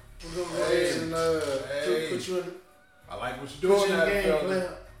 yep. We're gonna go ahead and put you in. I like what you're doing, Aberfeldy.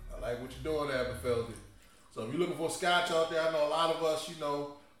 I like what you're doing, Aberfeldy. So if you're looking for scotch out there, I know a lot of us,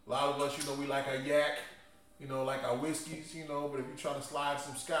 we like our yak, like our whiskeys, but if you're trying to slide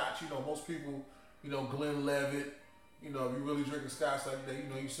some scotch, most people, Glenlivet, if you really drinking scotch like that,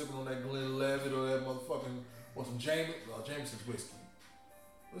 you sipping on that Glenlivet or that motherfucking, or some Jameson. Well, Jameson's whiskey.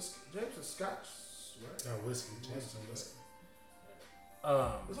 Jameson's scotch, right? No, whiskey. Jameson's whiskey.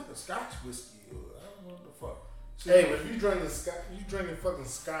 It's like a scotch whiskey. I don't know what the fuck. Hey, but if you drinking fucking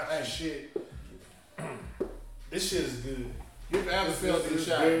scotch and shit, this shit is good. Give Aberfeldy a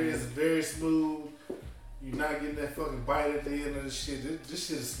shot. It's very smooth. You're not getting that fucking bite at the end of the shit. This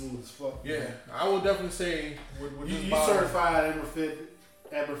shit is smooth as fuck. Yeah, I would definitely say with you certified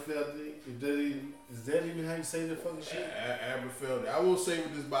Aberfeldy. Is that even how you say that fucking shit? Aberfeldy. I will say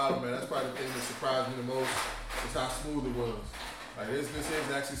with this bottle, man, that's probably the thing that surprised me the most is how smooth it was. Like this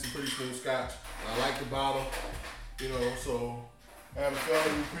is actually some pretty smooth scotch. I like the bottle, so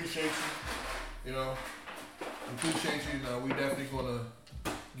Aberfeldy, we appreciate you. We appreciate you. We definitely gonna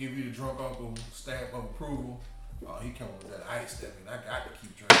give you the drunk uncle stamp of approval. Oh, he coming with that ice, that mean I got to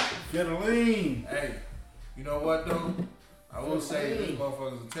keep drinking. Get a lean. Hey, you know what though? I will say this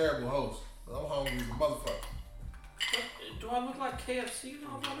motherfucker's a terrible host. But I'm hungry as a motherfucker. Do I look like KFC and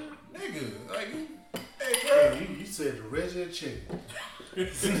all that? Nigga, like hey bro, you said the Reggie chicken. Hey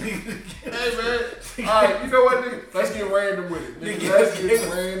man, alright, you know what nigga? Let's get random with it. Nigga, let's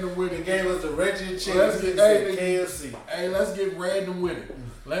get random with it. They gave us the Reggie chicken. Let's get KFC. Hey, let's get random with it.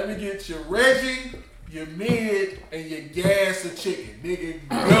 Let me get your Reggie, your mid, and your gas of chicken. Nigga,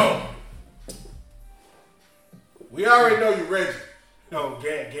 go. We already know you Reggie. No,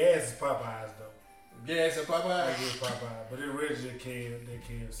 gas is Popeyes though. Gas and Popeyes? It is Popeyes, but it Reggie that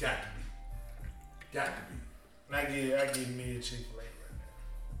KFC. Got to be. And I give me a Chick-fil-A right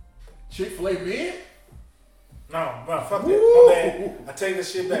now. Chick-fil-A men? No, fuck that. My bad. I take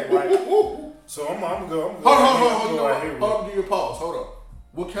this shit back, right? So I'm gonna go. Hold on. Do your pause. Hold on.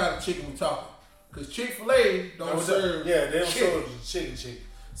 What kind of chicken we talking? Because Chick-fil-A don't serve. Yeah, they don't serve chicken.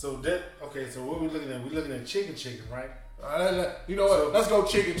 So so what we looking at? We looking at chicken, right? You know what? Let's go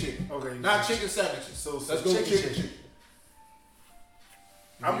chicken. Okay. Not chicken sandwiches. So let's go chicken.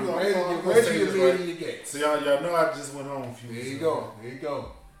 I'm gonna say this, right? So y'all know I just went home a few weeks ago. There you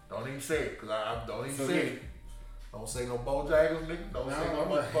go. Don't even say it, cause I don't even say it. Don't say no Bojangles, nigga. Don't say no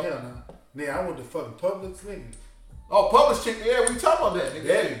motherfucker. Nigga, I went to fucking Publix, nigga. Oh, Publix chicken. Yeah, we talking about that,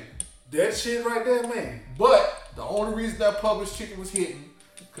 nigga. That shit right there, man. But the only reason that Publix chicken was hitting,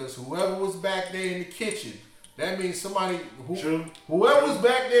 because whoever was back there in the kitchen, that means somebody whoever was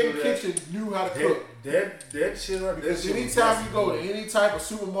back there in the kitchen knew how to cook. That shit right there. Because anytime you go to any type of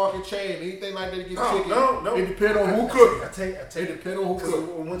supermarket chain, anything like that to get chicken, no. It depends on who cooked. It depends on who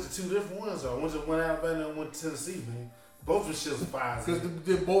cooked. I went to two different ones though. I went to one Alabama and one to Tennessee, man. Both of the shits was fire. Because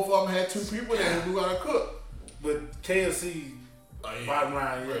both of them had two people there who knew how to cook. But KFC, bottom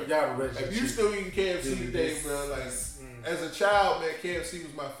line, y'all the rest. If you still eating KFC today, bro, like as a child, man, KFC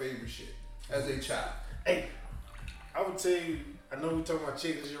was my favorite shit. As a child. Hey, I would tell you, I know we talking about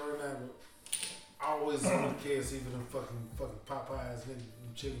chicken shit right now, but I always went to KFC for them fucking Popeyes, nigga.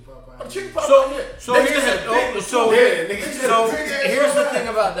 Chicken Popeyes. Chicken Popeyes. So here's the thing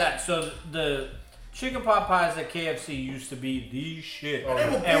about that. So the chicken Popeyes at KFC used to be the shit.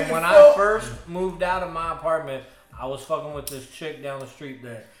 And when I first moved out of my apartment, I was fucking with this chick down the street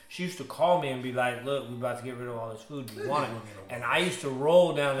that she used to call me and be like, look, we about to get rid of all this food. Do you want it? And I used to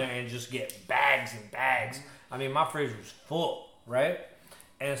roll down there and just get bags and bags. I mean, my fridge was full, right?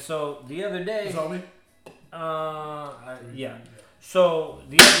 And so the other day, yeah. So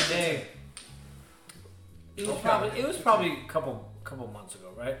the other day, it was probably a couple months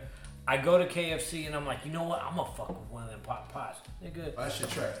ago, right? I go to KFC and I'm like, you know what? I'm gonna fuck with one of them pot pies. Nigga, that shit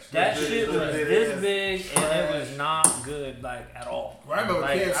trash. That shit was this big and it was not good, like at all. I remember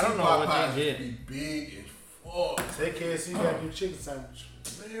like, KFC I don't know pot what pies they did. Be big as fuck. Say KFC got your chicken sandwich.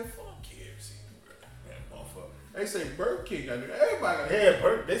 Man, fuck KFC, bro. That motherfucker. They say Burger King.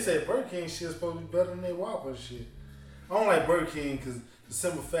 Everybody. They say Burger King shit is supposed to be better than their Whopper shit. I don't like Burger King because the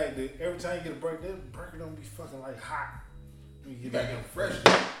simple fact that every time you get a burger, that burger don't be fucking like hot. You gotta get them fresh.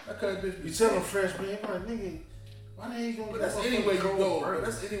 You tell them fresh, man. I'm like, nigga, why they ain't gonna get that's any way you go.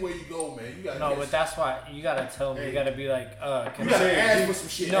 That's any way you go, man. You gotta but that's why you gotta tell them. You gotta be like, you gotta ask for some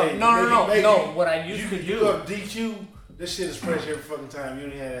shit. No. What I used to do. You go to DQ. This shit is fresh every fucking time. You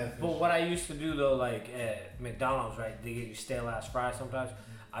don't have that. But what I used to do though, like at McDonald's, right? They give you stale ass fries sometimes.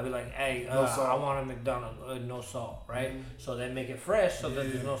 I'd be like, hey, I want a McDonald's, no salt, right? Mm-hmm. So they make it fresh, so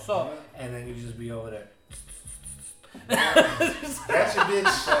that there's no salt, and then you just be over there. That's your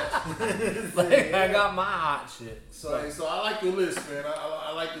bitch. Like I got my hot shit. So I like your list, man.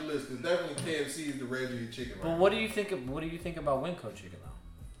 I like your list because definitely KFC is the regular chicken. But what do you think about Winco chicken though?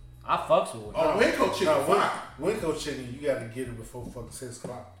 I fucks with Winco. Oh, Winco chicken. Winco chicken, you gotta get it before fucking 6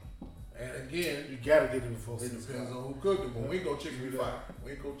 o'clock. And again, you gotta get it before 6 o'clock. It depends on who cooked it, but Winco chicken be fire.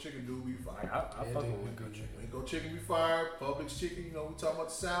 Winco chicken do be fire. I fuck with Winco chicken. Winco chicken be fire. Publix chicken, we talking about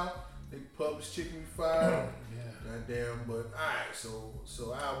the South. Publix chicken be fire. Goddamn, but alright,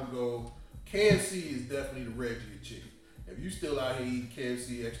 so I would go. KFC is definitely the regular chicken. If you still out here eating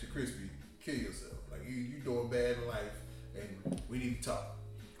KFC extra crispy, kill yourself. Like you doing bad in life, and we need to talk.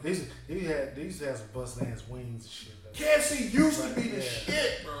 They used to have some busting ass wings and shit. KFC used to be the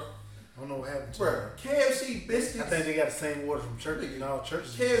shit, bro. I don't know what happened to bro. KFC biscuits. I think they got the same order from church. All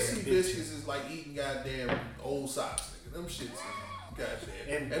churches. KFC biscuits is like eating goddamn old socks, nigga. Them shits.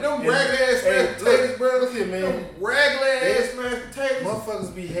 And them ragged ass mashed potatoes, bro. Look here, man. Them ragged ass mashed potatoes.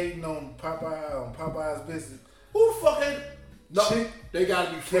 Motherfuckers be hating on Popeye's biscuits. Who the fuck ain't? No, they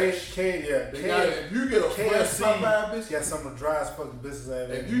gotta be fresh. If you get a fresh Popeye biscuit, got some of the driest fucking biscuits I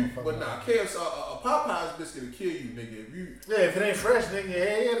ever had. But nah, KFC, a Popeye's biscuit will kill you, nigga. If it ain't fresh, nigga,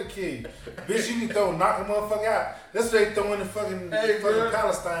 it'll kill you. Bitch, you can knock a motherfucker out. That's what they throwing in fucking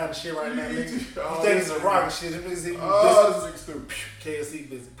Palestine and shit right now, nigga. You think it's a rocket shit? It means this is stupid. KFC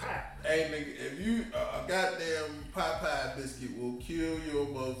biscuit, pop. Hey, nigga, if you a goddamn Popeye biscuit will kill your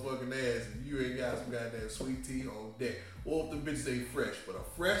motherfucking ass if you ain't got some goddamn sweet tea on deck. Or if the bitches ain't fresh, but a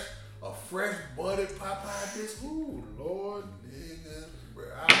fresh buttered Popeye biscuit. Ooh, Lord, nigga, bro.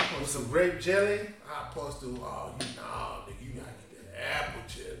 With some grape jelly. I supposed to. Nigga, you gotta get that apple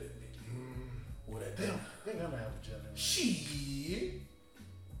jelly, nigga. What that? Damn, I think I'm apple jelly. Shit.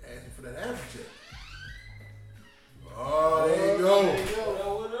 Asking for that average check. Oh, there you go.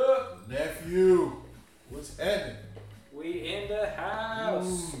 What up? Nephew. What's happening? We in the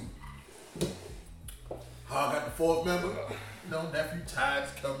house. I got the fourth member. You know, nephew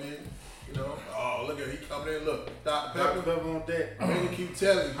Tides come in. You know, oh look at he coming in. Look, Dr. Pepper. Dr. Pepper on deck. I'm gonna keep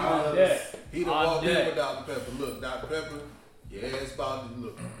telling you. He done walked in with Dr. Pepper. Look, Dr. Pepper. Yeah, it's about to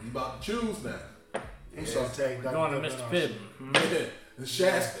look. He about to choose now. I'm so tagged. Going to Mr. Pibb. Yeah, the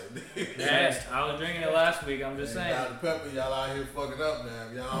Shasta. Yes, I was drinking it last week. I'm just saying. Dr. Pepper, y'all out here fucking up now.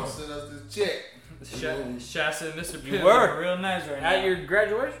 Y'all send us this check. Shasta and Mr. Pibb You were real nice right now. at your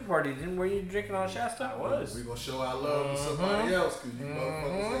graduation party. Were you drinking on Shasta? I was. We gonna show our love to somebody else because you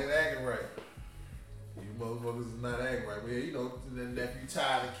motherfuckers ain't acting right. You motherfuckers is not acting right. Well, you know, then nephew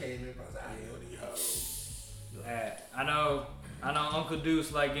Tyler came in. I was like, I hate these hoes. Hey, I know Uncle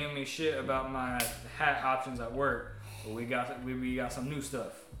Deuce like giving me shit about my hat options at work, but we got some new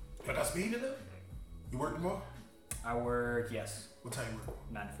stuff. But that's me today. You work tomorrow? I work, yes, What time you work?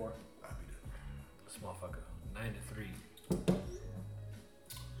 9 to 4. I'll be there. This motherfucker, 9 to 3.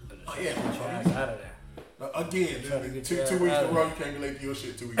 Oh yeah, Get your ass out of there. Again, Try to get two your weeks ass in a out. row, you can't relate to your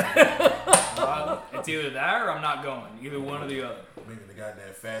shit 2 weeks in a row. It's either that or I'm not going. Either one or the other. Maybe the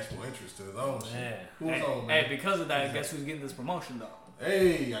goddamn fashionable interest to his own shit. Man. Who's on, man? Hey, because of that, guess who's getting this promotion though?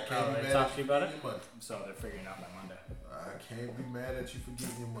 Hey, I can't they be mad talk at to you you about for it? getting your money. So they're figuring out by Monday. I can't be mad at you for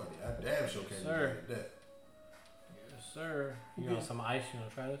getting your money. I damn sure can't Sir. be mad at that. Yes, sir. You want some ice? You want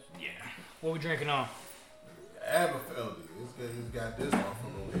to try this? Yeah. What we drinking on? Aberfeldy. It's got this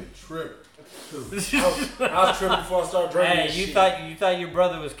motherfucker over here tripping. I was tripping before I started drinking. Hey, this you shit. thought your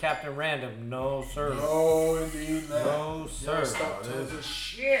brother was Captain Random? No, sir. No, indeed not. No, sir. Y'all stop Oh, talking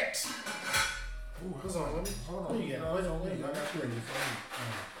shit. What's on? Let me hold on. You Yeah, know, wait on. I got three. I'm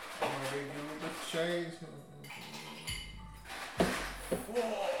ready to get a little change.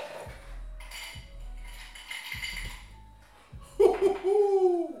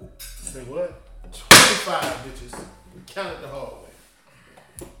 Say what? 25 bitches. Counted the hallway.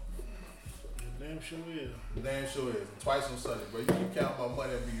 Damn sure is. Damn sure is. Twice on Sunday, bro. You keep counting my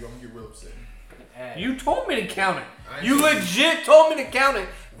money, I'm gonna get real upset. Hey. You told me to count it. I ain't You seen legit told me to count it.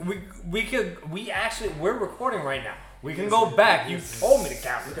 We're recording right now. We can go back. You told me to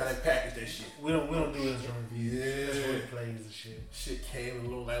count Look it. how they package that shit. We don't do this review. Yeah. That's what it plays and shit. Shit came in a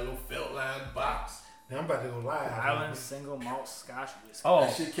little felt line box. Now I'm about to go live. Island single malt Scotch whiskey. Oh,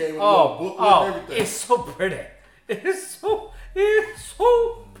 That shit came with a little booklet and everything. it's so pretty. It's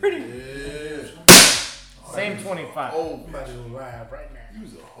so pretty. Yeah. Same 25. Oh, I'm about to go live right now. you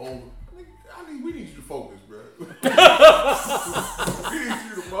was a whole. We need you to focus, bro. we need you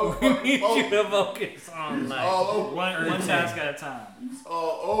to focus. We need you to focus on like All over. One task at a time. It's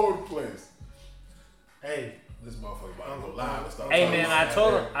all over the place. Hey, This motherfucker about to go live and start Hey talking man, about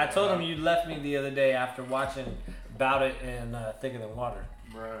I told him you left me the other day after watching About It and Thicker Than Water.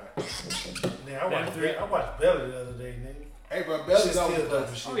 Bruh. man, I watched Belly the other day, nigga. Hey, bro, Shit Belly's still always dope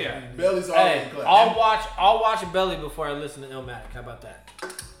class. as shit. Oh, yeah. Belly's always Hey, class. I'll watch Belly before I listen to Illmatic. How about that?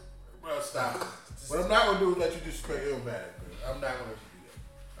 Bro, stop. What I'm not gonna do is let you disrespect Illmatic, bro. I'm not gonna let you do that.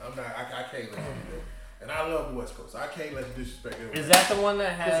 I'm not. I can't let you do that. And I love the West Coast. I can't let you disrespect Illmatic. Is that the one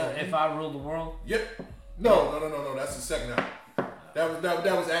that had If I Ruled the World? Yep. No. That's the second album. That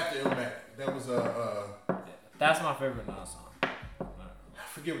was after Illmatic. That was That's my favorite Nas song. I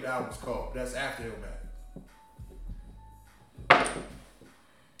forget what the album was called. That's after Illmatic.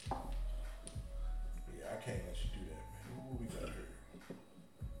 Yeah, I can't let you do that, man. What we got here?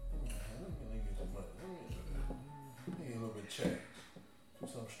 Let me get some money. Let me get a little bit of change. Do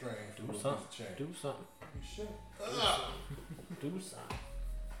something strange. Do a little something. piece of change. Do something. Shit. Do something.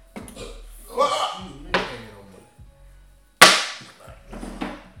 Ain't no money.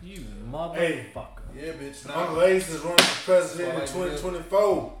 You motherfucker. Yeah, bitch. Uncle Ace is running for president in That's all I do.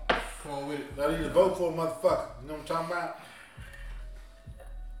 2024. Come on with it. I need to vote for a motherfucker. You know what I'm talking about?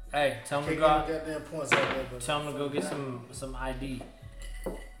 Hey, tell him to Can't go get out. no goddamn points out there, but Tell him to go get some ID.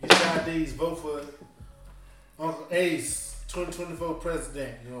 get your IDs, vote for Uncle Ace, 2024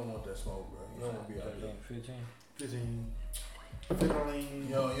 president. You don't want that smoke, bro. You don't want to be out there. 15. 15. You don't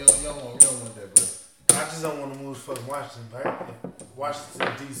want that, bro. I just don't want to move to fucking Washington, right?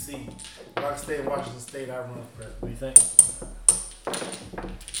 Washington, D.C. If I can stay in Washington State, I run for president. What do you think?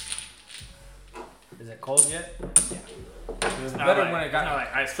 Is it cold yet? Yeah. It was not better like- when it got. not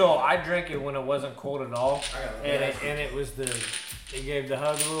like ice so I drank it when it wasn't cold at all, I got and it was it gave the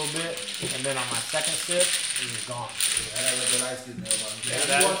hug a little bit, and then on my second sip, it was gone. I gotta let that ice get in there, man.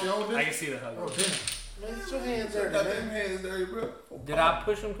 that- You wash your own I dick? can see the hug. Oh, damn. Man, get your hands dirty, Got man. them hands dirty, bro. Did I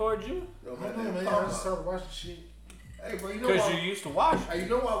push him towards you? Yo, I don't know, man. I just started watching shit. Hey, bro, you know Because why? you used to watch. Hey, you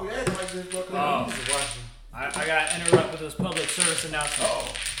know why we act like this, bro? 'Cause we used to watch it. I gotta interrupt with this public service announcement.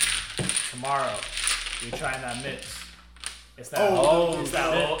 Oh. Tomorrow, we're trying that mix. It's that Oh, old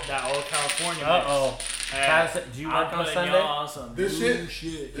California mix. Uh-oh. Hey, Do you I'm work on putting Sunday? y'all on some This new shit?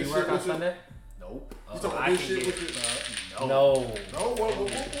 shit. Do you This work shit on with you? Sunday? Nope. You talking about I this can shit get with it, you? bro. No. No, what we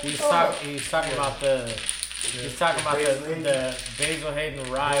He's talking talking about the. He's talking about the Basil Hayden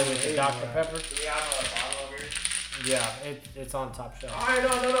rye with the Dr. Pepper. Do we have a bottle over here? Yeah, it's on top shelf. All right, no.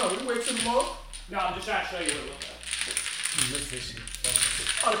 We wait till tomorrow. No, I'm just trying to show you what it looks like. You miss this shit.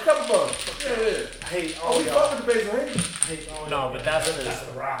 Oh, the cover bottle. Yeah. I hate Oh, all we y'all. fuck with the basil, hey? I hate all No, y'all. but that's That's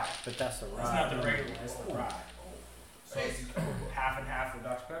the rye. But that's the rye. It's not the regular one, it's the rye. Fancy cover bottle. Half and half with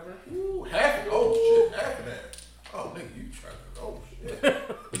Dr. Pepper. Ooh, half of oh shit, half of that. Oh nigga, you trying to oh shit.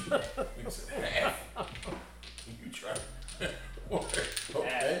 Nigga said half. You trying to okay.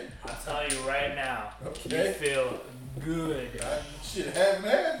 Hey, I'll tell you right now, Okay. you feel good. Shit, half and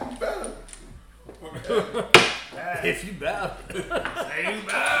half, you better. If you bow. Say you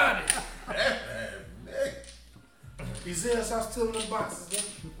about it. Half and half, nigga. These ass out still in the boxes, then.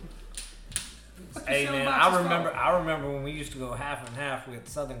 Hey man, I remember when we used to go half and half with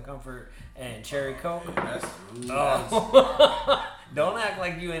Southern Comfort and Cherry Coke. That's Oh. Don't act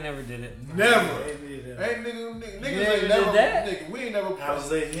like you ain't ever did it. never. They did that. Ain't niggas never ain't did never that? nigga, we ain't never How was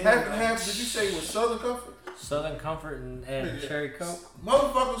they half and half. Did you say was Southern Comfort? Southern Comfort and Yeah. Cherry Coke.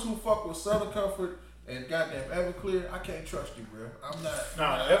 Motherfuckers who fuck with Southern Comfort and goddamn Everclear, I can't trust you, bro. I'm not.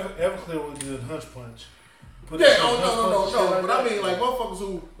 Nah, Everclear was good Hunch Punch. Put Yeah, that shit oh Hunch Punch and no. shit But I that. mean, like motherfuckers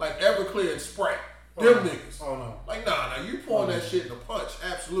who like Everclear and Sprite, Oh, them no. niggas. Oh no. Like nah, you pouring that shit in a punch,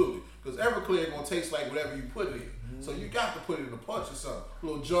 absolutely. Because Everclear gonna taste like whatever you put it in. So you got to put it in a punch or something, a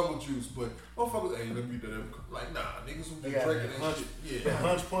little jungle juice. But motherfuckers, hey, let me do that. Like nah, niggas who They be got drinking that that Hunch, shit. that Yeah,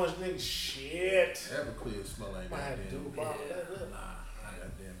 Hunch Punch nigga, shit. Everclear smell like I had that. to do Damn, about that.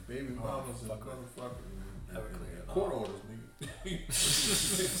 goddamn baby mamas and motherfucking Everclear. court orders,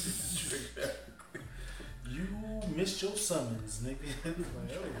 nigga. Drink that. You missed your summons, nigga. Like,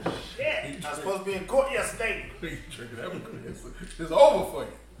 oh shit. I was supposed to be in court yesterday. Drinking Everclear. It's over for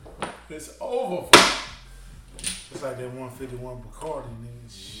you. It's over for you. It's like that 151 Bacardi, nigga.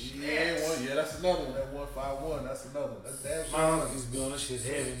 Shit. Yeah, that's another one. That 151, that's another one. That's damn My sure. uncle used to be on this shit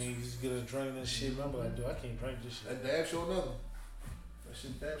heavy, nigga. Used to get a drink and that shit. Remember, like, dude, I can't drink this shit. That damn sure another. That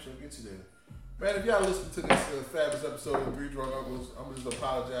shit damn sure gets you there. Man, if y'all listen to this fabulous episode of Three Drunk Uncles, I'm gonna just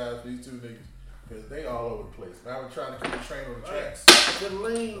apologize for these two niggas. Because they all over the place. Man, I've been trying to keep the train on the tracks. Good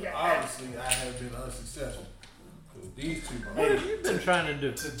lean. Obviously, I have been unsuccessful. These two What motherfuckers. have you been trying to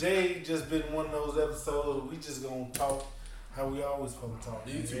do? Today just been one of those episodes. We just gonna talk how we always fucking talk.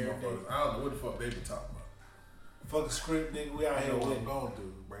 These two Every day. motherfuckers. I don't know what the fuck they been talking about. Fuck the script, nigga. We out I here know what with I'm it. going to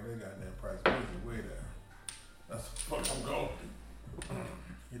do. Bring that goddamn price of music way down. That's what the fuck I'm going to do.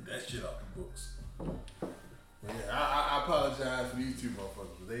 Get that shit off the books. But yeah, I apologize for these two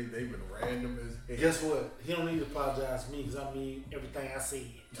motherfuckers. They been random as hell. Guess what? He don't need to apologize to me because I mean everything I said.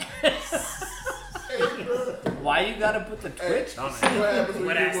 Hey, bro. Why you gotta put the Twitch on See it? what happens when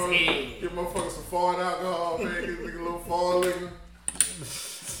What you I said. give motherfuckers some foreign alcohol, man. Get a little foreign liquor.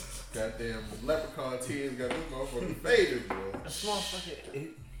 Goddamn leprechaun tears got this motherfucker faded, bro. This motherfucker.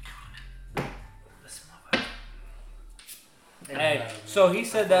 Hey, so he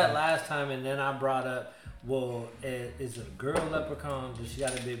said that last time, and then I brought up, well, is it a girl leprechaun? Does she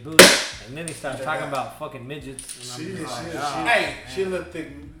got a big booty? And then he started talking about fucking midgets. And I'm like, Hey, she look thick.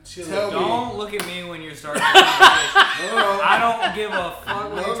 She Tell look me. Don't look at me when you're starting this conversation. I don't give a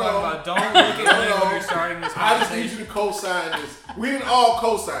fuck what you're talking about. Don't look at me when you're starting this I just need conversation. you to co-sign this. We didn't all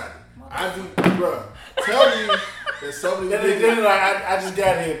co-sign it. I do, bruh. Tell me that some of these Then midgets, like, I just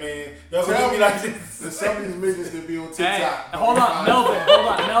got here, man. Y'all tell gonna me be like this. that some of these midgets that be on TikTok. Hey, hold on, Melvin,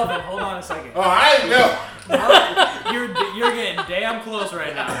 hold on a second. Oh, I ain't know. You're getting damn close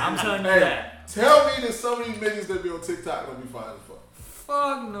right now. I'm telling you Hey, that. tell me that some of these midgets that be on TikTok don't be fine as fuck.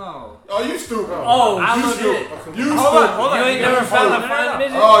 Fuck no. Oh, you stupid. Oh, I you looked at it. stupid. You Hold stupid. on, hold on. You ain't never found a No, fine no, no.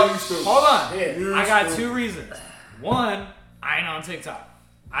 midget? Oh, you stupid. Hold on. Yeah. You I got stupid. 2 reasons. One, I ain't on TikTok.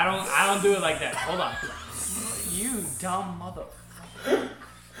 I don't do it like that. Hold on. You dumb motherfucker.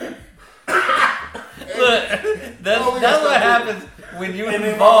 Look, that's what happens when you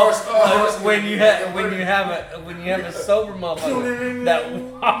involve when you have a sober motherfucker that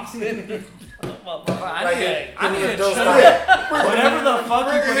walks in. I Like, need a those chug. guys. Whatever the fuck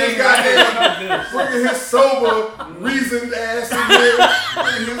you Bringing put in his your goddamn, bringing his sober, reasoned ass in here,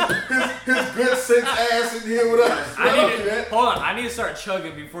 bringing his good sense ass in here with us. I Don't need do to that. hold on. I need to start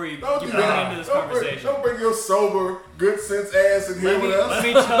chugging before you Don't get do bring that. into this Don't conversation. Don't bring your sober, good sense ass in here with us. Let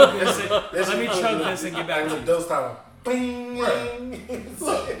me chug this. Let me chug this and get back to you. Those type. Bing.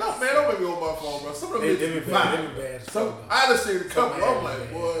 Look, no man, don't make me on my phone, bro. Some of them bitches be bad. I done seen a couple. I'm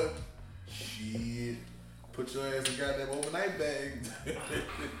like, boy, shit. Put your ass in goddamn overnight bag.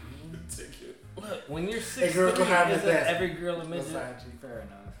 Take it. Look, when you're 6'3", isn't every girl a midget? Fair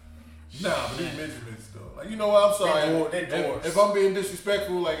enough. Nah, but these midgets though. Like, you know what? I'm sorry. If I'm being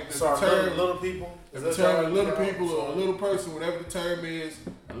disrespectful, like the term, little people. If the term little people or a little person, whatever the term is,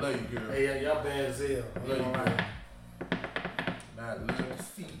 I love you, girl. Hey, y'all bad as hell. I love you, girl. Not little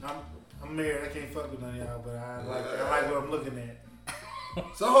feet. I'm married. I can't fuck with none of y'all, but I like what I'm looking at.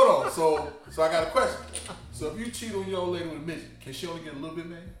 So hold on. So I got a question. So if you cheat on your old lady with a midget, can she only get a little bit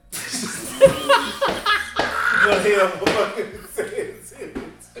mad? Go ahead, fucking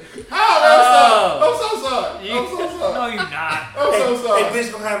I'm so sorry. No, you're not. I'm so sorry. Hey,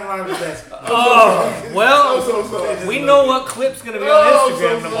 bitch, gonna have a line with that. Oh, well, I'm so sorry. we know what clip's gonna be on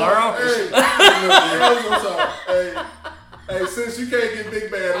Instagram tomorrow. I'm so sorry. Hey, since you can't get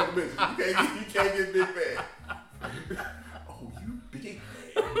big bad on the bitch, you can't get big bad. Oh, you big man.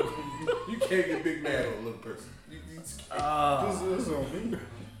 You can't get big mad on a little person. This on me.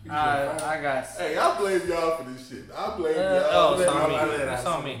 I got. Hey, I blame y'all for this shit. I blame y'all. It's on me. It's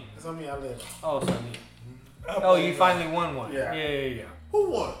on me. It's on me. I live. Oh, it's on me. Oh, you finally won one. Yeah. Who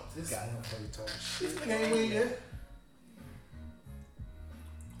won? This guy don't fucking talk shit. This nigga ain't win yet.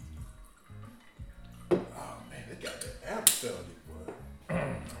 Oh man, they got that apple felony, boy.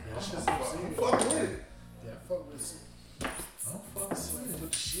 That shit's I'm fucking with it. Yeah, fuck with it. I'm fucking with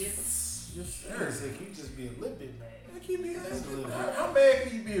it. Shits. Yes, Like, sir. can you just be a little bit mad? How mad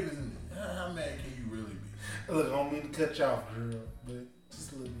can you be? How mad can you really be? Look, I don't mean to cut you off, girl, but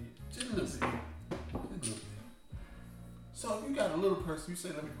just a little bit. Just a little bit. So if you got a little person, you say,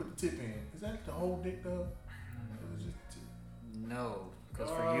 let me put the tip in. Is that the whole dick, though? Or is it just the tip? No,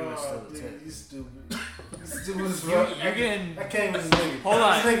 because for you it's still the tip. You stupid. You stupid as fuck. You're getting. I can't with this nigga. Hold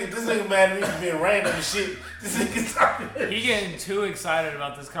on. This nigga mad at me for being random and shit. This nigga talking. He getting too excited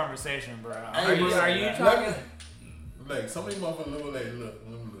about this conversation, bro. Hey, Are you talking? Like, some of these motherfuckers look like, look.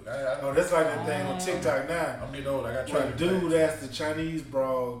 Oh, that's like that thing on TikTok now. I'm getting old. I got to When a dude asked the Chinese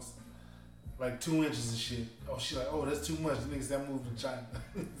broads like 2 inches of shit. Oh, she like, oh, that's too much. The niggas that moved to China.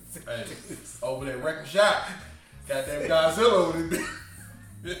 Hey, over there wrecking shop. Goddamn Godzilla over this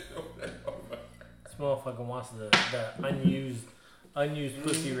bitch. This motherfucker wants the unused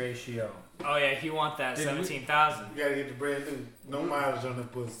pussy ratio. Oh yeah, he wants that 17,000. You gotta get the brand new. No mileage on the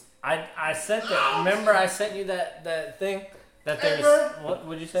pussy. I sent that. Remember I sent you that thing that Hey, there's what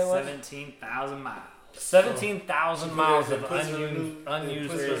would you say it was? 17,000 miles. 17,000 miles of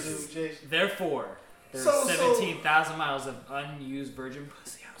unused pussy. Therefore, there's So- 17,000 miles of unused virgin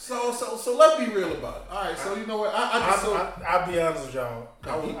pussy out there. So let's be real about it. All right, so you know what? I'll be honest with y'all.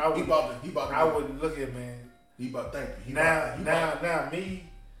 He about to. I would look at man. He about thank you. Now, me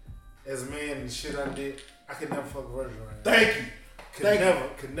as a man and the shit I did, I could never fuck a virgin right now. Thank you.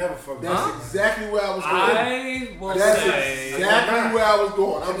 Could never fuck a virgin. That's exactly where I was going. I will That's say. exactly where I was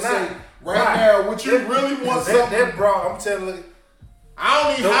going. I'm saying Right. now, what you really want something. That bra, I'm telling you. I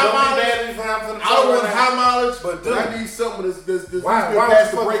don't need high mileage. I don't want high mileage, but I need something that's why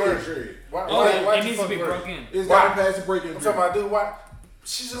past the fuck break-in virgin? period. Why It needs to be broken. It's got to pass the break-in I'm period. talking about, dude, why?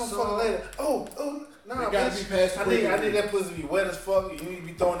 She's gonna fuck later. Nah, It gotta be past the I need that pussy to be wet as fuck. You need to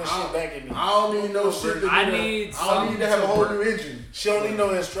be throwing that shit back at me. I don't need no shit. I need to have a whole new engine. She don't need no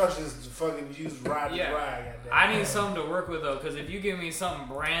instructions to fucking use ride to ride. I need something to work with though, because if you give me something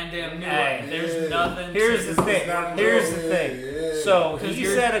brand damn new, Hey, there's nothing. Here's the thing. Here's the thing. So he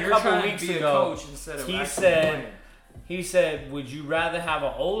said a couple weeks ago. He said, would you rather have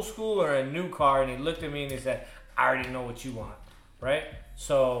an old school or a new car? And he looked at me and he said, I already know what you want, right?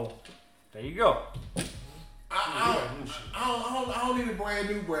 So there you go. I don't need a brand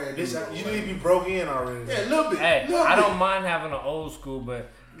new. You need to be broke in already. Yeah, a little bit. Hey, I don't mind having an old school, but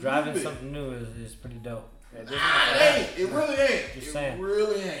driving something new is pretty dope. It ain't. It really ain't. Just saying. It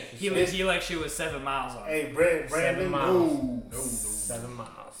really ain't. He like she was 7 miles on. Hey, brand 7 new. miles. No. 7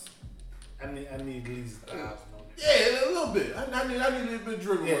 miles. I need at least 1,000. Yeah, a little bit. I need a little bit of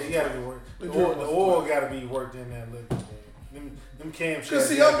dribble. Yeah, you gotta be worked. The oil gotta be worked in that little bit. Them cams. Cause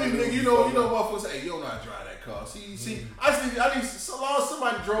see, I'm big nigga. You know, motherfuckers say, hey, you don't know how to drive that car. See, I need so long as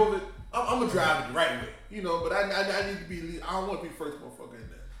somebody drove it, I'm gonna drive it the right way. You know, but I need to be. I don't want to be first motherfucker in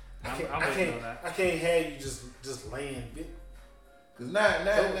there. I can't have you just laying bit. Cause now,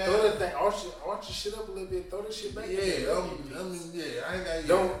 throw that thing, arch your shit up a little bit, throw that shit back. Yeah, I ain't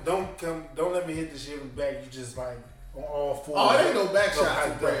got. Don't let me hit the shit in the back. You just like on all four. Oh, it ain't no back Go shots hyped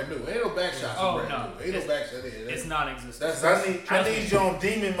in up. brand new. Ain't no back shots Oh, in brand no. new. Ain't no back shot in. It's non-existent. I need you on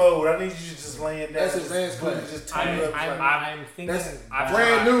demon mode. I need you just laying down. That's advanced class. Just turn it up. I'm thinking. That's I've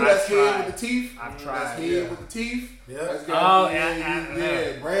brand tried. new. That's I've head tried. with the teeth. I've tried. That's head with the teeth. Yeah. That's Oh,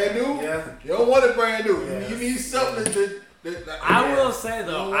 yeah. Brand new. Yeah. You don't want it brand new. Yeah. You need something that I will say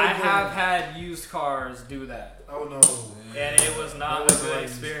though, No, I no. have had used cars do that, Oh no. and it was not a good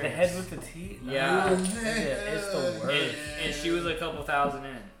experience. The head with the teeth. Yeah. It's the worst. And she was a couple thousand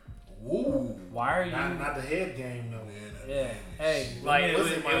in. Ooh. Why are you? Not the head game though. Yeah. Hey, Like it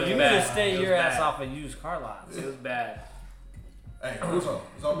was you bad. need to stay It was your ass bad. off of used car lots. It was bad. Hey, who's on?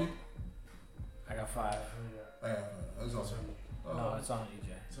 It's on me. I got 5. Hey, it's on me. No, it's on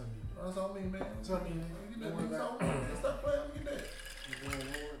EJ. It's on me. It's on me, man. It's on me, man. Get that nigga on me. Stop playing with that. Don't worry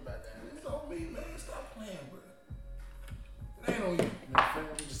about that. It's on me, man. Stop playing, bro. It ain't on you. Man,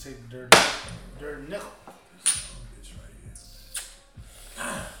 we just take the dirty nickel. Bitch right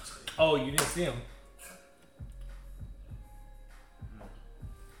here. Oh, you didn't see him.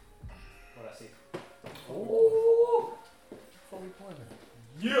 What I see? Ooh. Before we pointing.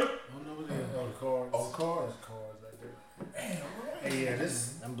 Yeah. I don't know what it is. Oh, the cards. Oh, the cards. There's cards right there. Damn, Hey, yeah, this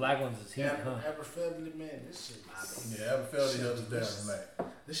Them black ones is heat, huh? Aberfeldy, man, this shit is, yeah, I haven't felt it held us down tonight.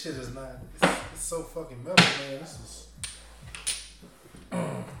 this shit is not, it's so fucking metal, man. This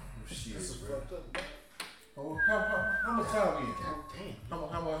Shit, is bro. fucked up, man. Oh, how much time we in? God damn.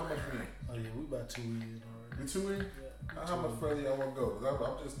 How much we in? Oh, yeah, we about 2 in already. We 2 in? Yeah. How much further y'all want to go? Cause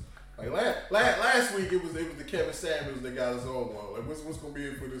I'm just like last week it was the Kevin Samuels that got us on one. Like what's gonna be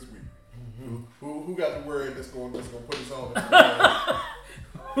in for this week? Who got the word that's gonna put us on?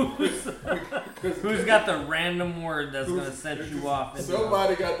 Who's got the random word that's gonna set you off?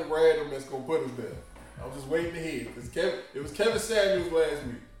 Somebody got the random that's gonna put us there. I'm just waiting to hear. It was Kevin Samuels last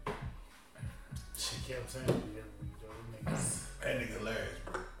week. Shit kept saying it every week, though. That nigga hilarious,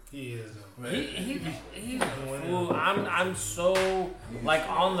 bro. He is, though. He's a fool. I'm so like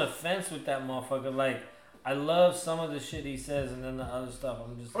on the fence with that motherfucker. Like I love some of the shit he says, and then the other stuff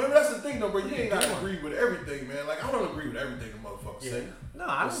I'm just. I mean, that's the thing, though, bro. You ain't gotta agree with everything, man. Like I don't agree with everything the motherfucker say. No,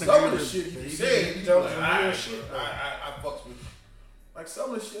 I don't Some agree of the with shit he he said, he he talking like, some I real shit, though. fucks with. Like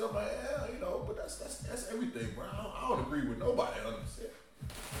some of the shit, I'm like, yeah, you know, but that's everything, bro. I don't agree with nobody 100%.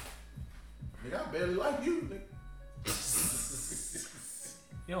 Nigga, I barely like you, nigga.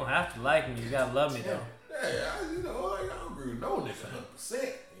 You don't have to like me. You gotta love me though. Yeah, I don't agree with no nigga 100%. You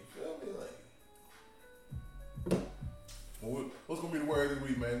feel me? Like, well, what's gonna be the word of the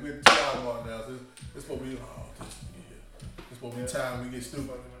week, man? We're at the 2 hour mark now. So it's supposed to be, it's supposed to be time we get stupid.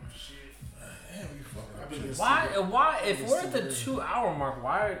 Damn, you fucking up. Why? If we're at the 2 hour mark,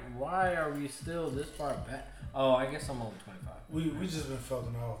 why are we still this far back? Oh, I guess I'm only 25. We just been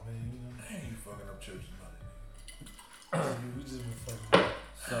fucking off, man. You know? Damn, you fucking up church's money. We just been fucking off.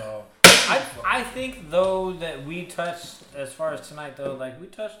 So I think though that we touched as far as tonight though, like we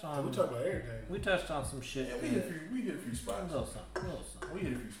touched on. We talk about everything. We touched on some shit. Yeah, we hit a few spots. A little something. We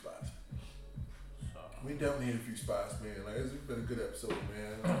hit a few spots. So, We definitely hit a few spots, man. Like it's been a good episode,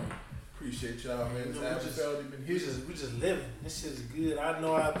 man. Appreciate y'all, man. This Aberfeldy been We here. just living. This shit's good. I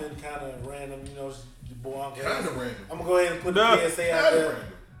know I've been kind of random, you know. Your boy, Kind of random. I'm gonna go ahead and put the PSA out Kind of there. random.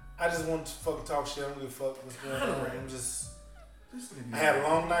 I just want to fucking talk shit. I don't give a fuck what's going Kinda on. random. I'm just. This nigga I had a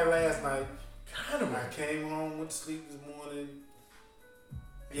long night last night. kind of I random. came home, went to sleep this morning.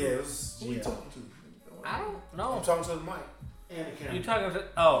 Yeah, it was. Who you Yeah. talking to? I don't I'm know. talking to the mic and the camera. You talking to?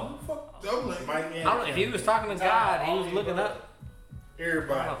 Oh, Fuck, I'm like, Mike and I don't know. If he was talking to God, he was looking up.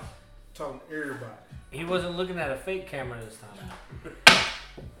 everybody. Oh. Talking to everybody. He wasn't looking at a fake camera this time.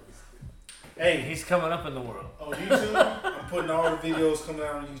 Hey, He's coming up in the world. on YouTube, I'm putting all the videos coming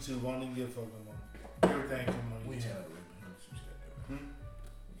out on YouTube. I don't even give a fuck no more. Everything coming on we YouTube. handle it. Hmm?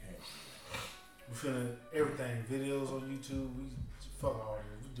 We finna everything. Videos on YouTube. We fuck all this.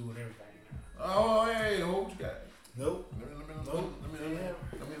 We doing everything now. Oh, hey, hold what you got. Nope.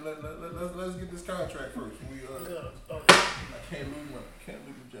 Let's get this contract first. I can't lose my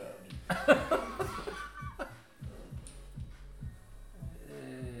job.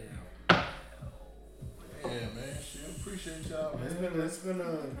 Yeah, man. Shit, appreciate y'all, man. It's been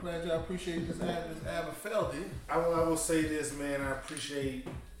a. Glad y'all appreciate this Aberfeldy. I will say this, man. I appreciate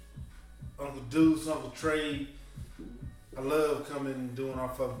Uncle Deuce, Uncle Trey. I love coming and doing our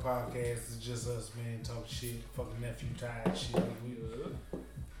fucking podcast. It's just us, man, talking shit. Fucking nephew tired shit. Like we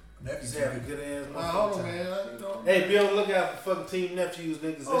just have a good ass. Hold on, man. Hey, be on the lookout for fucking team nephews,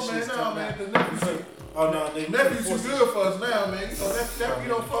 niggas. Oh, That man, shit's no, coming man. out. The nephew shit. Oh no, nigga. Nephew too good for us now, man. You know, nephew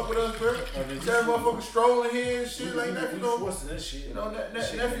don't fuck with us, bro. That motherfucker strolling here and shit. Like, nephew don't. That shit. You know,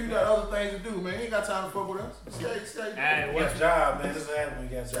 nephew got other things to do, man. He ain't got time to fuck with us. See, Hey, what's job, man? This is happening.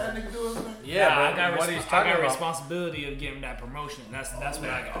 You got job. That nigga do his thing. Yeah, I got about. responsibility of getting that promotion. That's what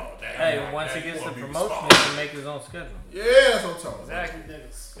I got. Hey, once he gets the promotion, he can make his own schedule. Yeah, that's what I'm talking about.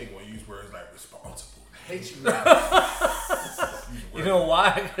 Exactly. Nigga want to use words like responsible. I hate you. You know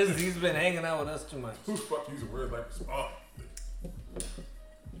why? Because he's been hanging out with us too much. Who the fuck using words like responsible?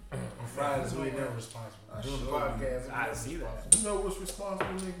 On Fridays, we ain't never responsible. Doing the podcast. I see that. You know what's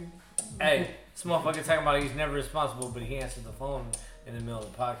responsible, nigga? Hey, this motherfucker talking about he's never responsible, but he answered the phone in the middle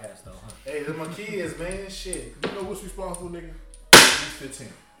of the podcast, though, huh? Hey, they're my kids, man. Shit. You know what's responsible, nigga? He's 15.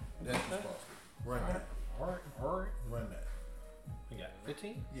 That's responsible. Run that. Alright. Run that. You got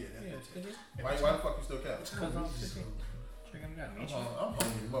 15? Yeah, that's 15. 15? Why the fuck you still counting? Because I'm 15. Check him I'm down.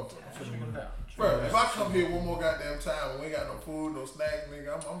 hungry, motherfucker. Check him down. Bro, if I come here one more goddamn time and we ain't got no food, no snacks,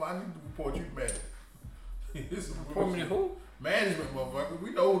 nigga, I need to report you to management. Report me to who? Management, motherfucker.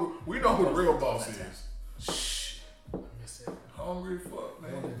 We know who the real boss is. Shh. I miss that. Hungry fuck, I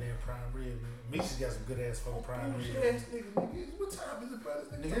want that man. damn prime rib, man. Meech's got some good ass fucking prime Bullshit rib. ass nigga. What time is it, brother?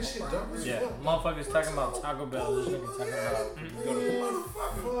 Nigga, that shit dumb as Yeah, fuck. motherfuckers talking about Taco Bell. This nigga talking about.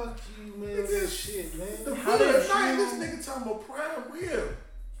 Motherfucker. Fuck you, man. That shit, The man. middle of the night, this nigga talking about prime rib.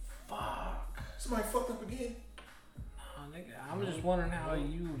 Fuck. Somebody fucked up again. Oh, nigga, I'm just wondering how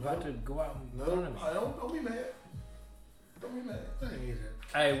you about to go out in front of me. I don't be mad. Don't be mad. I didn't get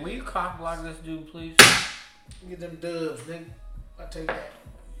that. Hey, will you cock block this dude, please? Get them dubs, nigga. I take that.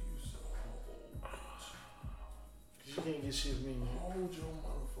 You so old. You can't get shit with me, man. Hold your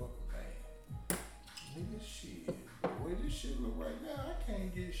motherfucking man. Nigga, shit. The way this shit look right now, I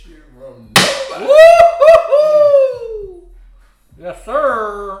can't get shit from nobody. Woo-hoo-hoo! Yes,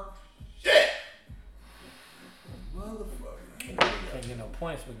 sir. Shit. Motherfucker. Can't get no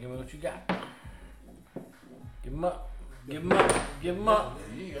points, but give me what you got. Give him up. Give him up. Give him up.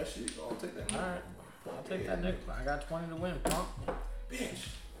 Yeah, you ain't got shit. I'll take that. All right. I'll take that, nigga. I got 20 to win, punk. Bitch.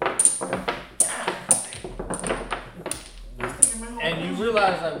 And you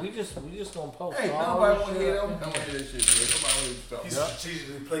realize, like, we just gonna post Hey, all nobody this want to shit. hear that. Nobody want to hear that shit, man. Nobody want to hear He's that stuff.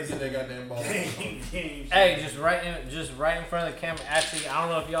 strategically placed Get that goddamn ball. Hey, just right in front of the camera. Actually, I don't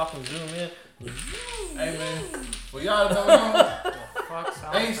know if y'all can zoom in. Hey, man. Well, y'all don't know. Fuck's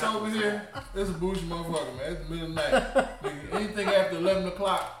Ain't sober here. It's a bougie motherfucker, man. It's the middle of the night. Nigga, anything after 11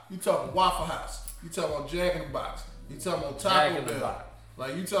 o'clock, you talking Waffle House. You talking about Jack in the Box. You talking about Jack Taco in the Bell. Box.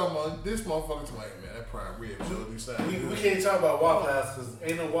 Like, you talking about this motherfucker to like, man, that prime rib sure do sound We can't talk about Waffle House because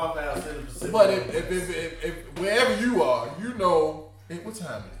ain't no Waffle House in the Pacific. But if wherever you are, you know, hey, what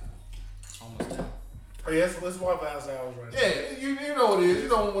time is it? Almost time. Oh, yeah, let's Waffle House hours right now. Yeah, you know what it is. You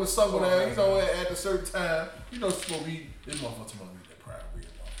know when the sun go down, you know at a certain time, you know it's supposed to be, this motherfucker tomorrow eat that prime rib.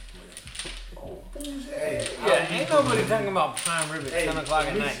 Oh, Hey, Yeah, ain't nobody talking about prime rib at 10 o'clock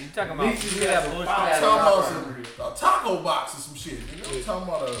at night. You talking about that bullshit I'm ass talking about a taco box or some shit. Nigga. I'm talking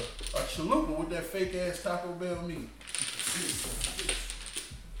about a chalupa with that fake ass Taco Bell meat.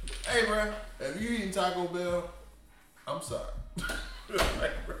 Hey, bro, if you eating Taco Bell, I'm sorry.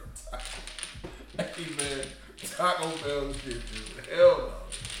 Hey, man, Taco Bell shit is hell no.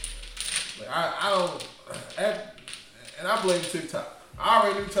 Like, I don't, and I blame TikTok. I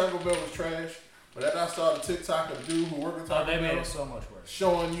already knew Taco Bell was trash, but after I saw the TikTok of the dude who worked at Taco they made Bell it so much worse.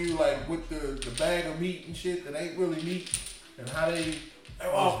 showing you like with the bag of meat and shit that ain't really meat and how they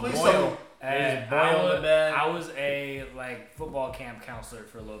please boil. tell me. And boil I the bag. I was a like football camp counselor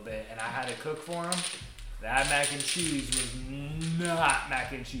for a little bit, and I had to cook for him. That mac and cheese was not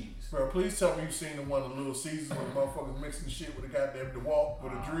mac and cheese. Bro, please tell me you seen the one of the Little Caesars when the motherfuckers mixing the shit with a goddamn DeWalt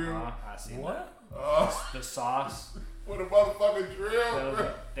with a drill. I see What? the sauce. With a motherfucking drill,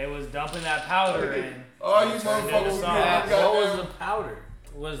 bro. They was dumping that powder in. All you Turned into motherfuckers was sauce. getting What was goddamn. the powder?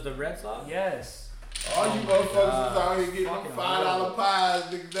 Was the red sauce? Yes. All you motherfuckers was out here getting them Fucking $5 pies.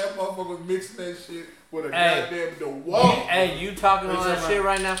 Nigga, that motherfucker was mixing that shit with a Hey. goddamn DeWalt. Hey, you talking all that talking shit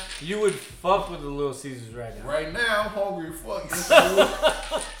right now? You would fuck with the Little Caesars right now. Right now, I'm hungry as fuck. Yes,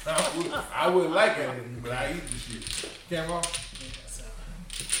 I would like it, but I eat this shit. Camera on?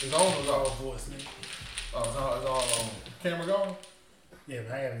 It's on or All off? voice, nigga. Oh, it's all on. Camera going? Yeah,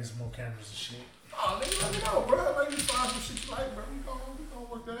 man, I gotta get some more cameras and shit. Oh, nigga, let me know, bro. Maybe you find some shit you like, bro. We gonna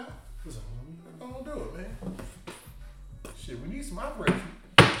work that out. What's up, homie? We gonna do it, man. Shit, we need some operation.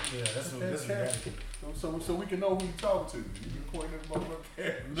 Yeah, that's what That's we gotta cash. do. So we can know who you talking to. You can point at the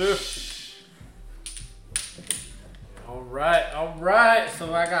motherfucking camera. All All right.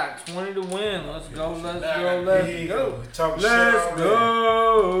 So I got 20 to win. Let's go. Let's go.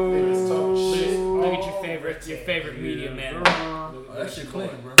 Look at your favorite media man. That shit clean,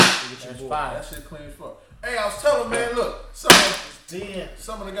 bro. That's five. That shit clean as fuck. Hey, I was telling man, look, some of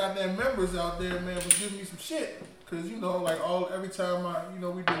the goddamn members out there, man, was giving me some shit. Cause you know, like every time we do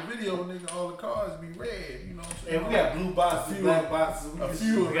a video, nigga, all the cars be red. You know what I'm saying? And we got blue boxes, black boxes.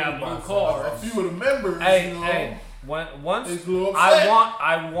 We got blue cars. A few of the members. Hey. Once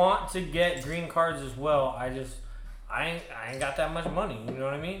I want to get green cards as well. I ain't got that much money. You know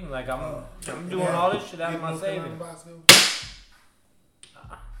what I mean? Like I'm doing all this shit out of my savings.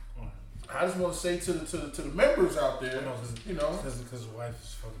 I just want to say to the members out there, you know, because the wife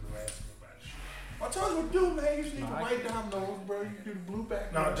is fucking harassing me about shit. I told you what to do, man. You just need to write down those, bro. You can do the blue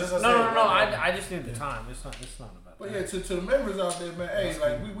back. No. I just need the time. It's not about. But yeah, to the members out there, man. Hey,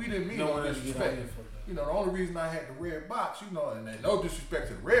 like we didn't mean no disrespect. You know, the only reason I had the red box, you know, and no disrespect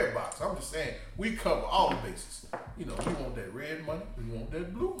to the red box. I'm just saying we cover all the bases. You know, we want that red money, we want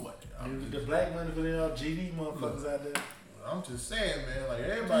that blue money. The black money for the GD motherfuckers out there. I'm just saying, man, like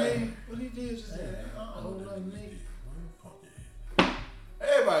everybody. What he did just said,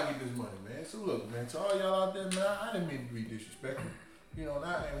 everybody get this money, man. So look, man, to all y'all out there, man, I didn't mean to be disrespectful. You know, I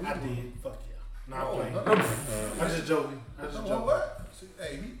did. Fuck yeah. I'm just joking. What?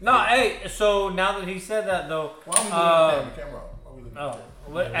 Hey, so now that he said that though, why we camera off?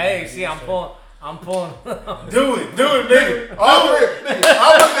 Hey, see, I'm pulling. Do it, nigga. I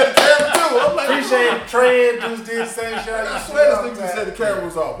looked at the camera too. I'm like, appreciate Trey and dudes did the same shit. I swear this nigga said the camera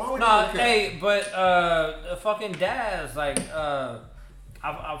was off. Why would hey, but fucking Daz, like,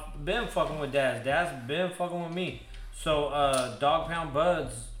 I've been fucking with Daz. Daz been fucking with me. So Dog Pound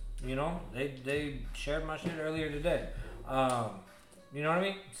Buds, you know, they shared my shit earlier today. You know what I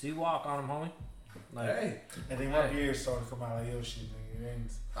mean? See walk on them, homie. Like, hey, and then my beard started to come out like your shit, nigga.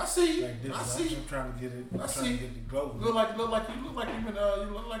 I see you. Like this. I see you. I'm trying to get it. I see. Get the glow. You look like you've been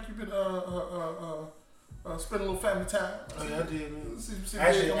spending a little family time. Oh, yeah, I did, man.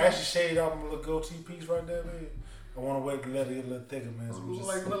 Actually shaved off my little goatee piece right there, man. I want to wait to let it get a little thicker, man. So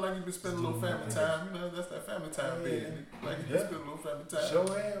look like you've been spending a little family time. You know, that's that family time, man. Like you've been spending a little family time. Sure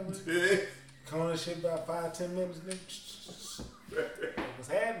am. Yeah. Come on, this shit about 5-10 minutes, nigga. What's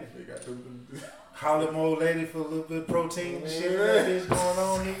happening? They got them. Holler my old lady for a little bit of protein and shit. That bitch going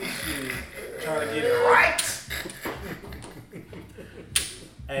on, nigga. Shit. Trying to get it right.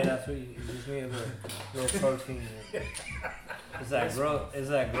 Hey, that's what you just need a little protein. It's that growth.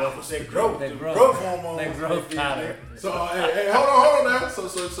 That growth hormone. That growth powder. So hey, hold on now. So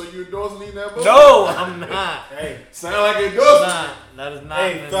you endorsing eating that book? No, I'm not. Hey, sound like an endorsement. That is not.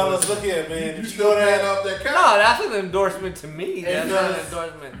 Hey, fellas, look here, man. You still hand up that couch? No, that's an endorsement to me. That's not an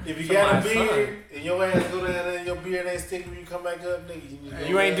endorsement. If you got a beard and your ass go down there and your beard ain't sticking when you come back up, nigga,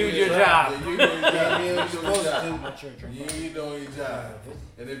 you ain't doing your job. You ain't doing your job.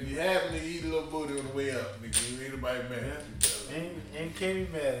 And if you happen to eat a little booty on the way up, nigga, you ain't nobody mad at you. And can't be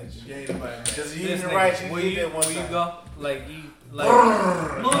mad at you. You ain't nobody mad. Because you eating right, you did that one time. Where you go? Like, you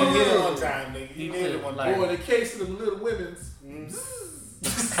did it one time, nigga. You did it one time. Boy, in the case of them little women's.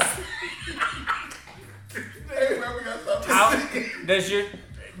 Hey, man, we got something. Does your...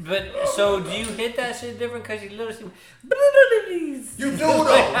 But, so, do you hit that shit different because you literally... You do, though.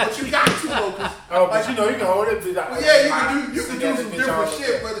 But you got to, though. But you know, you can hold it. Yeah, you can do some different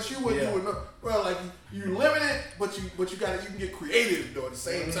shit, but she wouldn't do it. Well, like, you limit it, but you can get creative, though, at the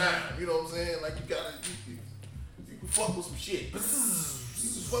same time. You know what I'm saying? Like, you can fuck with some shit. You can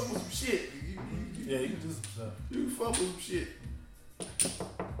fuck with some shit. Yeah, you can do some stuff. You can fuck with some shit. I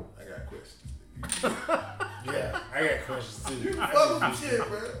got questions. Yeah, I got questions too. You can fuck with some shit,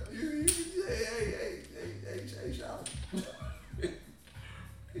 bro. Hey, shout.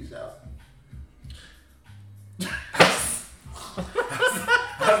 Hey, shout.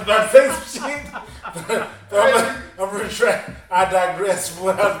 I was about to say some shit. I'm retract. I digress. Boy,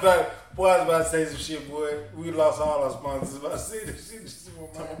 I was about to say some shit, boy. We lost all our sponsors. About to say this shit.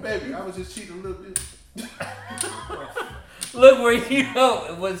 Baby, I was just cheating a little bit. Look where you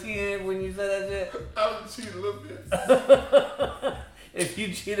go. Was he in when you said that shit? I was cheating a little bit. If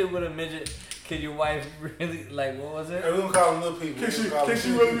you cheated with a midget, could your wife really, like, what was it? Hey, we gonna call them little people. Can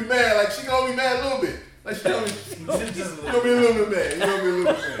she really be mad? Like, she gonna be mad a little bit. Like, she gonna be a little bit mad. You gonna be a little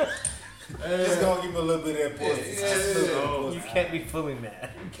bit mad. Just gonna give me a little bit of that pussy. Yeah. You can't be fully mad.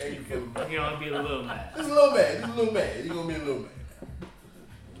 You can only be a little mad. Just a little mad. Just a little mad. You gonna be a little mad.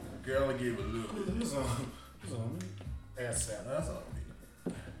 Girl, I gave a little bit. That's all me. I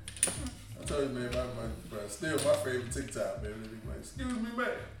told you, man, still my favorite TikTok, man. Like, excuse me, man.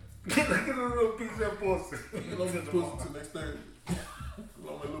 Look at the little piece of that pussy. You don't get the pussy till next Thursday. You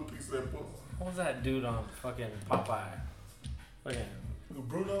want a little piece of that pussy. What was that dude on fucking Popeye? Fucking.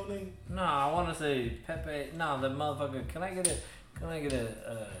 Bruno nigga? No, I want to say Pepe. No, the motherfucker. Can I get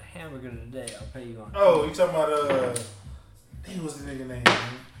a hamburger today? I'll pay you on. Oh, you talking about damn, what's the nigga name? Man?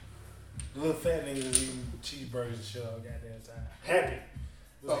 The little fat nigga that's eating cheeseburgers and shit all goddamn time. Happy.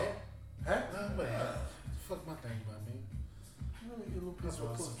 Was it Happy? No, but fuck my thing about me. Let me get a little piece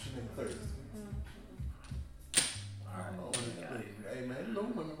of pussy next Thursday. Alright. Hey man, you know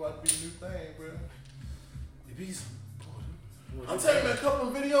women about to be the new thing, bro. It be some. I'm taking a couple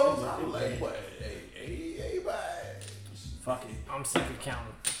of videos. I'm like, what? Hey, bye. Fuck it. I'm sick of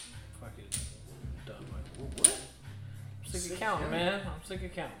counting. Fuck it. Done. Like, what? I'm sick of counting, man. I'm sick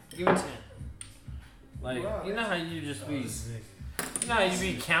of counting. Give me 10. Like, you know how you just be. You know how you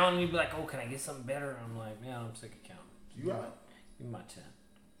be counting, you be like, oh, can I get something better? I'm like, man, I'm sick of counting. You right? Give me my 10.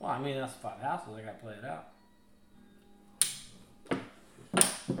 Well, I mean, that's 5 houses. I got to play it out.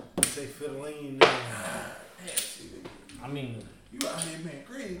 Say fiddling. I mean, you out here being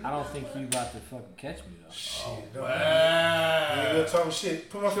crazy. I don't think you about to fucking catch me, though. Shit. Wow. You ain't gonna talk shit.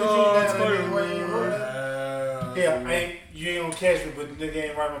 Put my 15 down there. Yeah, you ain't gonna catch me, but the nigga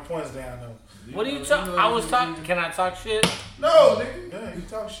ain't write my points down, though. What are you talking? I was talking. Can I talk shit? No, nigga. Yeah, you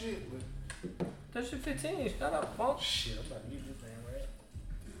talk shit, but. That's your 15. Shut up, folks. Shit, I'm about to use this thing, right?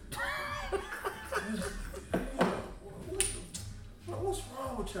 What's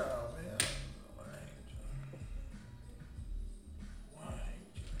wrong with y'all, man?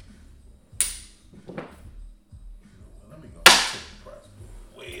 Let me go take the price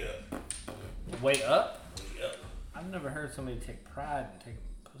way up. Way up? Way up. I've never heard somebody take pride in taking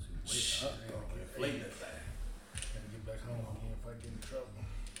pussy way up. Inflate that thing. Gotta get back home again if I get in trouble.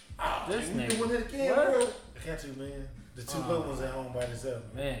 This You nigga. doing it again, What? bro? I got to, man. The two little ones at home by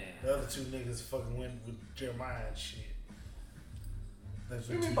themselves. Man. The other two niggas fucking went with Jeremiah and shit. That's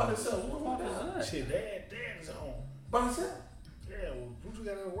What you mean by themselves? What What is that? Shit, dad is at home. By themselves? Yeah, well, Bruce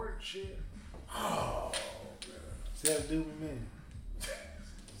got to work, shit. Oh, See how to do with me. man.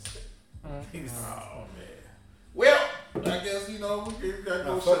 Oh, man. Well, I guess, you know, we gotta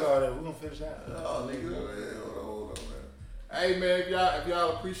go. Fuck all that. We're gonna finish out. Oh, nigga, hold on, man. Hey, man, if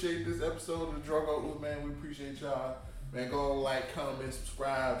y'all appreciate this episode of the Drug Oakless, man, we appreciate y'all. Man, go like, comment,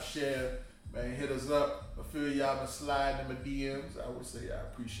 subscribe, share. Man, hit us up. I feel y'all been sliding in my DMs. I would say I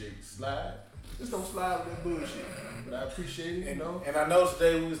appreciate the slide. Just don't slide with that bullshit. But I appreciate it, you know. And I know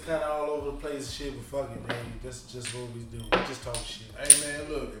today we was kind of all over the place and shit, but fuck it, man. That's just what we do. We just talk shit. Hey, man,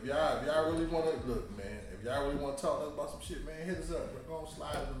 look, if y'all really want to, look, man, if y'all really want to talk to us about some shit, man, hit us up. We're going to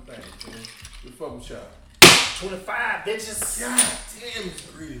slide them things, man. We fuck with y'all. 25, bitches. God damn, it's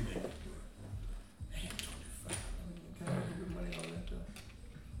greedy, man. Damn, 25. Can I get good money on that, though?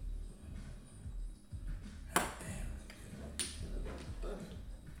 God damn.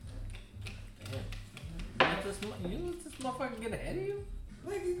 You let this motherfucker get ahead of you?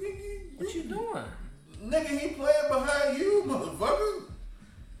 Nigga, What you doing? Nigga, he playing behind you, motherfucker.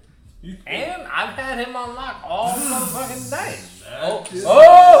 And I've had him on lock all motherfucking day. Just-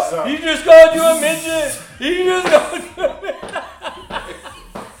 Oh, he just called you a midget. He just called you a midget.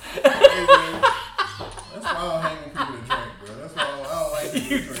 Hey, man. That's why I don't hang with people that drink, bro. That's why I don't like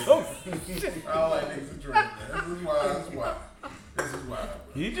people that drink. I don't like niggas that drink, man. This is why. Bro.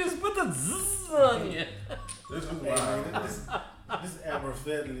 He just put the zzz on you. This is Hey, why. man, this is Amber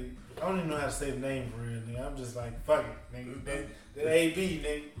Fedley. I don't even know how to say the name for real, nigga. I'm just like, fuck it, nigga. That AB,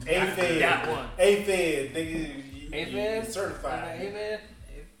 nigga. A-Fed. That one. A-Fed, nigga. A-Fed? Certified. A-Fed?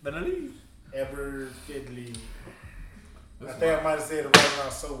 But I leave. Amber Fedley. I That's think why. I might have said it right now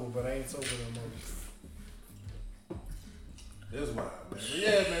sober, but I ain't sober no more. This is why, man. But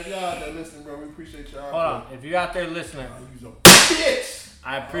yeah, man. If y'all out there listening, bro, we appreciate y'all. Hold on. If you're out there listening, You a bitch.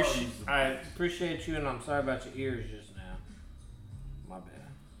 I appreciate you, and I'm sorry about your ears just now. My bad.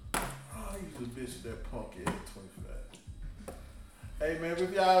 Oh, you a bitch with that punk ass 25. Hey, man,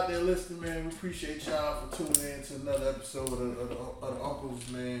 if y'all out there listening, man, we appreciate y'all for tuning in to another episode of the Uncles,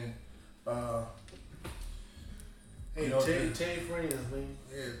 man. Hey, You know, tell your friends, man.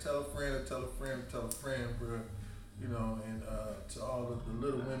 Yeah, tell a friend, tell a friend, tell a friend, bro. You know, and to all the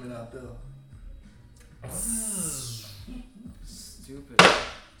little women out there. Stupid.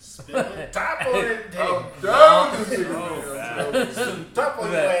 Spit top on it, I'm dick. done with this nigga. Top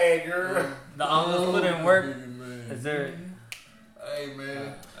on your head, girl. The uncles put in work. Man. Is there? Hey,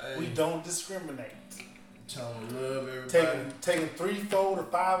 man. Hey, We don't discriminate. trying to love everybody. Taking 3-4 to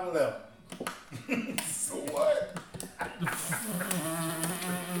 5-11. So what?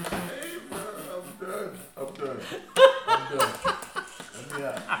 Hey, bro, I'm done.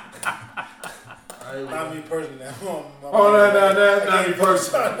 Yeah. Not me personally. Not me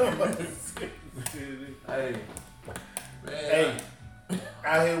personally. Hey. Man. Hey.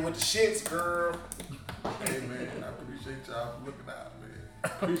 Out here with the shits, girl. Hey, man. I appreciate y'all for looking out, man.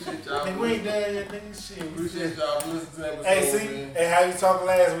 Appreciate y'all. Hey, we ain't done yet, nigga. Shit. Appreciate y'all for listening to the episode, Hey, see? man. Hey, how you talking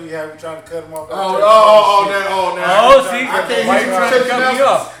last week? How you trying to cut him off? Oh, see? I can't Why hear you you trying to church cut me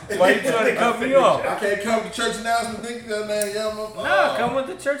off? Why you trying to cut me off? I can't come to church announcements, nigga. Man, No, come with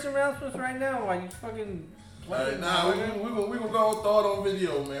the church announcements right now while you fucking play. we gonna go throw it on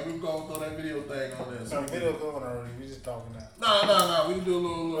video, man. We gonna throw that video thing on there. So video going already. We just talking now. No. We can do a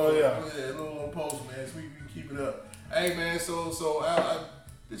little, a little post, man. So we can keep it up. Hey, man. So I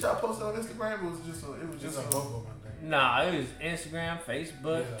did y'all post it on Instagram? Or was it just a both. Nah, it was Instagram,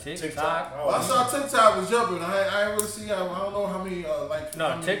 Facebook, TikTok. Well, I saw TikTok was jumping. I ain't really see how. I don't know how many likes.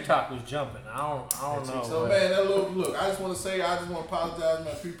 No, TikTok was jumping. I don't know. So man, that look. I just want to apologize.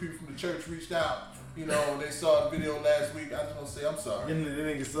 My few people from the church reached out. You know, when they saw the video last week, I just want to say I'm sorry.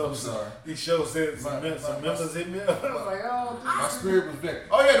 I'm sorry. These shows said some members hit me up. I was like, my spirit was vexed.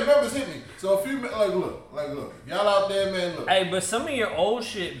 Oh yeah, the members hit me. So a few look, y'all out there, man, look. Hey, but some of your old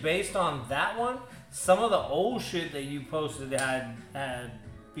shit based on that one, some of the old shit that you posted had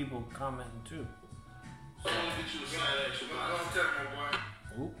people commenting too.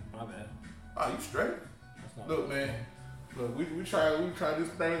 Oop, my bad. Oh, you straight? Look, man. Look, we try this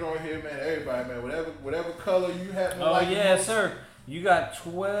thing on here, man. Everybody, man. Whatever color you happen to like. Oh yes, sir. You got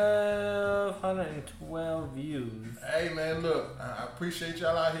 1,212 views. Hey man, look, I appreciate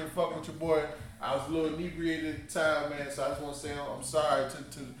y'all out here fucking with your boy. I was a little inebriated at the time, man. So I just want to say I'm sorry to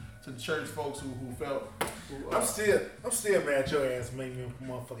the church folks who felt. I'm still mad at your ass making me a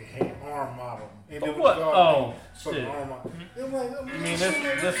motherfucking arm model. And then what? Oh, fucking arm model. I'm like, you mean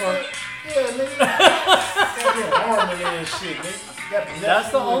this one? Yeah, nigga. That arm and shit, nigga. That's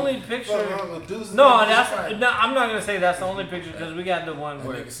the only picture. No, I'm not gonna say that's the only picture because we got the one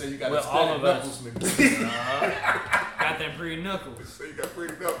where say you got with all of us. Got them pretty knuckles. Say you got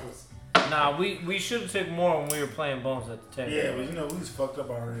pretty knuckles. Nah, we should have took more when we were playing Bones at the table. Yeah, but you know we was fucked up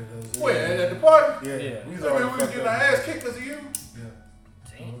already. Where at the party? Yeah. We was getting our ass kicked because of you. Yeah.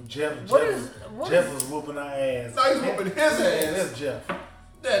 Damn. Jeff was whooping our ass. No, he's whooping his ass. That's Jeff.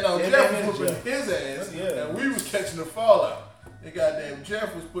 Yeah, no, Jeff was whooping his ass, and we was catching the fallout. And goddamn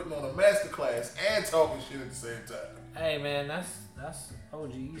Jeff was putting on a master class and talking shit at the same time. Hey man, that's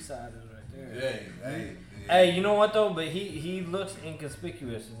OG Eastside right there. Hey, you know what though? But he looks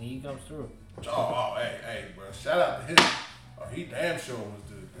inconspicuous and he comes through. Hey, bro. Shout out to him. Oh, he damn sure was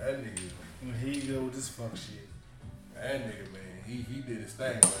that nigga. Here you go with this fuck shit. That nigga, man, he did his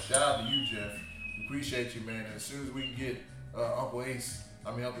thing. But shout out to you, Jeff. We appreciate you, man. And as soon as we can get Uncle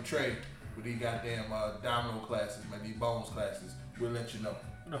Trey with these goddamn domino classes, man, these bones classes, we'll let you know.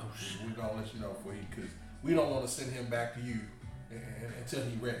 No, we're gonna let you know for you because we don't want to send him back to you until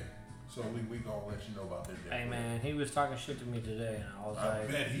he's ready. So we gonna let you know about that. Hey man, he was talking shit to me today, and I was like, I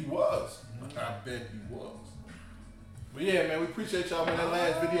bet he was. But yeah, man, we appreciate y'all, man. That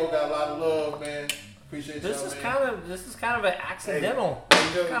last video got a lot of love, man. Appreciate this y'all, is man. this is kind of an accidental,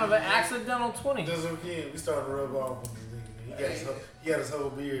 kind of an accidental 20. Just again, we started to rub off on this nigga. He got his whole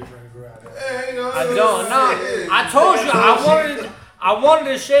beard trying to grow out there. Hey, I don't know. I told you I wanted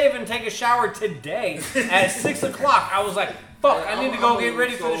to shave and take a shower today at 6 o'clock. I was like, fuck, I need to go get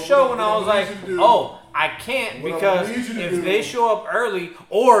ready for the show. And I was like, oh, I can't because if they show up early,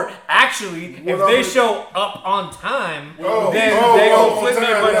 or actually, if they show up on time, then they gonna flip me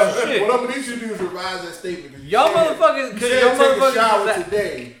a bunch of shit. What I'm gonna need you to do is revise that statement. Y'all motherfuckers, because y'all motherfuckers take a shower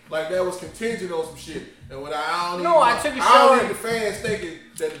today, like that was contingent on some shit. And when I took a shower. I don't need the fans thinking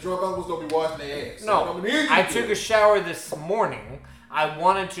that the drunk uncle's gonna be washing their ass. No, I took a shower this morning. I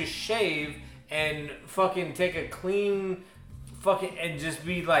wanted to shave and fucking take a clean, and just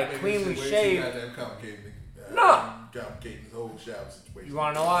be like cleanly shaved. No. Complicating this whole shower situation. You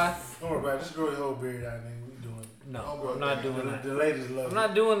wanna know why? Don't worry about it. Just grow your whole beard out, nigga. We doing it. No, I'm not doing that. The ladies love it. I'm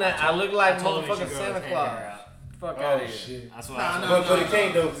not doing that. I look like motherfucking Santa Claus. Fuck out of here. Shit. That's what but he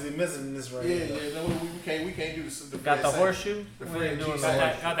can't though because he's missing this right here. Yeah, no, we can't do this. Got the horseshoe? We ain't doing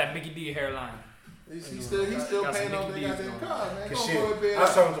that. Got that Mickey D hairline. He's still paying off that goddamn car, man. I was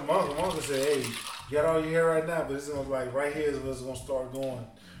talking to my uncle. My uncle said, hey, you got all your hair right now, but it's gonna like right here is where it's gonna start going.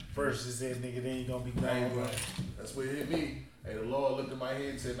 First, he said, nigga, then you gonna be going. That's where it hit me. Hey, the Lord looked at my head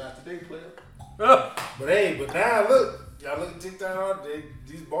and said, not today, player. But now look, y'all look at TikTok,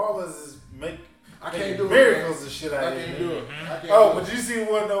 these barbers is I can't do miracles and shit out here. I can't do it. But you see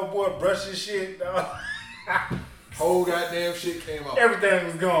one old boy brushing shit? Whole goddamn shit came out. Everything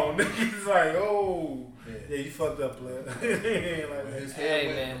was gone. It's like, oh. Yeah, you fucked up, player. His head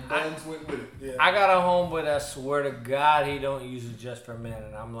went, bones went with it. Yeah. I got a homeboy that swear to God he don't use it just for men,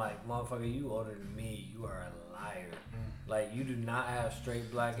 and I'm like, motherfucker, you older than me. You are a liar. Like, you do not have straight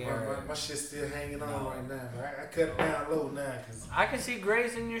black hair. My shit's still hanging on right now. I cut it down low now. Cause I can see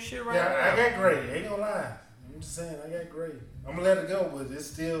grays in your shit right now. Yeah, I got gray. Ain't gonna lie. I'm just saying, I got gray. I'm gonna let it go, but it's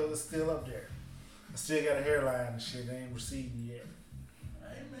still up there. I still got a hairline and shit. I ain't receding yet.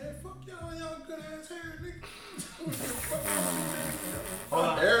 Hey man, fuck y'all good ass hair, nigga. Hold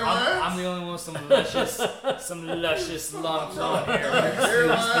on. I'm the only one with some luscious lumps on hair.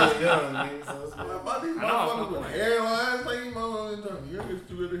 Hairlines. Still young, nigga. So about these motherfuckers with hairlines, like you know, you're just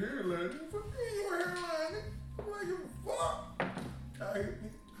too little hairline. Fuck you, your hairline, nigga. Why you fuck? I hear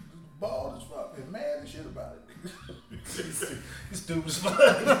bald as fuck and mad and shit about it, nigga. You stupid as fuck.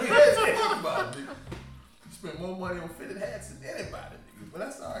 Fuck about it, nigga. Spend more money on fitted hats than anybody, nigga. But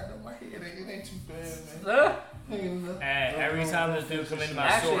that's alright though. My head ain't too bad, man. Hey, every time this dude come into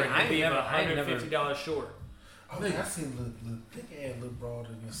my store, he be $150 short. I think I seen little thick ass little broad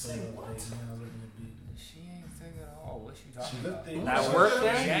in your son. She ain't thick at all. What she talking about? She looked that work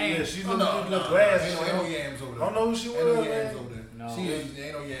there? Yeah, she looked no glass. Ain't no yams over there. I don't know who she was. Ain't no yams over there. No. She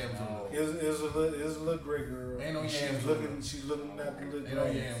ain't no yams over there. It was a little gray girl. Ain't no yams. She's looking at the little. Ain't no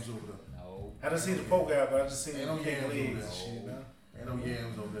yams over there. No. I didn't see the poke out, but I just seen Ain't no the yams over legs there. and shit. Man. Ain't no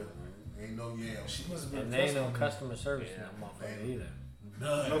yams over there. Ain't no yams. She must have been. And there ain't no customer service in that motherfucker either.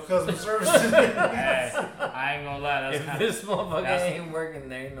 None. No customer service. Hey, I ain't gonna lie. If this motherfucker ain't working,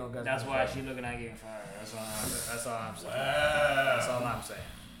 there ain't no customer That's why service. she looking at getting fired. That's all I'm saying. Wow. That's all I'm saying.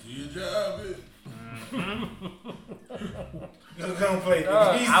 Do your job, bitch. Don't play. I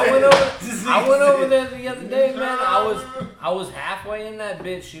went over there the other day, man. I was halfway in that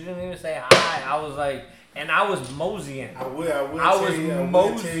bitch. She didn't even say hi. I was like, and I was moseying. I will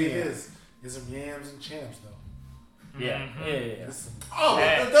tell you this. There's some yams and champs though. Yeah. Oh,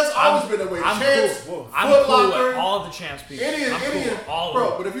 that's always been the way. Champs, cool. I'm cool with all the champs people.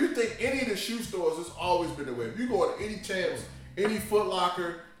 But if you think any of the shoe stores, it's always been the way. If you go to any Champs, any Foot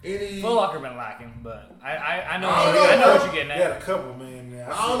Locker, any Foot Locker been lacking, but I know what you're getting at. You got a couple, man.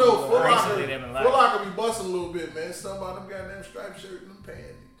 I don't know. Foot Locker be busting a little bit, man. Some of them goddamn striped shirt and them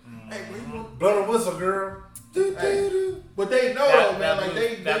pants. Hey, where you want? Blow the whistle, girl. Hey, but they know that, man. Like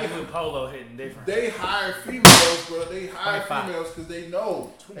they blue polo hitting different. They hire females, bro. They hire 25. females because they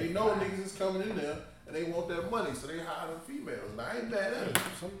know niggas is coming in there and they want that money, so they hire them females. And I ain't mad at them.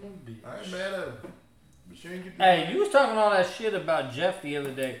 I ain't mad at them. But you ain't get Hey, you was talking all that shit about Jeff the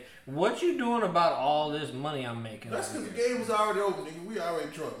other day. What you doing about all this money I'm making? That's because the game was already over, nigga. We already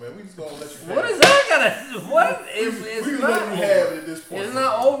drunk, man. We just gonna let you. What is that gonna? What? It's we just not. letting you have it at this point. It's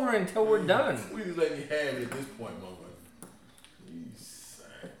not over until we're done. We just letting you have it at this point,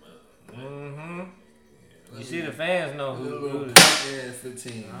 motherfucker. You see, the fans know who. Yeah,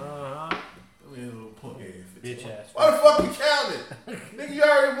 15. A little punk ass 15. Bitch ass. Why the fuck you counting? Nigga, you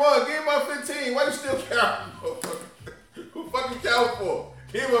already won. Give him my 15. Why you still counting? Who fucking counting for?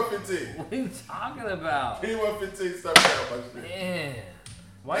 Give him my 15. What are you talking about? Give him my 15. Stop counting my shit. Man.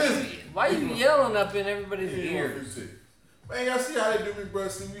 Why you yelling up in everybody's ears? Man, y'all see how they do me, bro.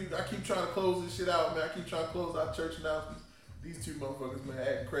 See, I keep trying to close this shit out, man. I keep trying to close out church announcements. These two motherfuckers, man,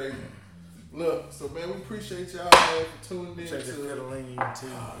 acting crazy. Look, so, man, we appreciate y'all, man, for tuning in Check to... the too. Oh, these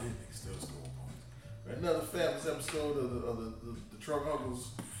niggas still scoring points. Another fabulous episode of the Truck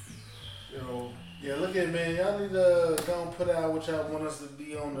Uncles. You know... Yeah, look at man. Y'all need to go and put out what y'all want us to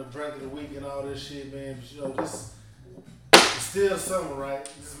be on the drink of the week and all this shit, man. But, you know, this it's still summer, right?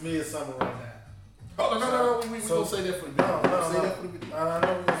 This is midsummer right now. Oh no! We gonna say that for the video. No. I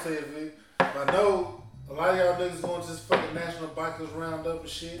know we gonna say it for you. But I know a lot of y'all niggas going to this fucking National Bikers Roundup and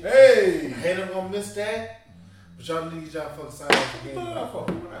shit. Hey! Hate them gonna miss that. But y'all need to get y'all fucking side of the game.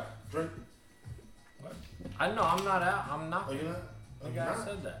 Drink. What? I know. I'm not out. I'm not. Oh, you not? You guys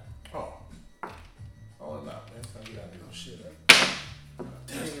said that. Oh. Oh, no, man. It's time to get out of here. Oh, shit.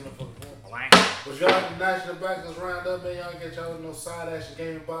 Dang, in the fucking point. But y'all at the National Bikers Roundup, man, y'all get y'all no side action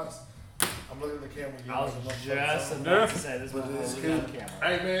gaming box. I'm looking at the camera. I was just about to say this, but it's on good. camera.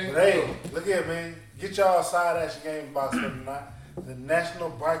 Hey, man. But hey, look here, man. Get y'all side action gaming box for the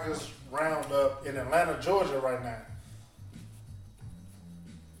National Bikers Roundup in Atlanta, Georgia, right now.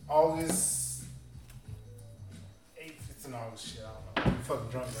 August 8th. It's in August. Shit, I don't know. I'm fucking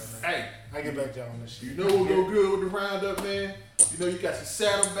drunk right now. Hey. I get back to y'all on this shit. You know what go good with the Roundup, man? You know you got your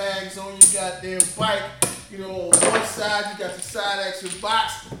saddlebags on your goddamn bike. You know, on one side you got your side action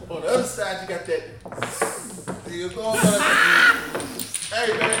box. On the other side you got that.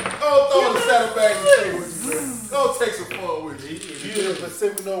 Hey man, go throw the saddlebags and take with you, man. Go take some fun with you. If you in the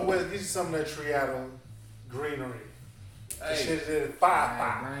Pacific Northwest, get you some of that Triato greenery. Hey, Shit is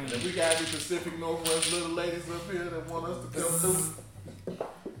fire. and we got the Pacific Northwest little ladies up here that want us to come through.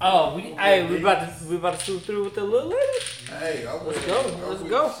 Oh, we about to swoop through with the little lady. Hey, Let's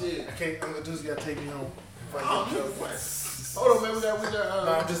go. Shit. I can't. Uncle Deuce gotta take me home. Hold on, man. We got.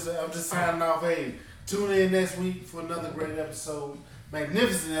 No, I'm just signing off. Hey, tune in next week for another great episode.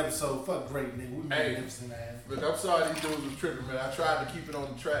 Magnificent episode. Fuck great, nigga. We magnificent, man. Look, I'm sorry these dudes was tripping, man. I tried to keep it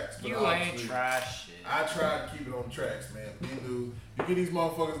on the tracks. But You ain't trash shit. I tried to keep it on the tracks, man. These dudes, you give these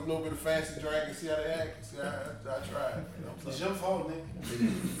motherfuckers a little bit of fancy drink and see how they act. See, I tried. You know It's your fault,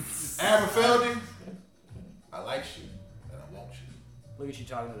 nigga. Amber Feldy, I like you and I want you. Look at you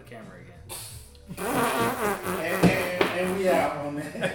talking to the camera again. And we out on that.